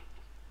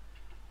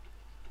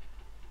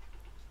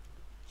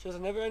 She has a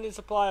never-ending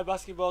supply of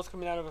basketballs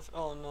coming out of her.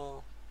 Oh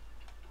no.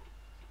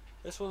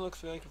 This one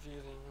looks very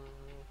confusing.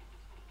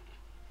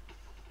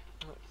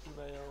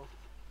 Fail.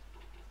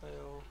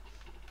 Fail.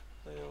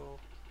 Fail.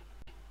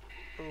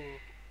 Ooh.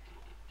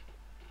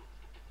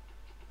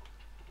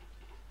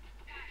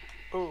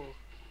 Ooh.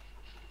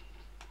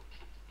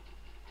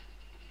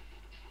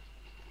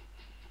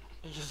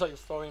 You just like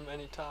throw him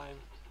any time.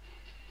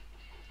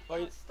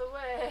 That's the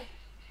way.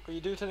 But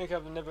you do technically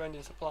have a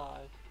never-ending supply.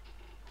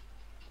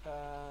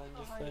 And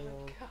you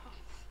failed.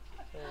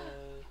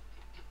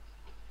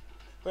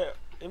 Wait,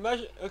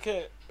 imagine,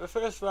 okay, the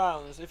first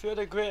rounds, if you had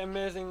a great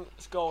amazing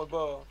score with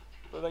both,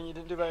 but then you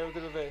didn't do very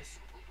good with this,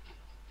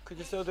 could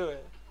you still do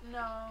it?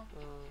 No.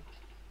 You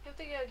have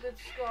to get a good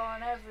score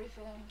on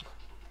everything.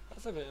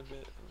 That's a bit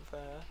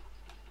unfair.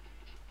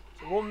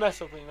 So one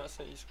mess up and that's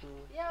it, you're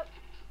screwed. Yep.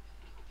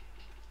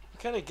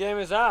 What kind of game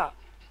is that?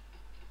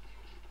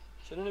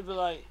 Shouldn't it be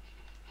like,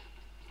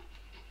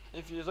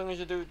 as long as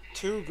you do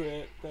too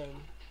great, then.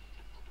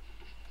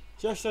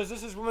 Josh says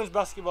this is women's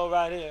basketball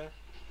right here.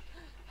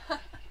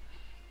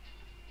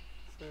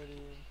 13.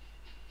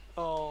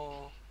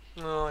 Oh,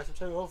 no, I have to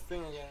try the whole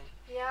thing again.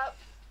 Yep.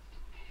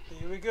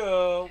 Here we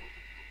go.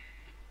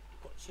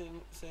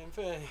 Watching the same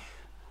thing.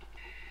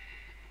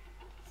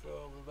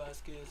 Throw the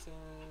baskets in.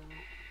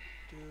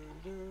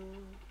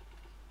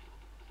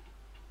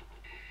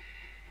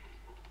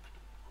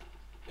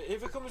 It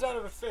either comes out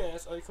of her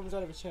face or it comes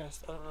out of her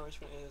chest. I don't know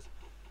which one it is.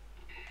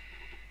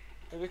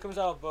 Maybe it comes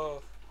out of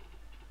both.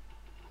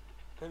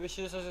 Maybe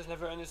she just has this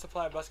never-ending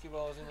supply of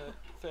basketballs in her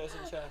face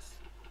and chest.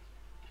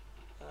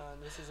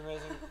 And this is an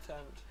amazing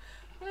attempt.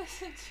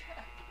 Listen,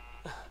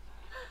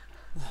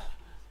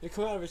 They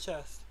come out of her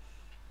chest.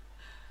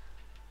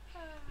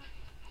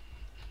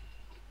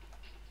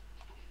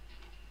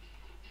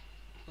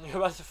 And you're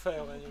about to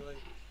fail anyway.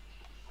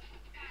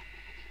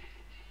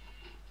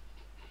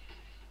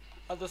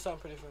 That does sound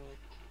pretty funny.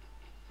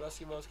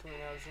 Basketballs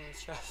coming out of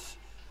someone's chest.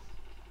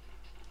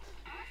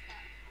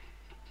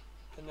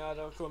 And now I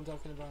don't know what I'm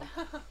talking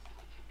about.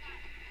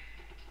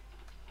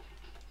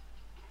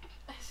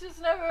 It's just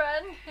never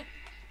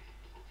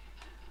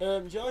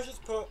ending. Josh has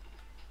put.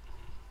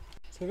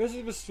 So this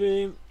is the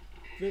stream.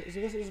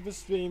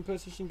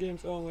 PlayStation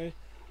games only,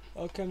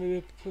 or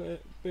can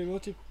be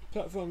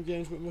multi-platform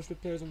games but must be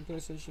played on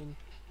PlayStation.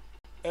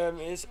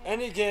 It's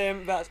any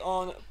game that's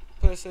on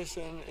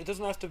PlayStation. It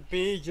doesn't have to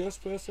be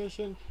just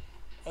PlayStation,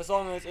 as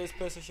long as it's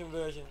PlayStation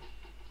version.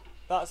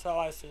 That's how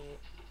I see it.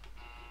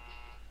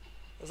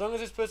 As long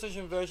as it's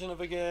PlayStation version of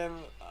a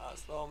game,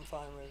 that's what I'm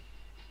fine with.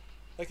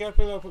 Like I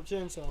play Up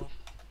Chainsaw,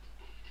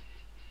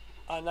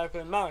 and I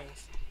play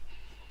Marius.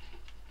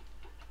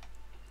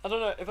 I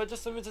don't know, if I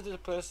just limited it to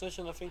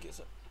PlayStation, I think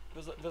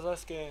there's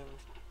less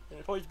games. And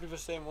it'd probably be the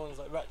same ones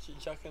like Ratchet,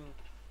 Jack and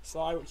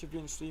Sly, which have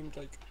been streamed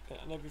like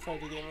on every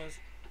 5DayGamers.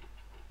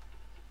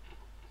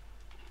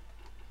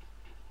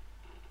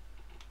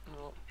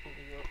 No,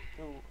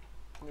 no.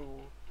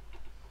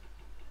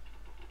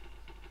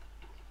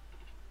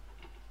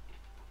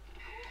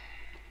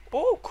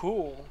 Oh,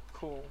 cool.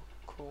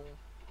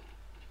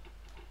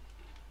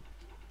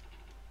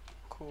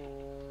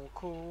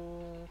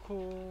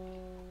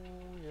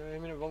 Yeah,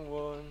 I'm in the wrong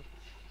one.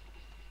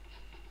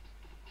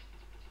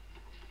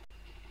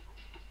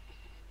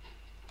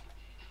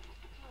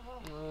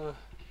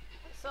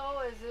 It's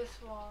always this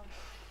one.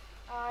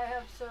 I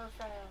have so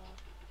failed.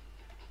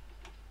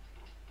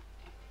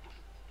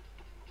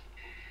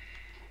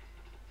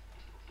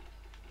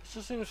 It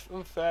just seems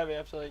unfair we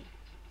have to like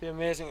be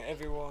amazing at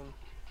every one.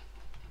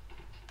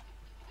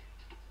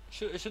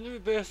 It shouldn't be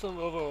based on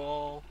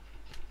overall.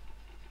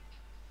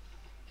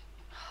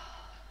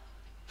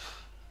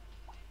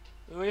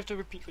 We have to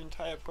repeat the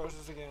entire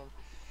process again.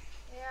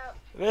 Yep.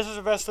 This is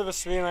the rest of the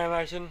stream, I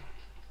imagine.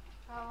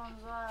 How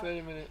long's that?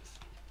 30 minutes.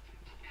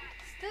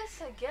 It's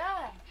this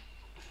again.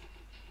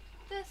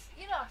 This,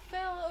 you know, I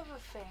fail at other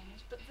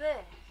things, but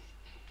this.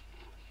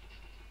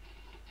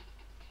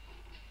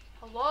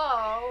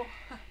 Hello?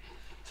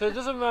 So it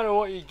doesn't matter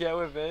what you get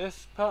with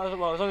this,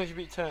 well, as long as you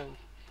beat 10.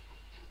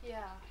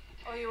 Yeah.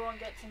 Or you won't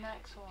get to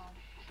next one.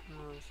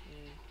 No, I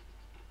see.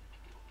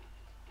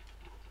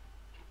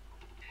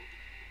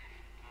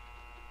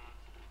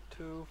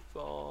 2,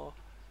 4,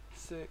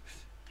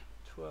 6,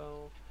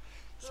 12.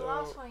 The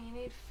last one you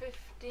need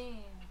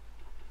 15.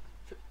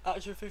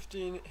 Actually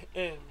 15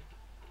 in.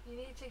 You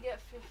need to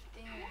get 15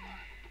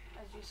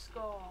 as you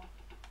score.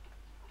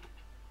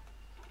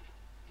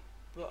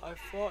 But I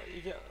thought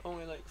you get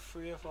only like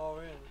 3 or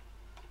 4 in.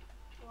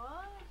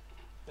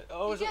 What?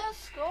 Oh, You get a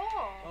score.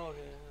 oh,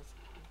 okay.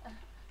 I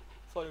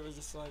thought it was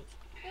just like.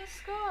 You get a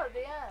score at the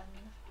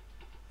end.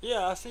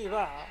 Yeah, I see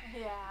that.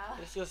 Yeah.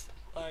 It's just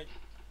like.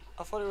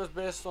 I thought it was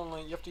based on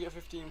like you have to get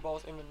 15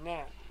 balls in the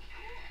net.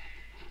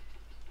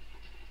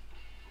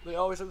 But it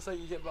always looks like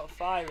you get about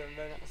 5 and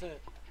then that's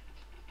it.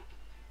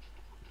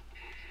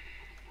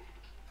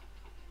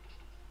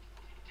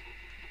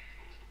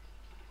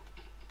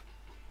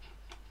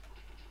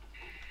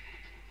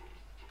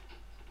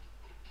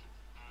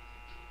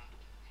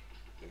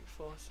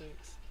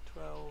 6,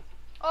 12.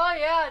 Oh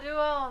yeah, I do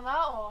well on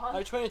that one.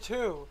 Like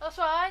 22. That's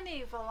what I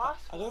need for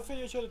last I one. don't think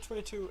you showed a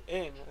 22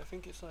 in. I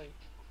think it's like.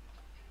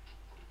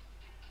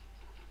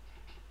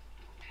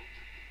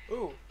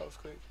 Ooh, that was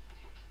quick.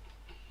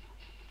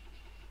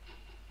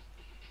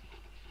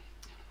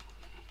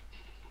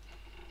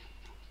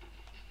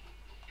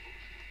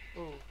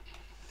 Ooh.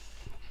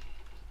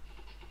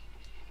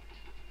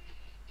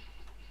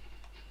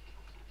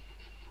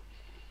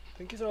 I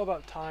think it's all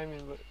about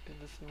timing, but it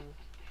doesn't.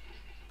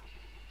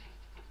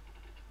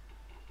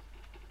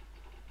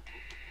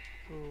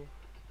 Ooh.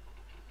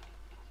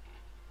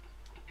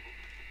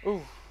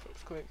 Ooh, that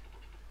was quick.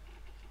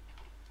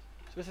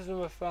 So this is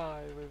number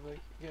 5 with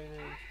like getting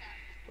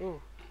in.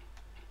 Ooh.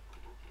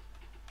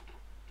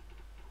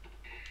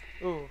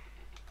 Ooh.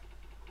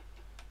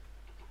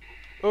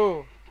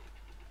 Ooh.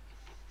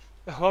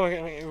 Why am I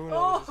getting ooh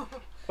noises?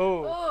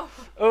 Oh. Oh.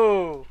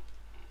 Oh.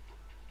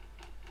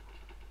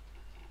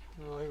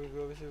 Oh, here we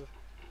go. This is.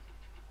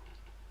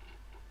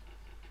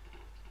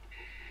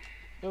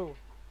 Oh.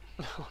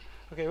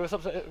 Okay, we'll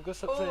stop saying. We'll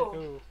stop saying. Oh.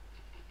 Oh.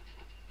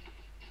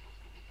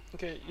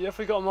 Okay, you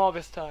definitely got more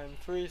this time.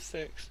 3,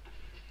 6,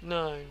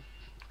 9.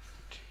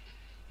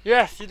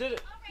 Yes, you did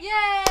it. Yay!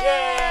 Yay!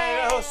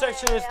 That whole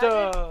section is I did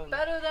done.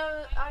 better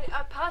than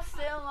I passed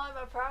it on like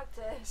my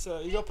practice. So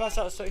you got past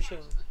that section.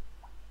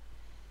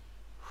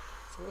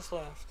 So what's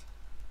left?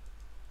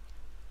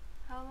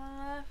 How long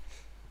left?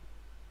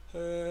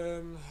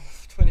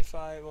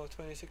 25 or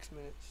 26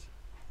 minutes.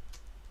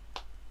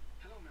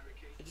 Hello, Mary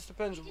Kate. It just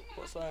depends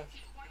what's left.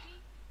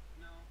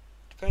 No.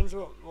 Depends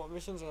what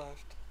missions are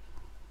left.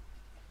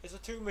 Is there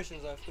 2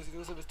 missions left? Because it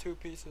looks like there's 2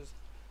 pieces.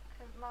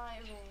 It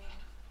might be.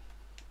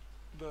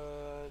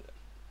 But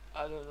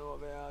I don't know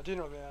what they are. Do you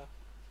know what they are?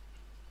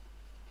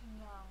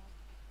 No.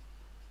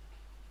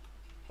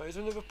 But is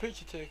there another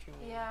picture taking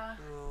one? Yeah.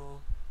 No.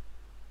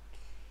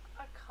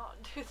 I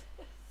can't do this.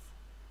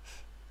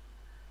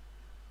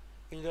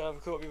 And you don't have a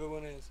clue what the other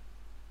one is?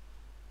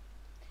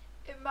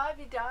 It might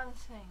be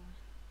dancing.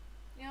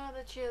 You know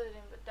the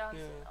cheerleading, but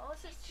dancing. Yeah.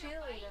 Unless it's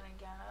cheerleading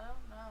again, I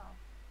don't know.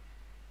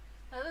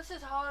 Now this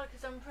is hard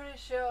because I'm pretty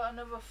sure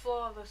another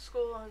floor of the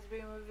school has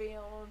been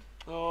revealed.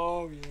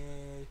 Oh,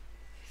 yay.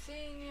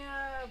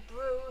 Senior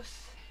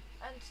Bruce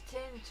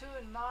entertained 2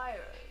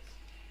 admirers.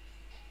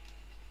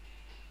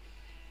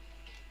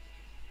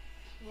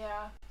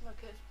 Yeah,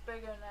 look, it's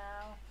bigger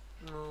now.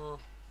 No.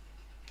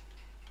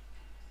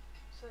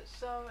 So it's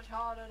so much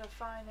harder to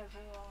find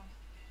everyone.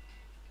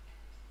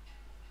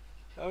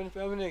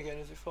 How many again?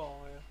 Is it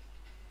 4?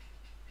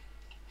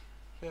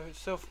 Yeah. Yeah, it's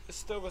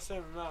still the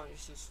same amount.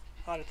 It's just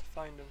harder to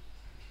find them.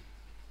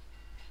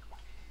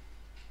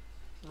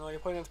 No, you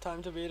probably have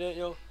time to beat it.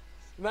 You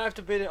might have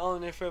to beat it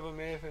on if you have a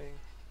May thing.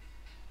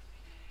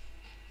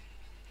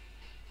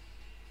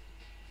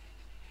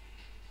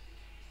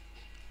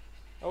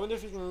 I wonder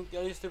if you can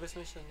get used to this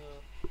mission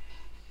though.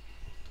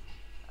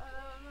 I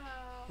don't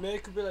know. Maybe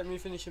it could be like me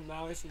finishing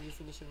Mouse and you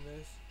finishing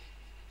this.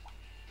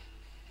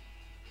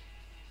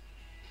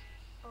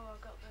 Oh, I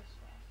got this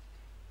one.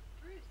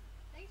 Bruce,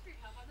 thanks for your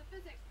help on the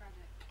physics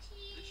project.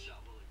 This shot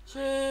will look great.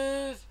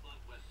 Cheers!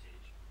 Plug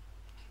webpage.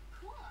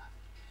 Cool.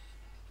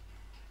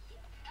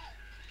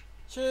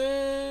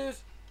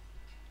 Cheers!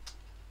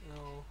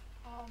 No,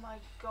 Oh my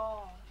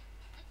god.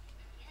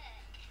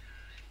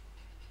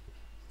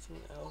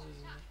 something else is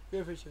in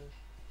there. Good picture.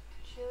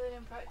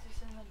 Cheerleading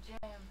practice in the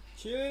gym.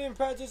 Cheerleading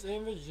practice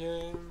in the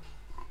gym.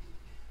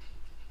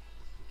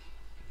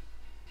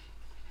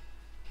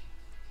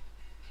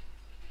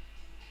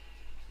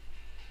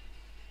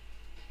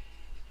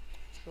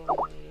 Let's go on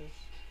with this.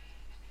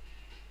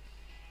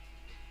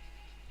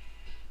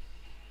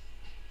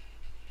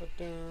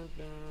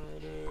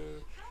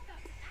 Ba-dun-dun-dun. How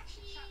about some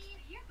action shots for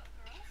the yearbook,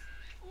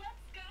 girls?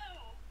 Let's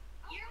go!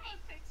 Yearbook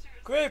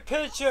pictures! Great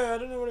picture! I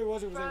don't know what it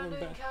was. It was like Brandon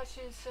going back.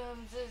 catching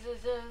some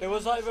zzz. It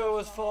was like it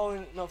was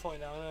falling, not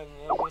falling down. I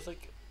don't know. It was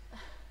like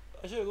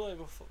I should have like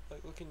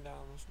looking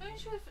down or something.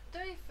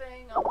 Don't you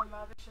think on the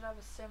map it should have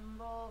a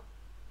symbol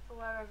for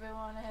where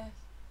everyone is?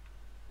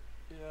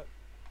 Yeah.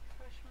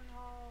 Freshman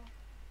hall.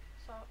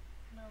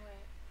 No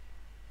wait.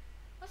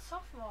 What's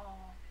sophomore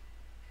hall?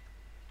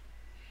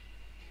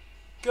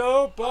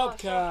 Go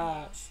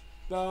Bobcats!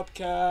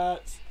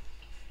 Bobcats!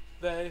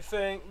 They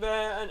think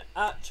they're an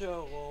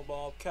actual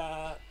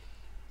Bobcat.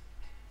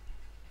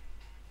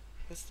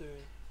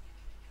 History.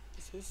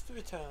 It's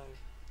history time.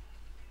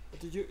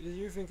 What did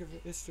you think of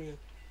history?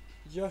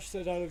 Josh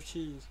said I love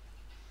cheese.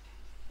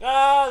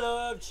 I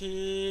love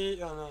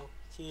cheese. Oh no,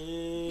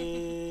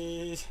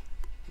 cheese.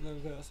 Never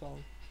heard that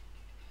song.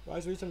 Why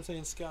is Rita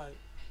saying Skype?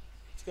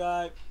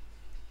 Skype.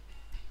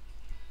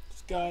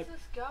 Skype. Who's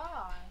this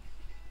guy?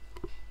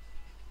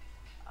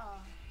 Oh.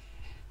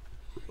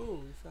 Ooh,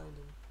 we found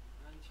him.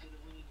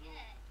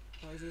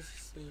 Why is this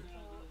asleep?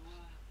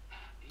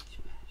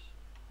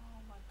 Oh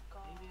my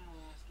god.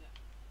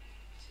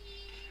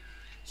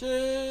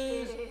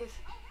 Cheese! Jeez.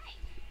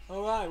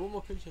 Alright, one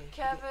more picture.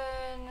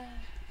 Kevin.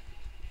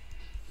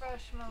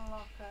 Freshman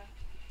locker.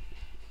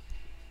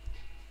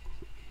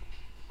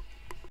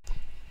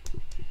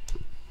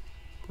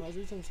 Why is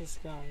Return to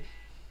Skype?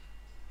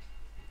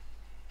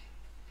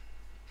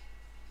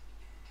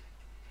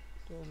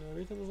 Don't know.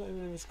 Return's not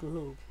even in this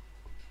group.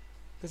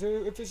 Because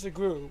if it's a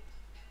group,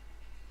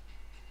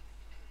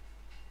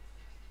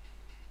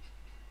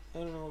 I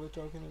don't know what we're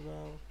talking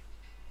about.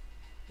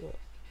 But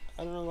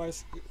I don't know why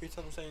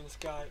Return's saying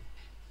Skype.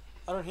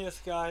 I don't hear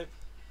Skype.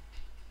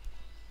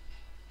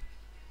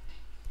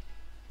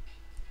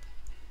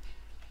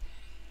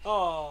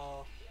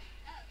 Oh.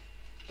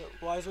 But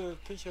why is there a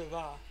picture of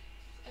that?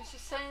 It's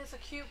just saying it's a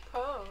cute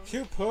pose.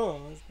 Cute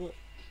pose, but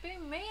Be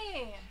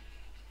mean.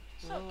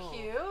 It's not No.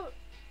 cute.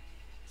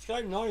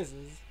 Skype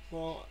noises.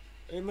 Well,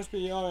 it must be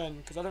your end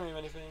because I don't hear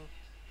anything.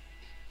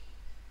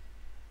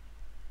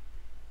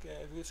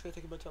 Okay, we're just gonna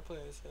take a bit to our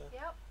place. Yeah.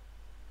 Yep.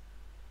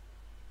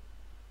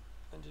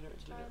 And do you know?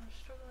 I'm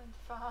struggling to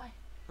find.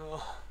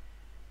 Oh.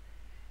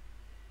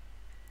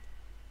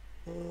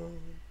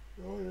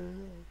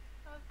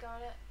 I've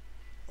got it.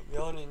 I'm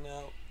yawning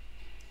now.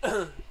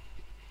 I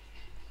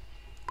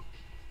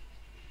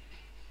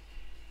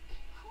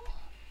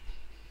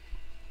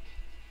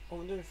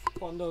wonder if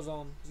Pondo's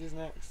on, because he's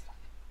next.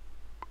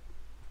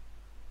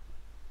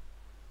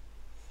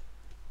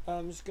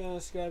 I'm just gonna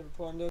Skype with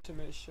Pondo to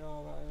make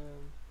sure that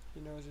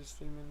he knows he's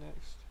streaming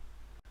next.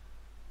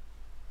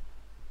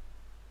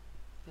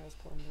 There's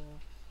Pondo.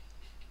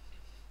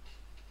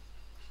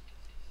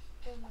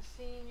 In the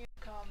senior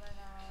common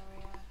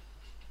area.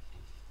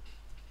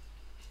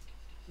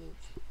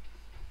 Oops.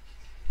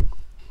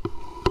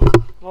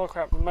 Oh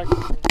crap, the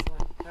microphone's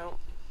fine. Help.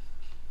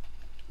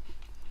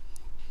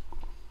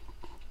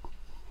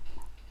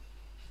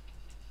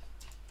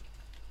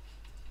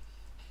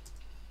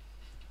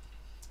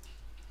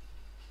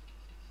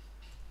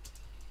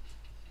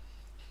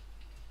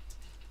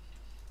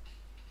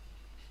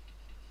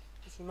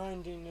 It's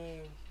reminding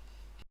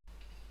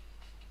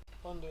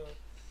Pondo.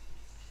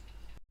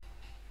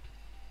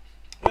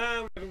 We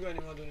haven't got any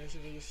more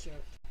donations, I just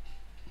checked.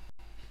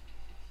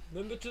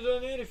 Remember to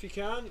donate if you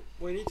can.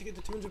 We need to get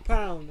to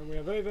 £200 and we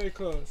are very, very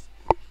close.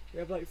 We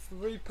have like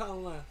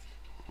 £3 left.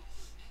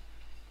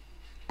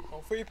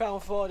 Oh,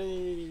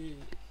 £3.48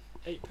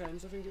 I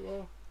think it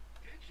was.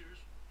 Pictures?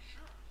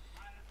 Sure.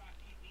 Mind if I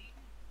keep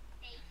eating?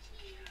 Thank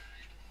you.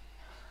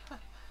 I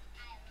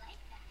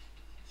like that.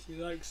 She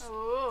likes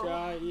Ooh.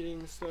 guy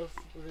eating stuff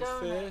with his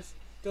Donut. face.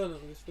 Donut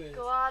with his face.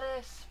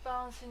 Gladys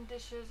balancing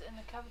dishes in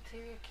the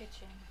cafeteria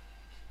kitchen.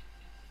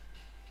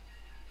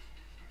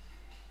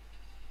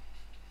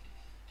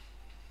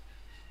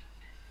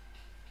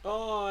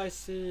 Oh, I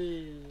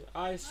see.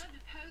 Love to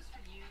pose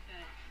for you,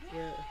 but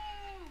Wait,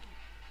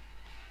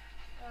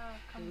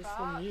 Come is this back.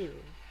 from you?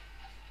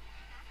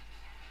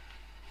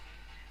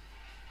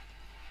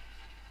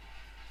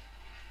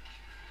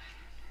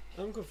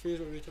 I'm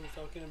confused what Rita's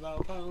talking about.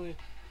 Apparently,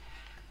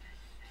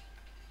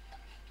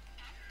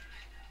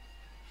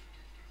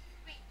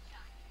 Great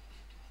shot.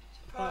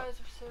 Surprise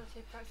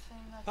facility practicing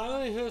their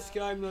apparently her concept.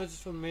 Skype noise is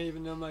from me,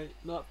 even though my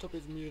laptop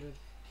is muted.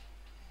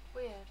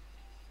 Weird.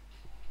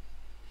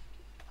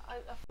 I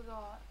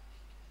forgot.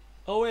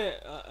 Oh wait,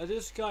 I did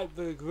Skype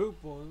the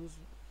group ones,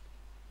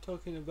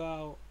 talking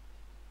about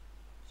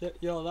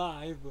your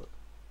live, but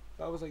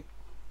that was like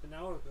an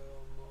hour ago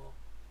or more.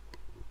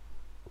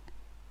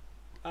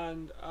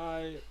 And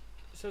I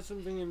said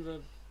something in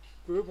the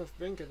group, I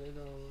think I did,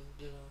 or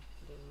did I?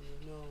 I don't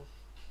really know.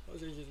 That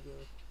was ages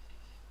ago.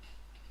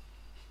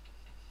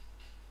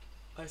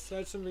 I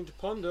said something to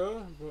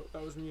Ponder, but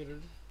that was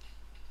muted.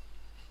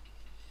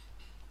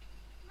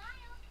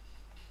 Smile.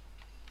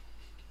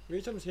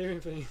 Every time I'm hearing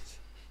things.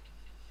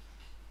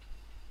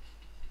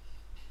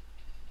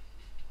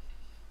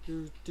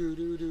 Do.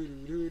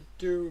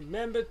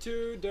 Remember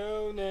to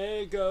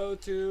donate. Go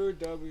to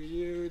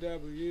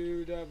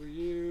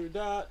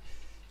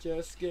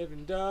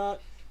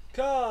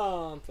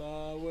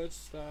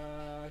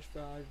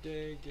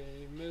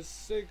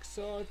www.justgiving.com/5DayGamers6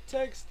 or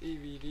text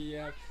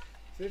EVDF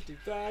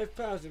 55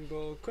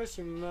 symbol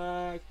question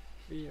mark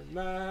the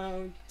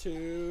amount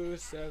to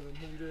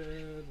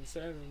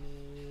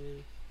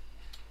 770.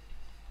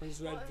 I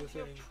just read What the is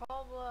your thing.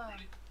 problem?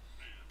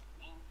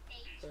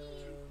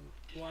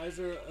 Why is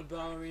there a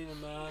ballerina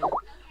man?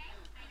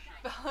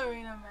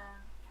 Ballerina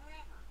man.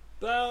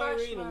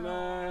 Ballerina Freshman.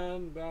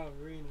 man,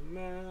 ballerina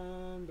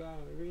man,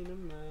 ballerina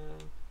man,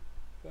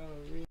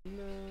 ballerina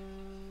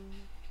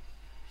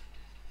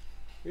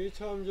man.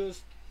 Tom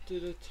just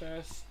did a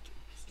test,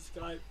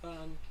 Skype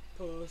and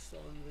post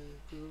on the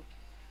group.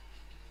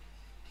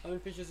 How many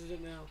pictures is it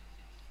now?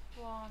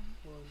 One.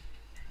 One.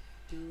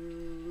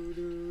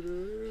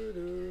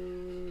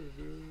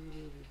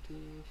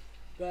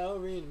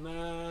 Ballerina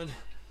man.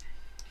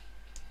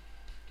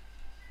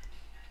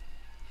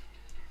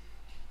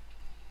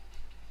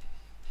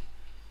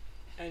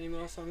 Any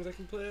more songs I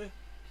can play?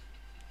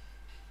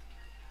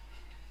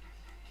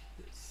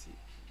 Let's see.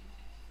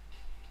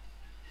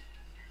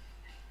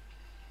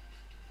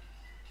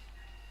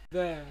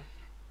 There.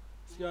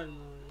 Sky noise.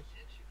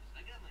 Pictures.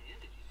 I got my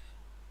images.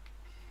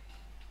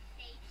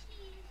 Say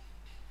cheese.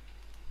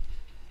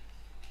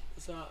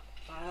 Is that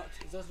art?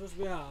 Is that supposed to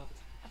be art?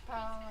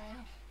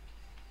 Apparently.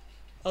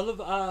 I love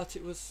the art,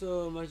 it was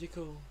so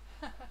magical.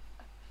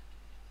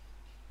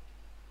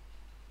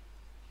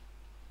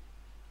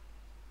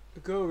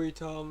 Go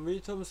Retom.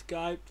 Retom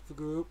Skyped the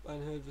group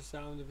and heard the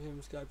sound of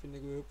him Skyping the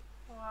group.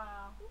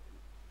 Wow.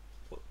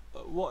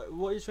 What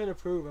are you trying to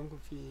prove? I'm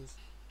confused.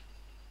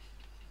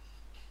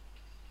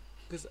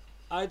 Because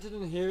I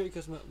didn't hear it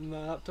because my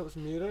laptop's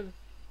muted.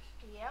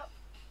 Yep.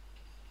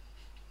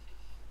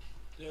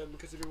 Yeah,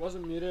 because if it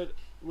wasn't muted,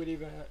 we'd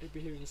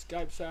be hearing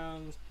Skype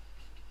sounds,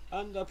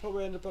 and I'd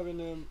probably end up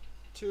having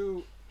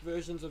 2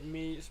 versions of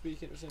me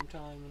speaking at the same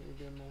time, and it would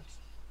be a mess.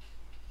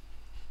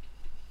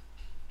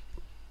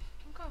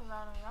 I'm going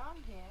round and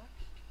round here.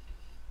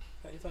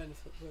 Can't you find the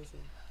person?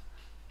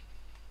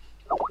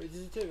 Wait,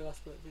 did you take the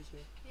last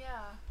picture?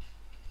 Yeah.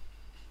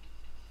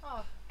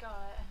 Oh, got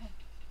it.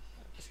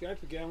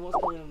 Skype again, what's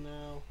going on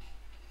now?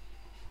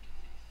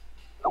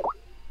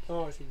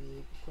 Oh, it's a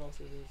group, of course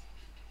it is.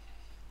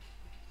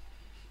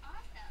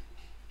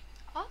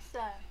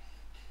 Awesome.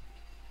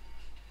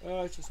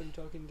 Oh, it's just them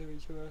talking to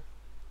each other.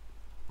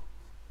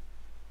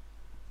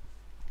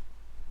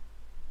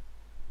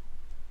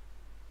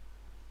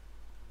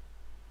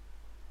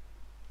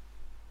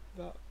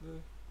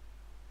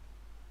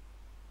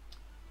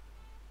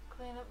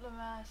 Clean up the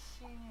mess,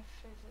 senior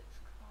physics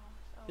class.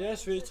 Oh,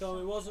 Yes, wait, is this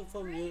Retom, it wasn't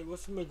something? from you, it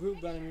was from a group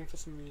banning for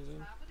some reason.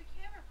 Stop with the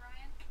camera,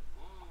 Brian.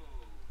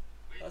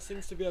 Whoa. That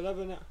seems to be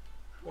 11 now.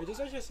 Wait, does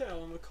it actually say how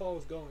long the call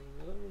was going?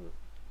 I don't remember.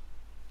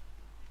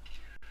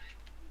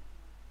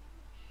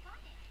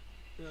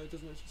 No, it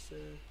doesn't actually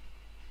say.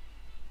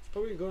 It's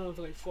probably going on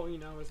for like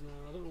 14 hours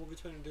now. I don't know what we're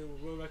trying to do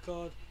with world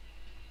record.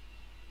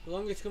 The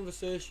longest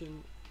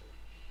conversation.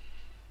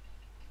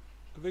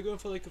 Are we going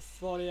for like a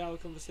 40-hour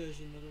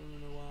conversation? I don't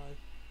even know why.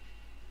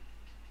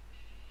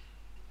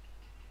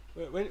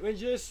 Wait, when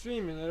you're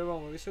streaming later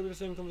on, will we still be the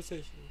same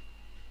conversation?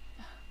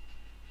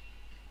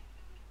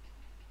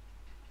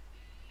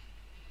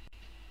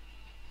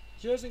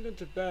 He hasn't gone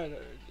to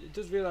bed. He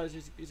does realise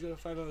he's got a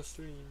 5-hour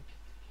stream.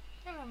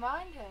 Never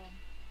mind him.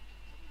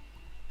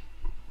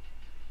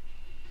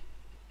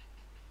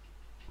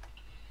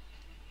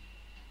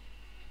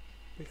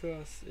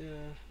 Because,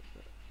 yeah.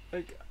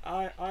 Like,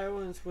 I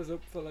once was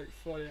up for like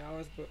 40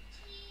 hours, but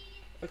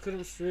I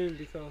couldn't stream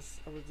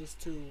because I was just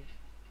too...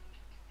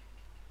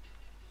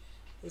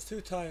 I was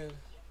too tired.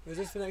 Is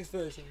this the next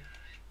version?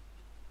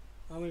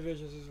 How many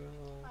versions is there?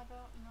 I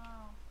don't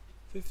know.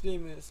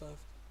 15 minutes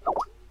left.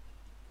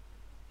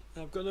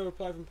 And I've got no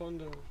reply from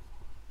Pondo. I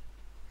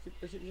keep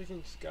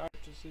checking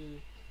Skype to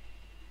see.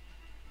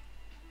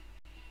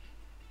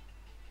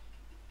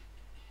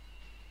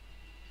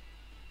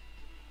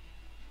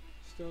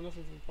 Still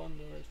nothing from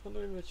Pondo. Is Pondo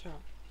in the chat?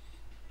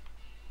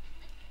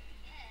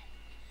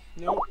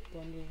 Nope,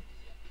 Pondo.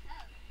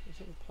 He's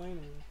not replying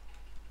to me.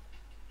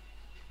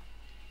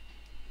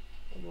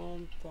 Come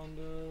on,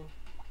 Pondo.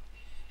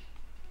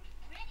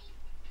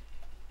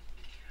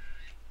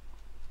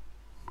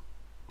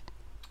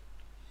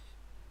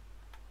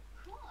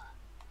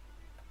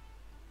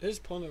 It is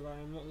Pondo, right?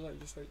 I'm not like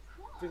just like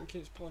thinking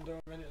it's Pondo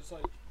and then it's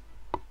like.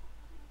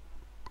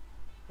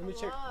 Let me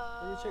check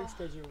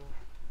schedule.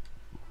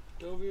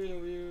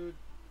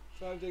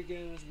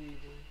 www.5DayGamers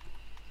Weevil.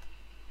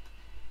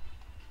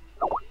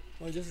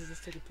 Oh,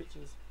 just taking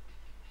pictures.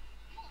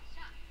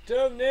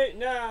 Donate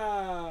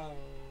now!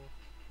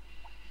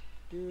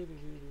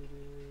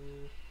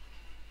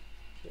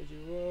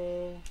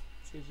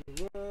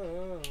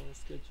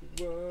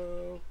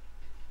 Schedule.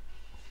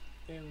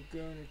 And we're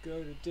gonna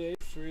go to day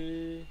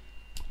 3.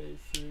 Day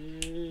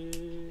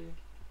 3.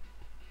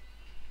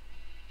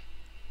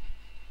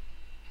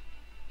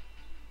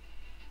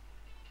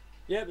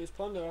 Yeah, but it's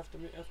Pondo after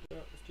me, after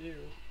you.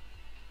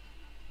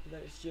 And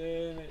then it's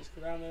Jim, and it's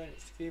Karama, and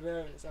it's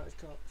Skiba, and it's Alex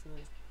Cox, and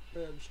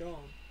then it's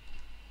Sean.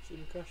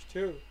 Shooting Crash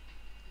 2.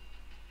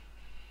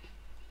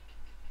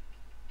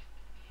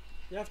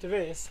 Yeah, after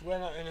this, we're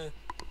not in a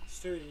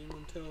stream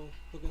until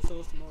Hook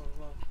Souls tomorrow.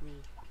 Well,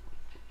 me.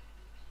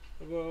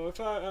 Well, if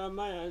I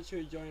might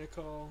actually join a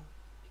call.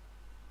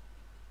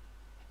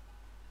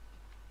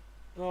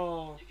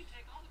 Oh,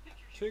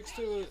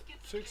 Trickster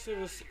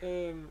was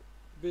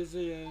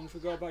busy and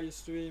forgot about your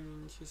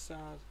stream, and she's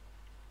sad.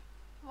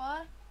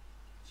 What?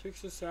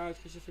 Trickster's sad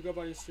because she forgot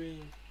about your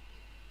stream.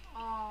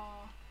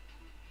 Oh.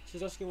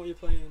 She's asking what you're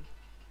playing.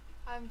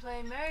 I'm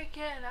playing Mary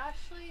Kate and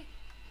Ashley.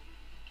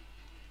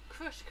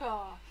 Crush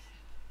Course.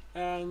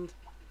 And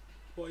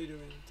what are you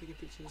doing? Taking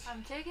pictures.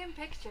 I'm taking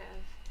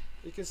pictures.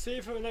 You can see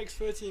for the next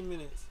 13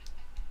 minutes.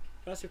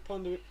 That's if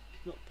Pondo,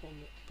 not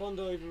Pondo,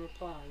 Pondo even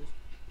replies.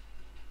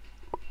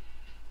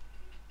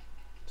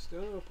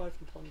 Still no reply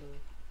from Pondo.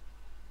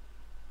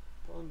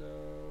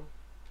 Pondo.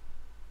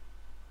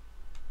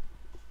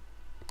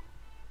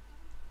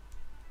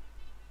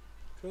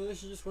 Currently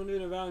she's just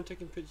wandering around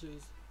taking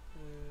pictures.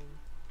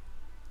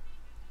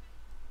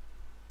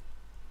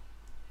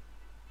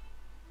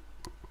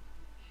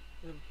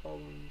 I have a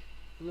problem.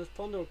 Unless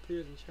Pondo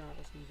appears in chat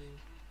or something.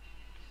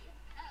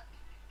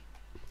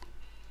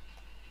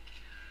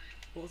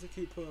 What's a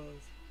cute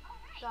pose?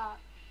 That.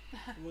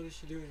 What is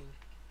she doing?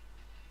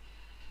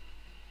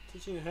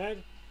 Teaching your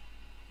head?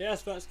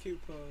 Yes, that's cute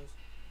pose.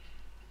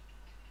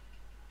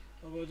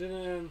 Oh, well,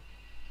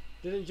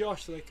 didn't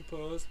Josh like a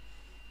pose?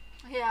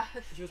 Yeah.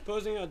 She was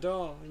posing at a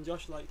door and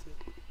Josh liked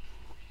it.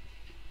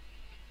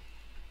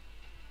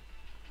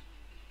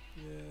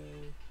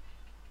 Yay.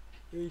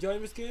 You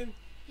enjoying this game?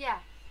 Yeah.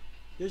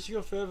 You should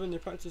go further in the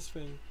practice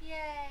thing.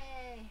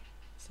 Yay.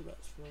 So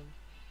that's fun.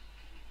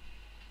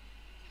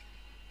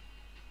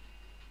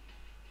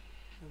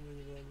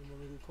 I'm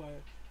really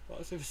quiet.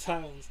 What's with the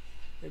silence?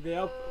 Maybe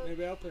I'll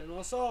play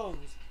more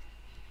songs.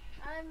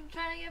 I'm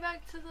trying to get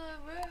back to the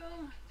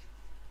room.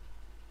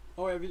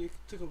 Oh yeah, you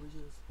took over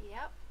yours.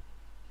 Yep.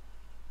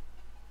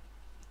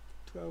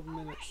 12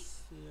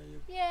 minutes. Yeah,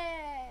 you.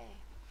 Yay.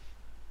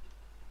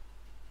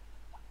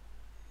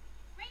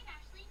 Great,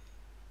 Ashley.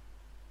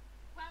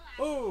 Well,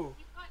 Ashley, Oh.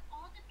 you've got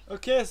all the pieces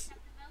Okay. except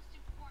the most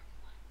important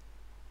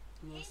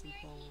one. Most Hey,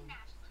 Mary important. Kate and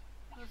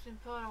Ashley. Most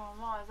important one.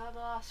 What? Is that the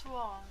last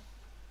one?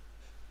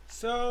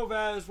 So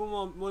there's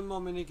one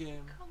more mini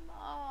game. Come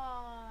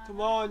on.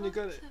 Come on, I you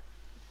got want it. to-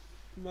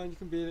 Come on, you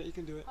can beat it. You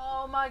can do it.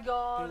 Oh my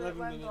god, it 11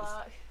 went minutes.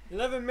 black.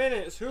 11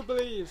 minutes. Who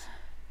believes?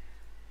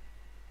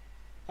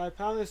 I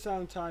apparently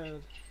sound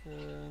tired.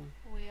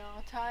 We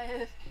are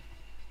tired.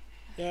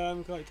 Yeah,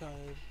 I'm quite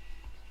tired.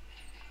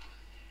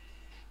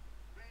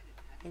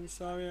 I'm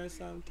sorry, I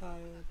sound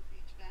tired.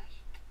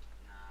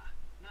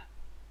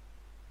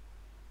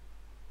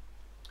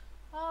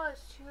 Oh,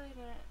 it's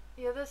cheerleading.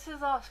 Yeah, this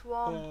is last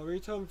one. Oh,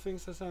 Ritom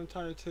thinks I sound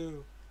tired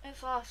too.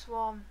 It's last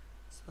one.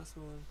 So that's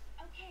the one.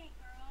 Okay,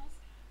 girls,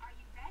 are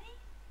you ready?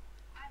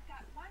 I've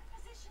got one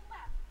position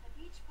left, the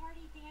beach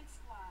party dance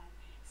squad.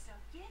 So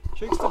get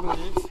Trickster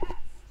believes. best.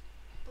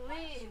 Why don't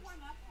Believe. you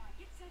warm up while I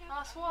get set up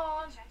Last on the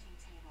one. judging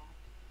table?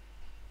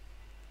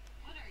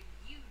 What are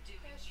you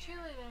doing It's here?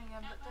 cheerleading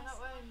again, but they're not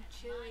wearing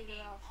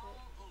cheerleader outfit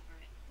All over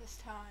it. this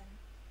time.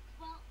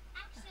 Well,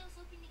 actually, I was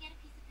hoping to get a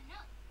piece of the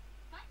note.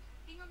 But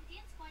being on the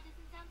dance squad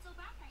doesn't sound so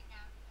bad right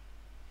now.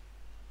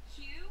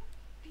 You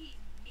beat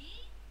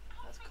me?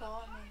 That's For the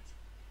caught part? me.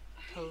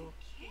 Who? Are you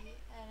The kidding?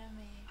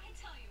 enemy. I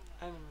tell you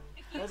what. Enemy.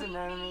 If you There's an beat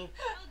me, enemy.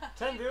 I'll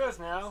 10 viewers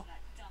now.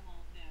 that dumb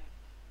old note.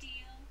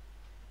 Deal?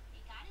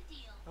 We got a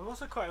deal. I'm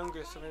also quite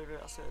hungry, so maybe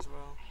that's it as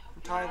well. I'm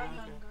I tired I'm of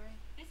eating. hungry.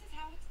 This is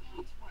how it's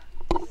going to work.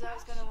 This is how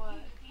it's gonna I'll show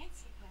work. you the dance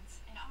sequence,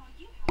 and all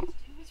you have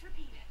to do is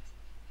repeat it.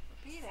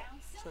 Repeat it.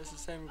 Sounds So it's the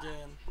simple, same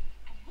game. but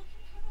I'm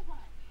looking for the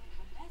one with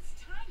the best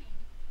timing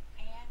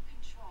and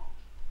control.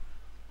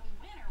 The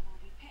winner will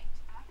be picked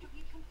after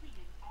we've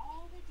completed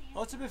all the dance.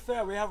 Oh, to be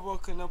fair, we have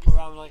woken up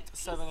around like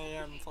 7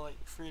 AM for like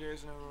 3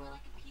 days in a More row.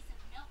 like a piece of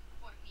note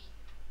for me.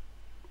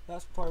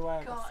 That's probably why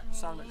I Got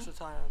sound me. extra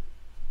tired.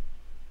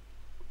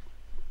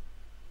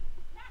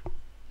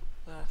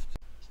 Left.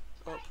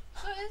 Up.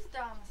 So it is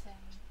dancing.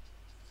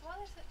 So what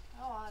is it?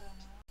 Oh, I don't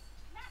know.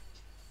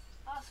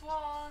 Last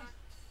one.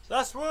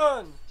 Last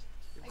one!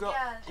 You've got,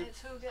 Again, you-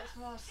 it's who gets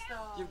more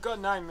stars. you've got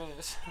 9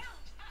 minutes.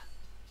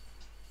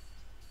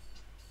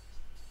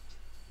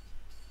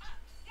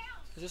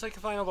 Is this like a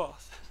final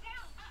boss?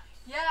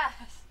 Yes!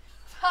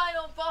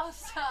 Final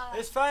boss time!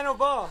 It's final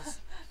boss!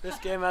 This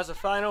game has a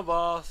final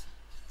boss.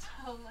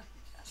 Totally.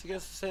 It's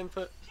against the same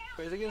wait,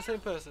 is it against the same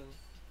person?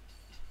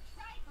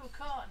 Who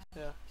can't?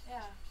 Yeah.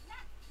 Yeah.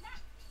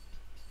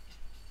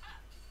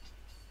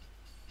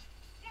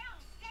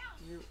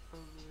 You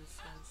ugly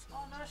sense.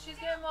 Oh no, she's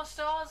getting more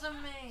stars than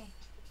me.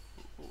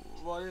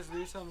 What does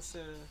Ritom say?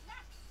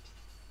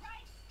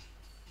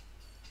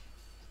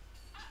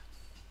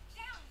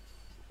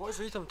 What is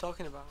Ritom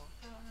talking about?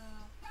 I don't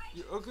know.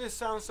 You ugly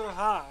sound so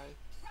high.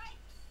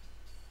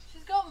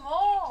 She's got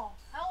more!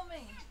 Help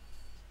me!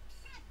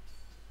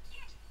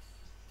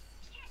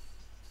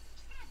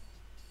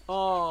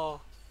 Oh.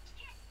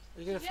 Are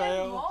you gonna She's getting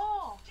fail?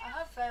 more! I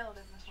have failed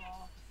it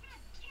before.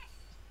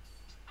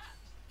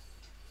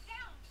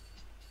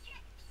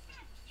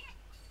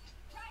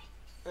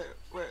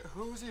 Wait,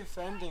 who's he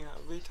offending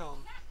at Ritom?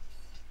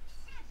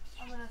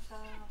 I'm gonna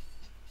fail.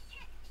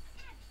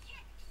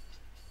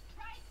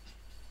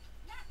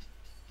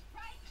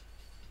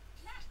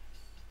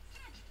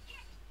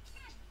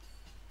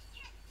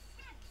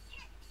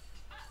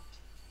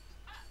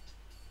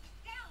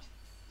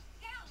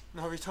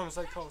 No, Ritom's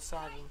like all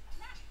sad.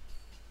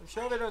 I'm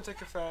sure they don't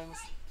take offense.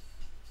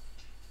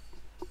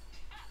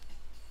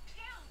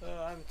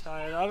 I'm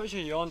tired. I've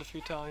actually yawned a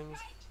few times.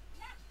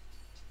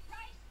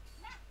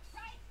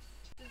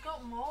 She's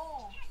got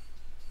more!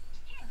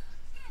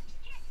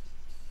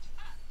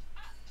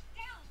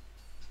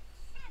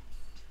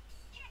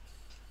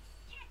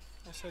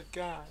 I said,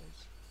 guys.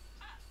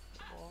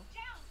 What?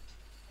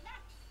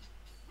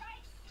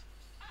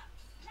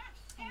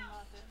 I'm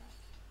not doing it.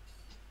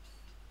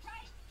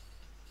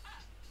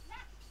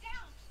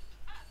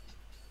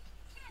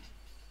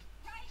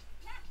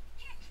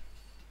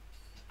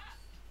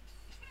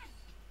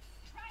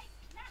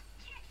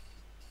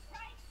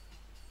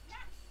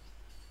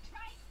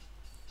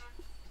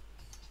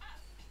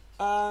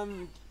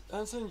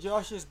 Anson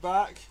Josh is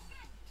back,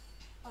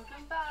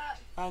 Welcome back!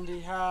 and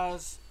he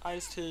has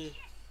iced tea.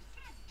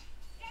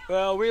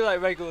 Well, we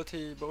like regular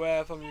tea, but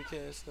we're from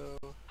UK, so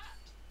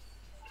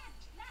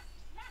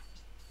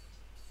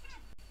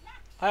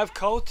I have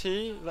cold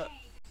tea that's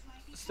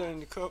still in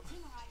the cup.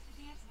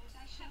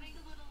 Having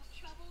a little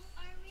trouble,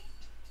 are we?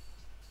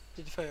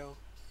 Did you fail?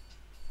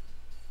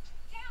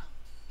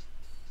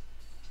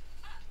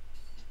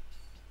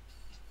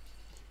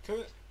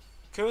 Down.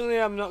 Currently,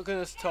 I'm not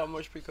gonna talk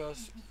much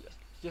because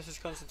Jess is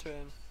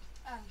concentrating.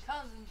 I'm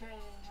concentrating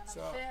and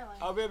So I'm failing.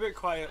 I'll be a bit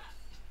quiet.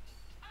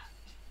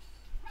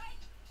 Right.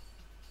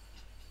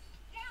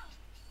 Down.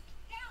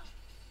 Down.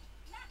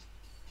 Left.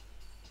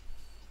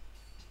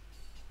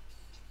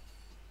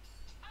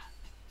 Up.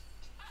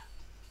 Up.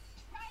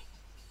 Right.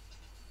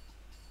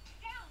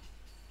 Down.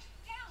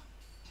 Down.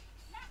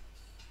 Left.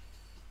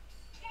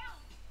 Down.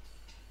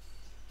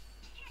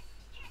 Kick.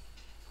 Kick.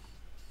 Spin.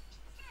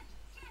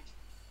 Spin.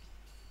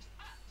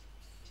 Up.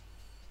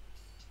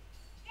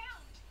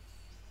 Down.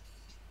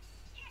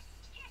 Kick.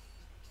 Kick.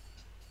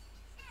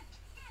 Spin.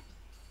 Spin.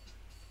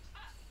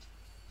 Up.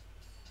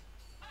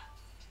 Up.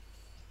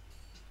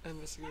 And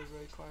this goes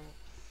very quiet.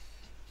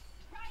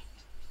 Right.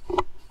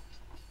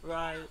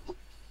 Right. Up.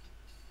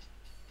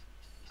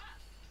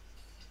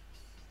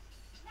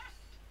 Left.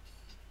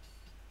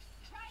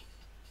 Right.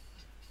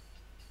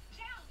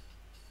 Down.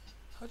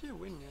 How do you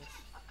win this?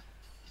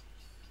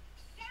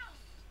 Down.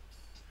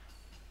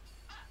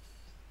 Up.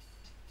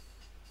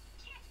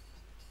 Kick.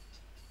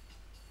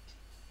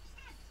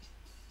 Spin.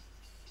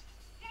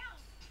 Down.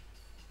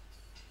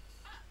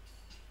 Up.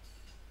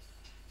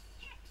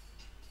 Kick.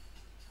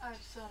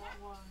 I've said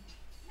it one.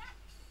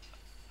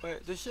 Left.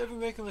 Wait, does she ever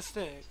make a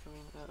mistake? I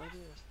mean, no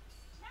idea.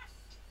 Left.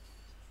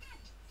 Spin.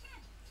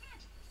 Spin. Spin.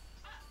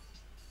 Up.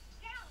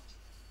 Down.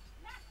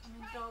 Left. I'm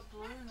in Right. dark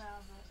blue now,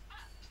 but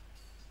Up.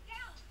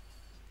 Down.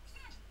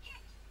 Spin.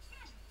 Kick.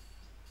 Spin.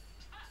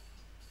 Up.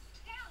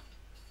 Down.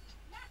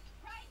 Left.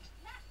 Right.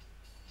 Left.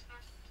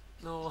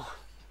 No.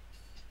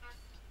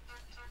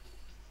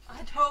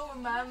 I don't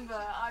remember.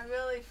 I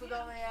really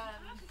forgot the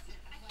end.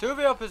 Do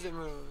the opposite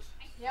moves.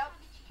 Yep,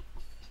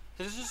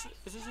 Is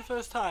this your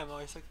first time or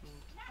your second?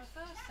 my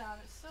first time.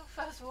 It's still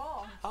first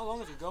one. How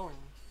long is it going?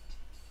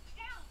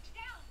 Down.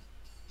 Down.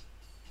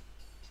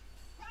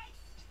 Right.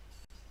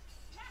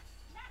 Left.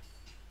 Left.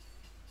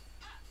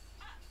 Up.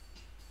 Up.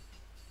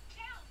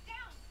 Down.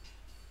 Down.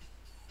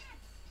 Spin.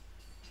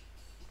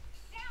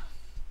 Down.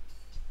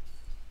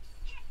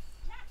 Kick.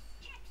 Left.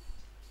 Kick.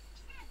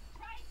 Spin.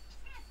 Right.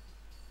 Spin.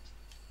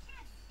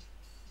 Spin.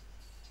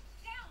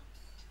 Down.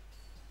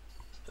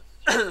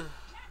 Left. Kick. Spin.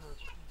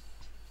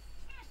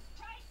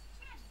 Right.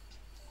 Spin.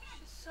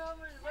 She's so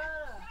much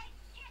better. Right.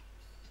 Kick.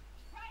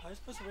 Right. How are you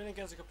supposed to win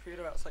against a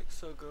computer that's like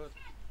so good?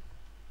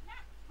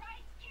 Left.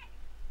 Right. Kick.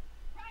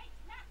 Right.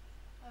 Left.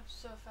 I'm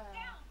so fair.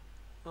 Down.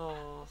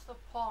 Oh. What's the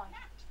point?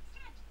 Left.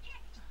 Spin.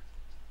 Kick.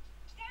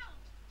 Down.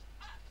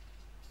 Up.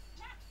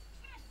 Left.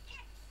 Spin.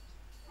 Kick.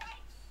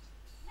 Right.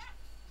 Left.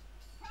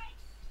 Right.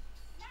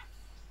 Left.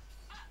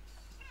 Up.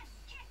 Spin.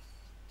 Kick.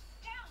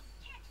 Down.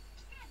 Kick.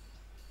 Spin.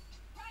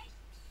 Right.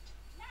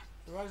 Left.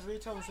 Whereas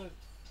Retom said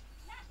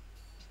Left.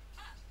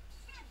 Up.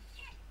 Spin.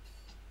 Kick.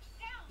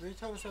 Down.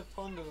 Retom said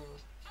Pondo. Up.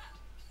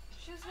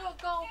 She's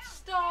got gold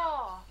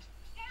star.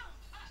 Down.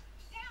 Up.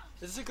 Down.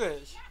 Is this a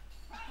glitch?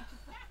 Right.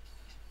 Left.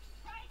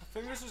 Right. I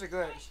think this is a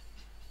glitch.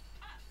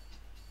 Up.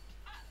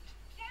 Up.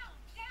 Down.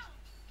 Down.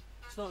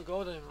 It's not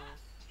gold anymore.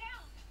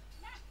 Down.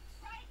 Left.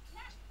 Right.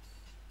 Left.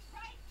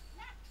 Right.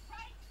 Left.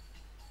 Right.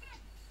 Spin.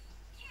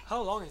 Kick.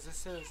 How long is this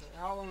seriously?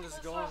 How long does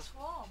it That's go the on? last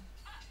one. Up.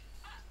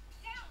 Up.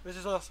 Down. This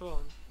is the last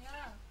one. Yeah.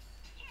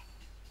 Kick.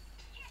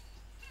 Kick.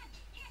 Spin.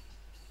 Kick.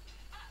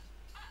 Up.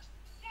 Up.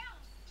 Down.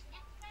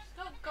 She's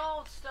got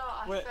gold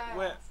star. I Wait, failed.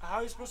 wait. How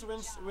are you supposed to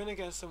win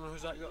against someone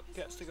who's like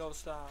gets the gold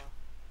star?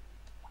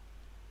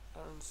 I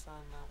don't understand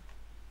that.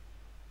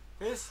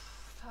 This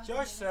Fucking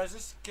Josh idiot. says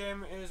this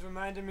game is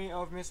reminding me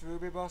of Miss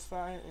Ruby boss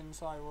fight in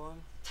Sly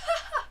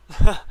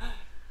 1.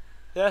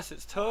 Yes,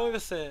 it's totally the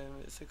same.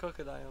 It's a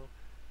crocodile.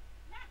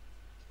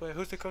 Wait,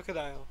 who's the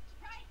crocodile?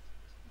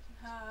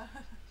 Right.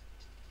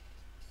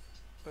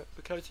 Wait,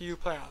 the character you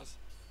play as?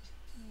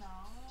 No.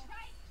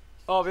 Right.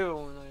 Oh, the other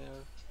one, I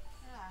know.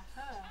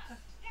 Yeah, her.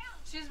 Down.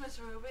 She's Miss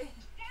Ruby.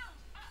 Down.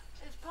 Up.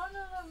 Is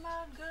Panda the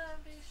man gonna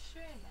be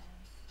streaming?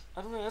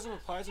 I don't know, he hasn't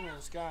replied to me on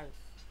Skype.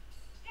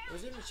 Or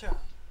is he in the chat?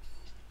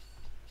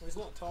 Well, he's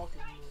not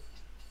talking.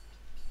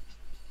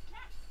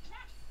 Left.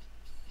 Left.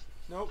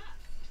 Nope.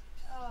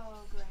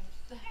 Oh, great.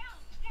 Down.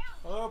 Down.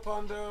 Hello,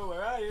 Pondo,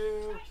 where are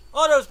you?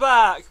 Otto's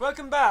back!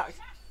 Welcome back!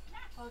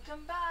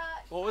 Welcome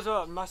back. What was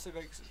that massive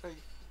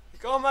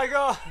oh my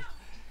god!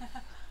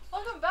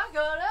 Welcome back,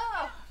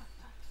 Otto.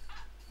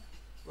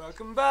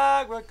 Welcome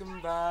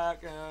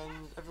back,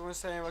 and everyone's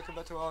saying welcome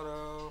back to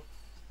Otto.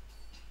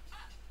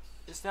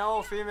 It's now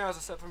all females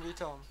except from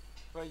Vitom.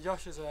 But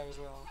Josh is there as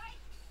well.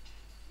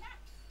 Left.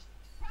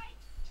 Right.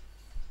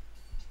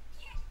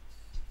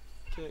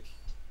 Kick. Kick.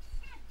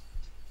 Spin.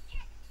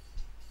 Kick.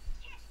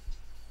 Kick.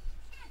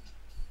 Spin.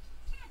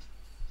 Spin.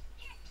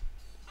 Kick.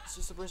 It's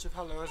just a bunch of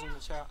hellos in the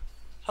chat.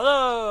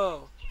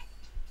 Hello!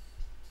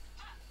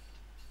 Up.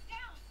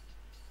 Down.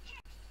 Kick.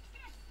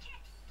 Spin.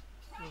 Kick.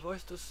 My Right.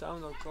 voice does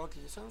sound all groggy.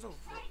 It sounds all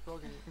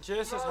groggy.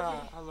 Jay says hi.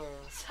 Groggy. Hello.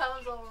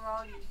 Sounds all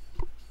wroggy.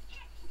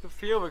 can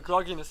feel the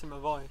grogginess in my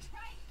voice.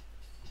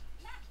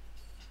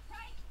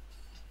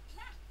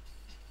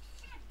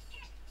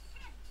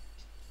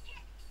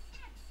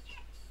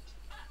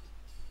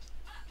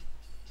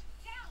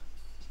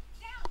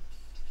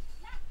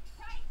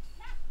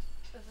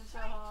 This is so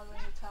hard when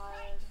you're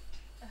tired.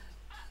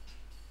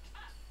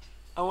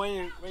 And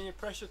when you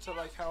pressure to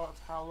like how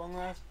long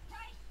left?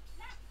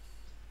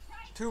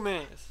 2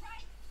 minutes.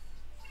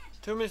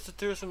 2 minutes to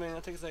do something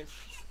that takes like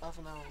half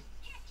an hour.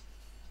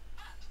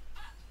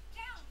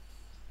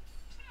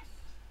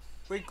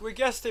 We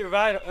guessed it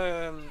right,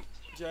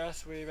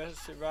 Jess. We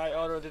guessed it right.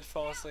 Otto did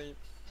fall asleep.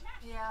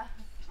 Yeah.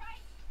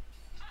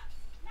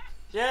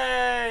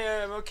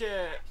 Yay!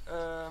 Okay.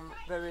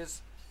 There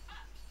is.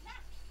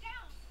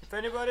 If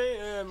anybody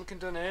can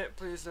donate,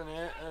 please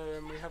donate.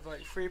 We have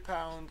like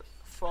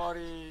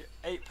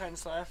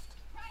 £3.48 left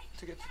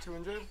to get to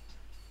 200.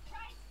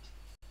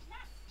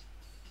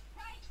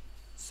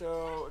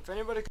 So if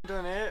anybody can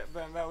donate,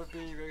 then that would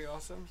be really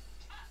awesome.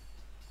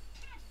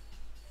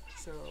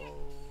 So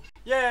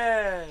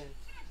yay!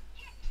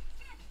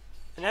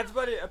 And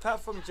everybody apart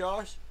from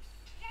Josh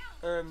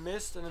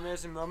missed an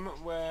amazing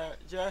moment where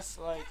Jess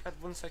like had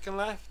 1 second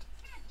left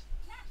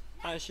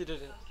and she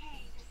did it.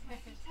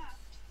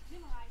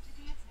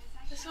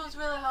 This one's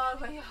really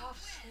hard when you're half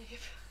asleep.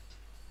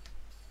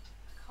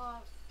 I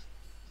can't.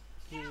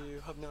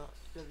 You have your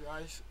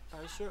eyes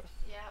shut?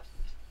 Yep.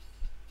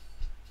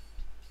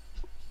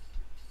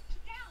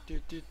 Do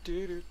do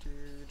do do do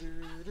do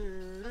do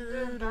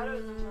do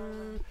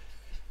do.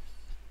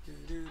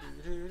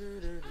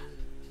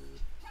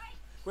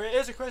 Wait,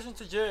 here's a question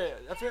to Jay.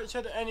 Have you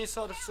actually had any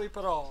sort of sleep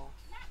at all?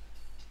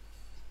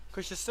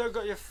 Because you still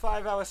got your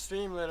 5-hour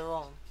stream later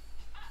on.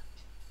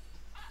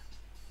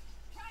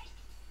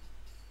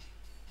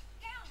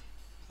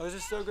 Or is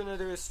it still going to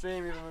do a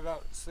stream even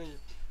without sleep?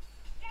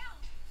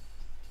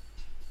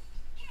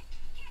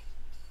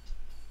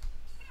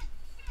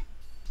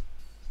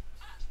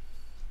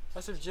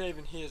 That's if Jay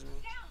even hears me.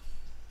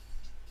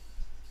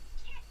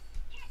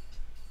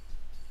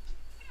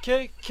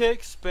 Kick,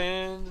 kick,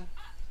 spin.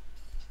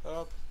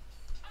 Up.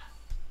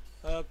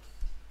 Up.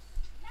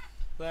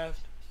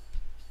 Left.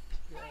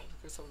 Yeah, I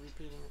guess I'm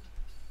repeating it.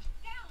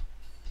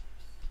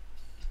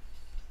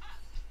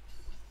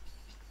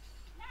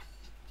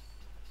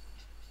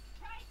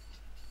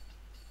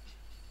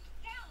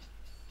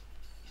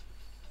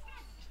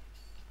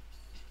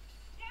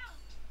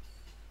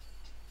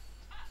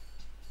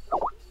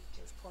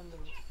 There's Pondo.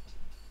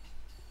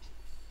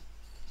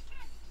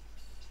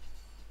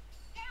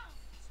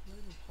 It's not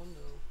even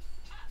Pondo.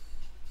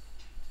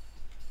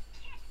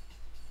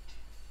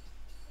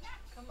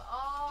 Come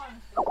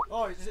on.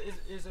 Oh,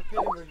 he's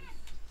appearing in the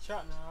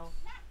chat now.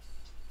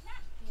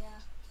 Yeah.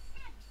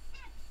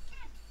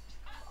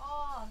 Come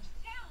on.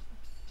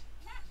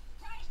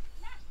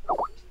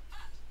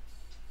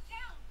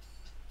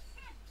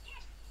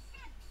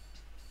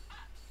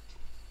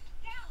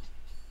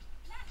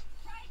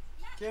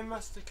 Game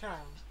Master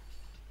can.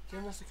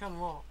 Game Master can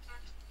what?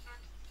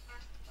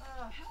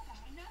 How about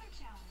another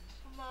challenge?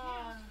 Come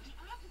on. The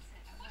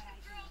opposite of what I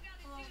do.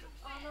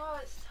 Oh no,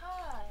 it's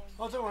time.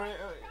 Oh, don't worry.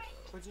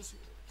 We just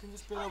can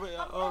just be a little bit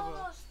I'm over.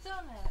 almost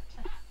done it.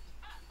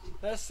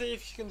 Let's see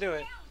if she can do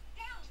it.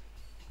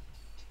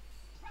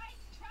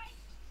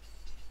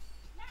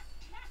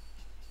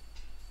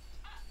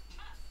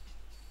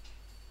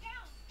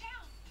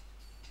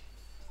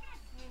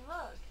 I mean,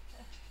 look.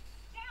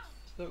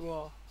 Look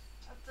what?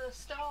 At the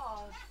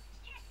stars.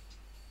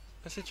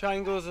 I see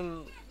triangles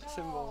and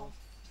symbols.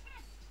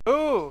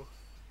 Ooh!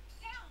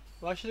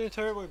 Why is she doing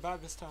terribly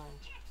bad this time?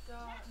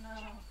 Don't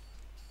know.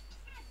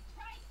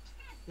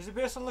 Is it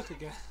based on luck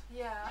again?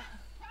 Yeah.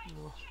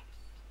 No.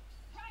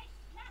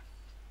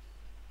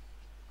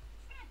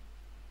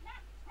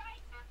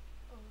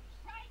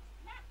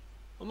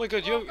 Oh my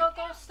god, Go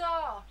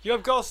star. you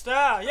have gold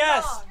star!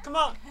 Yes! on. Come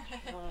on!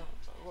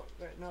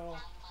 Wait, no.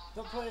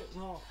 Don't play it.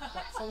 No.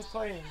 That song's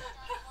playing.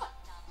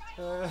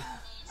 I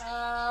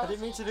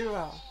didn't mean to do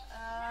that.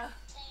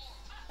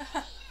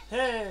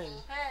 Hey!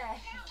 Hey.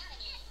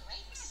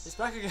 It's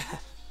back again.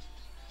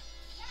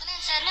 The man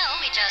said, no,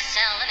 we just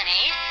sell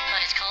lemonade,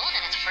 but it's cold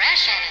and it's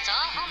fresh and it's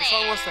all The homemade.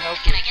 song wants to help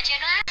Can you. I get you a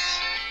glass?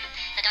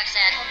 The duck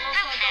said, I've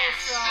lost my gold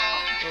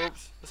star.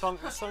 Oops. The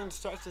song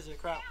distracted you.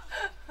 Crap.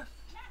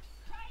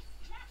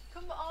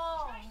 Come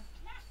on.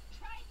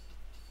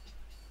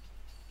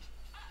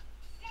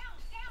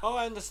 Oh,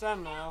 I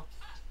understand now.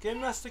 Game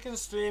Master can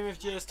stream if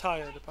Jay's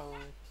tired, apparently.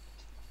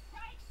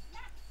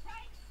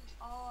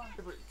 On.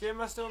 Yeah, but Game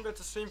Master won't be able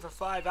to stream for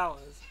 5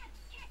 hours.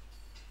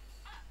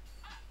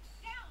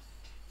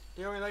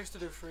 He only likes to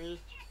do 3.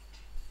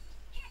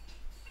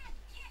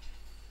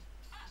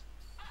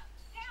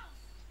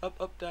 Up,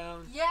 up,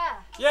 down.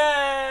 Yeah.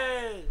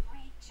 Yay!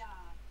 Great job.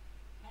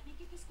 Let me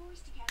get the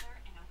scores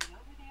together and I'll be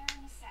over there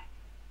in a sec.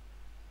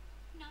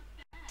 Not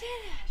bad.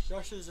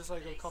 Josh is just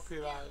like a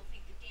copyright.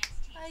 Think the dance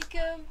team's I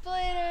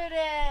completed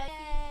it.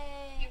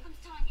 Here Yay. comes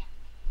Tanya.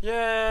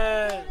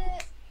 Yay! Did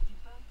it. You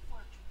both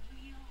worked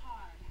real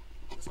hard.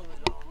 This one is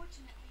wrong.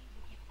 Unfortunately,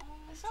 we can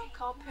only It's take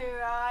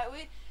Copyright.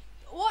 We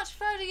watch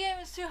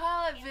 5DayGamers6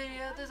 highlight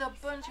video. There's a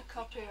bunch of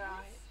copyright.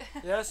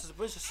 Yes, there's a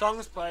bunch of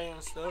songs playing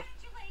and stuff.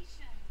 Congratulations.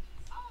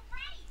 All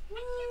right. I can't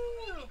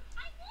Woo! believe it.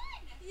 I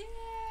won.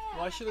 Yeah.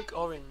 Why she look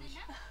orange?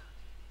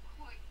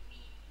 Courtney.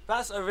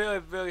 That's a really,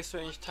 really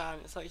strange tan.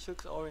 It's like she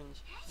looks orange.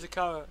 She's a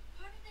carrot.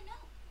 Part of the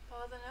note.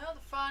 For the note,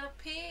 the final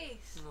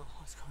piece. No,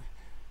 what's going on?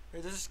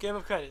 Wait, this is game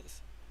of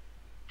credits.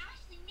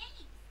 Ashley,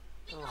 names.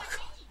 We Oh, got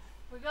God. names.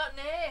 We got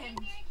Hey, names.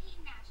 Mary Kate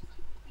and Ashley.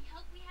 We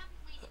hope we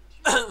haven't waited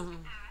too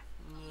long to ask.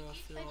 Yeah, I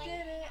feel I like-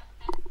 did it.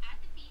 At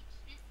the beach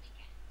this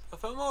weekend. I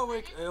felt more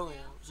awake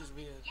earlier, which is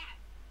weird. Yes.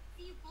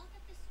 See you both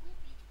at the school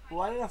beach party.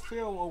 Why did I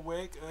feel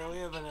awake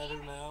earlier than I do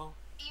now?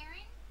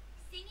 Aaron,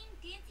 singing,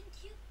 dancing,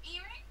 cute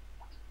Aaron.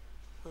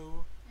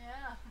 Who?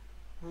 Yeah.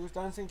 Who's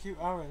dancing cute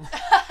Aaron?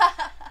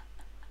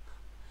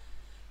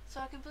 So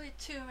I completed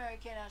 2 Mary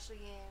Kate and Ashley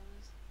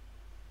games.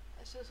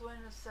 Let's just win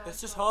a circle. It's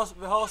just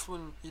the horse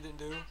one you didn't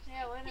do.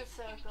 Yeah, win a This is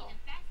gonna be circle. the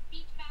best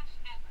beach bash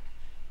ever.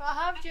 But I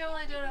have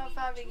generally done it on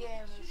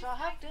 5DayGamers, so I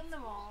have done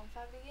them all on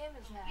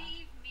 5DayGamers now.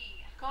 Believe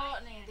me.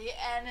 Courtney, the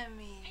And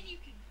enemy. you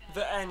can bet.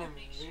 The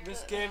enemy.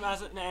 This game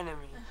has an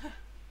enemy. Well,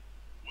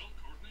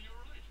 Courtney, you're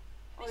right.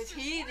 Or is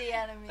he the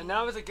enemy? And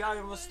now there's a guy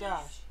with a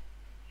moustache.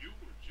 You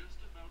were just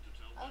about to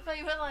tell I thought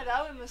you went like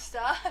that with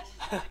moustache.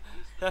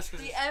 That's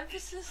because The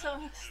emphasis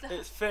on moustache.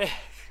 it's fake.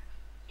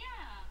 Yeah.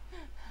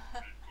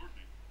 And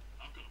Courtney,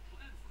 I've got a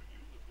plan for you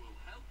that will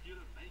help you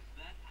to make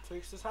that happen.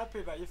 Trix is happy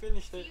about you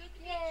finished See it. you at the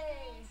beach,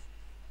 Yay. girls.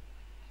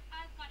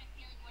 I've got a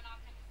feeling we're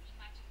not gonna see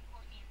much of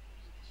Courtney at the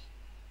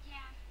beach.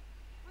 Yeah,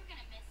 we're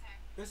gonna miss her.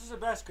 This is the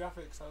best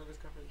graphics. I love his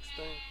graphics.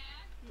 Don't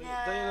you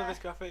Nah. love his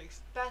graphics?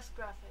 Best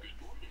graphic. Good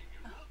morning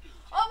and welcome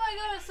to Oh my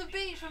god, it's the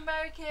beach from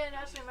Mary Kate and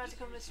Ashley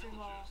Magical Mystery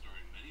Mall.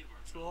 starring many of our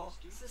It's fellow what?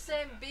 It's students. the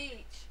same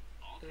beach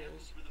All It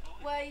campus is. for the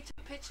volley. where you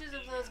took pictures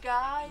of those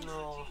guys.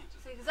 No.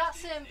 It's the exact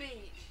same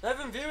beach.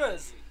 11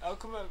 viewers. I'll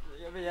come at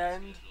the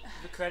end.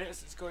 The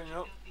credits. It's going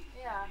up.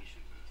 Yeah.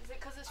 Is it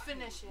because it's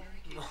finishing?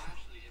 No.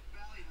 Ashley, at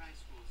Valley High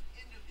School's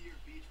end-of-the-year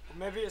beach Or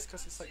maybe it's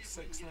because it's like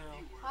 6 now.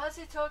 Why is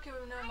he talking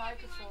with no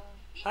microphone?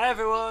 Hi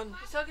everyone.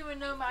 He's talking with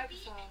no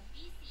microphone.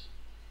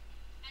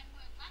 And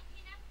we're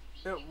lucky enough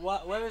to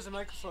be Where is the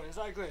microphone? Is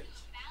that a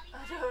glitch?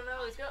 I don't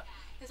know.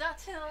 He's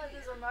acting like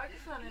there's a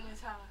microphone in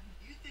his hand.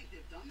 You think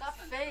they've done That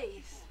this on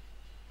face.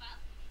 Well,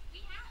 we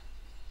have.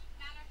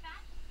 Matter of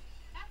fact,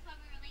 that's why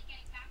we were late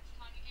getting back to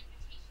you on your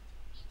invitation to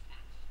the beach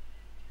bash.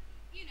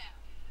 You know,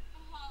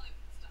 the Hollywood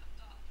stuff,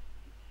 dog.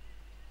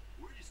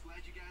 We're just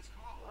glad you guys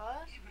called.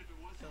 What? Even if it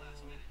was the last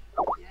minute.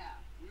 Yeah,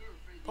 we were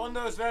afraid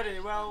Pondo's ready.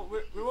 Well,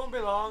 we won't be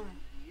long.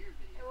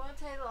 It won't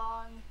take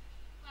long.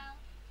 Well,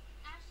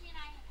 Ashley and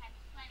I have had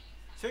plenty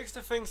of fun.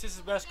 Trixter thinks this is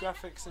the best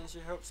graphics and she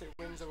hopes it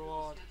wins a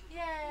reward.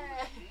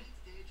 Yay!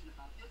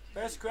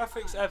 Best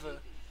graphics ever.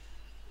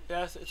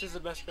 Yes, it is the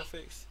best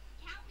graphics.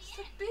 Count It's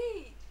me the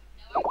in. beach.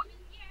 No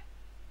arguments here.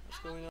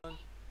 What's going on?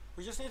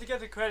 We just need to get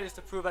the credits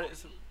to prove that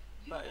it's.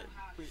 That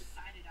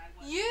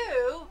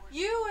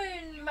You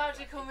in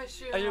Magical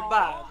Mystery Are you Mall.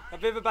 bad?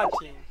 A bit of a bad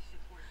team.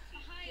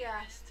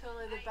 Yes,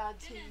 totally the bad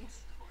team.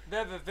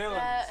 They're the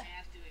villains.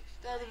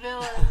 They're the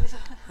villains. Love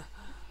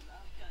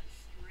does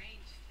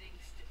strange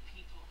things to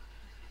people.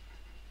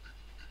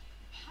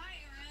 Hi,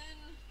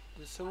 Aaron.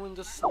 Did someone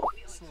just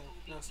Felix sniff? told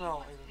me No, it's he not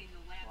wants to even. clean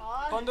the lab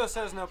What? Pondo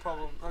says no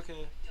problem.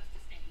 Okay. just to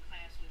stay in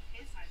class with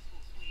his high school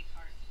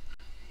sweetheart.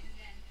 And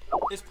then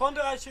Is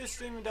Pondo actually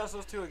streaming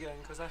Dazzles 2 again?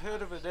 Because I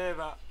heard of a day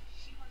that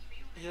she wants me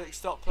to he like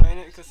stopped playing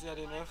it because he had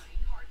enough.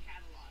 card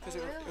catalog. Because Oh,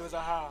 it really? was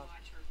a hard.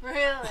 Watch her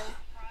Really?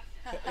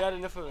 process. He had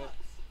enough of it.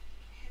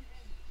 And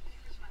then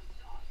there's my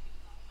dog.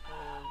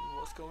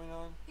 What's going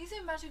on? He's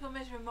in Magical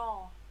Mystery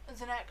Mall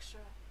as an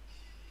extra.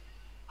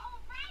 All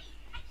right.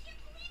 I can't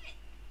believe it.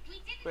 We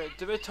did it. Wait,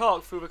 do we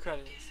talk through the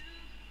credits?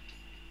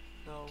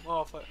 No.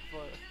 Oh, for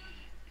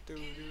do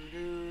do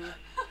do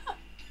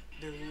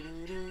do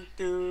do do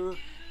do.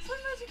 Some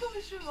Magical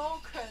Mystery Mall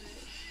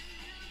credits.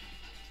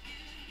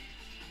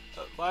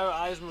 Why are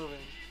eyes moving?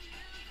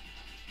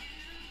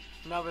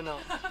 Now we're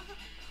not.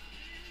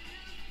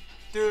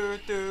 Do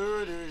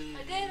do do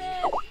I did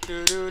it!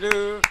 do do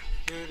do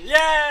do.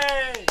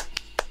 Yay!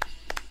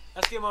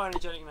 Let's get more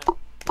energetic now.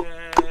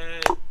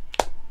 Yay!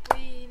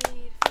 We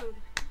need food.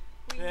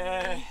 We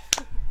Yay! need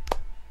food.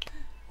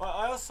 Well,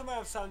 I also might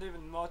have sounded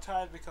even more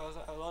tired because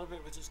a lot of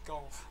it was just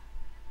golf.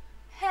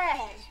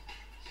 Hey!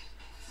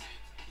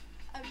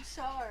 I'm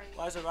sorry.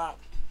 Why is it rap?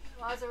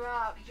 Why's a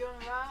rap? Do you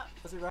want a rap?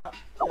 What's it rap?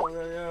 Yo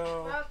yo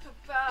yo. Rap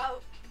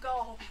about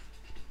golf.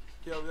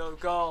 Yo yo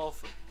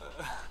golf.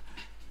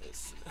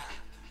 It's.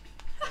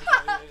 Okay,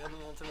 I don't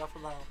know what to rap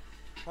about.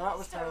 My rap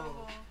was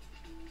terrible.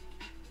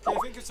 Can you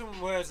think of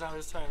some words now?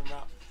 Just try and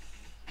rap.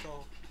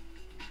 Golf.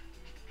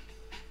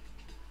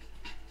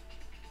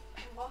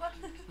 What?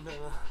 No,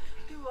 no.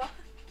 Do what?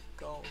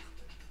 Golf.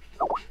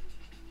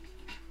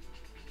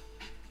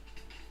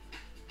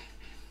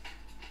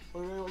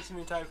 What do you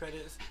mean time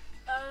credits?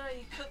 I don't know,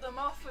 you cut them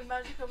off with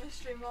Magical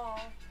Mystery Mall.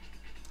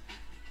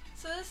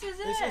 So this is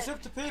It's it.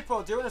 up to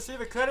people. Do you want to see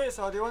the credits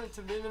or do you want it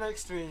to be in the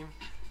next stream?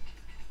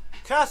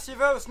 Cast your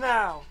votes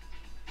now.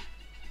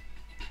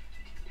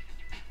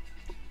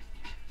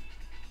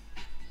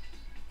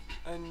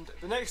 And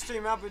the next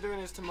stream I'll be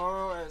doing is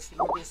tomorrow. It's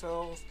Muggy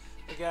Souls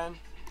again.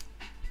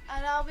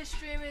 And I'll be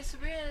streaming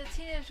Sabrina the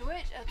Teenage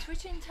Witch at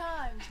Twitching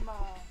Time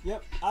tomorrow.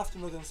 Yep, after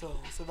Muggy Souls,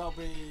 so that'll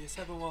be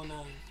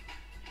 719.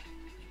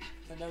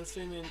 And I'm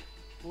streaming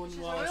one Which is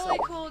more. a really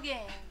cool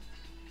game.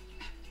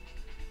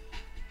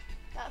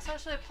 That's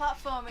actually a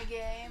platformer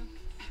game.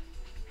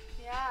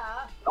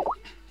 Yeah.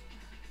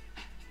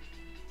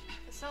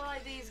 It's not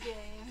like these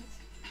games.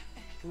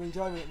 I'm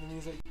enjoying it, the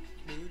music.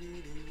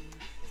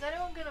 Is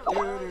anyone gonna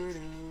vote?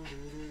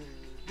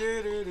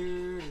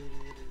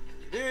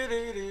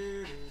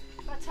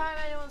 By the time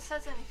anyone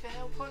says anything,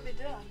 it'll probably be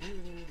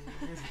done.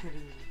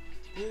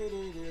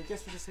 I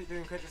guess we're just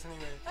doing credits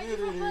anyway. Thank you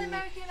for playing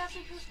American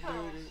National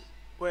Postcard.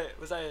 Wait,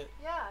 was that it?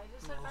 Yeah, I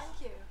just said No.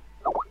 thank you.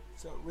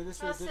 So we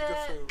just That's did go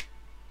it. through.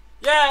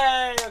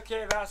 Yay!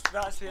 Okay, that's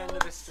the end of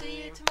the See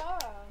stream. you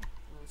tomorrow.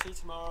 See you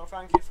tomorrow.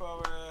 Thank you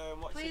for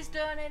watching. Please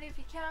donate if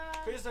you can.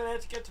 Please donate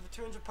to get to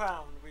 £200.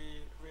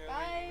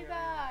 Bye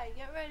bye.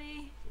 Get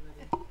ready.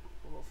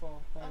 What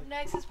for? Up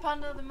next is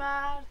Panda the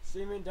Mad.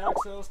 Streaming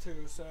Dark Souls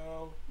 2,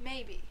 so.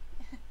 Maybe.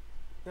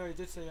 No, you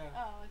did say yeah.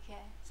 Oh,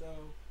 okay. So,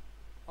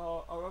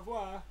 au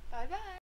revoir. Bye bye.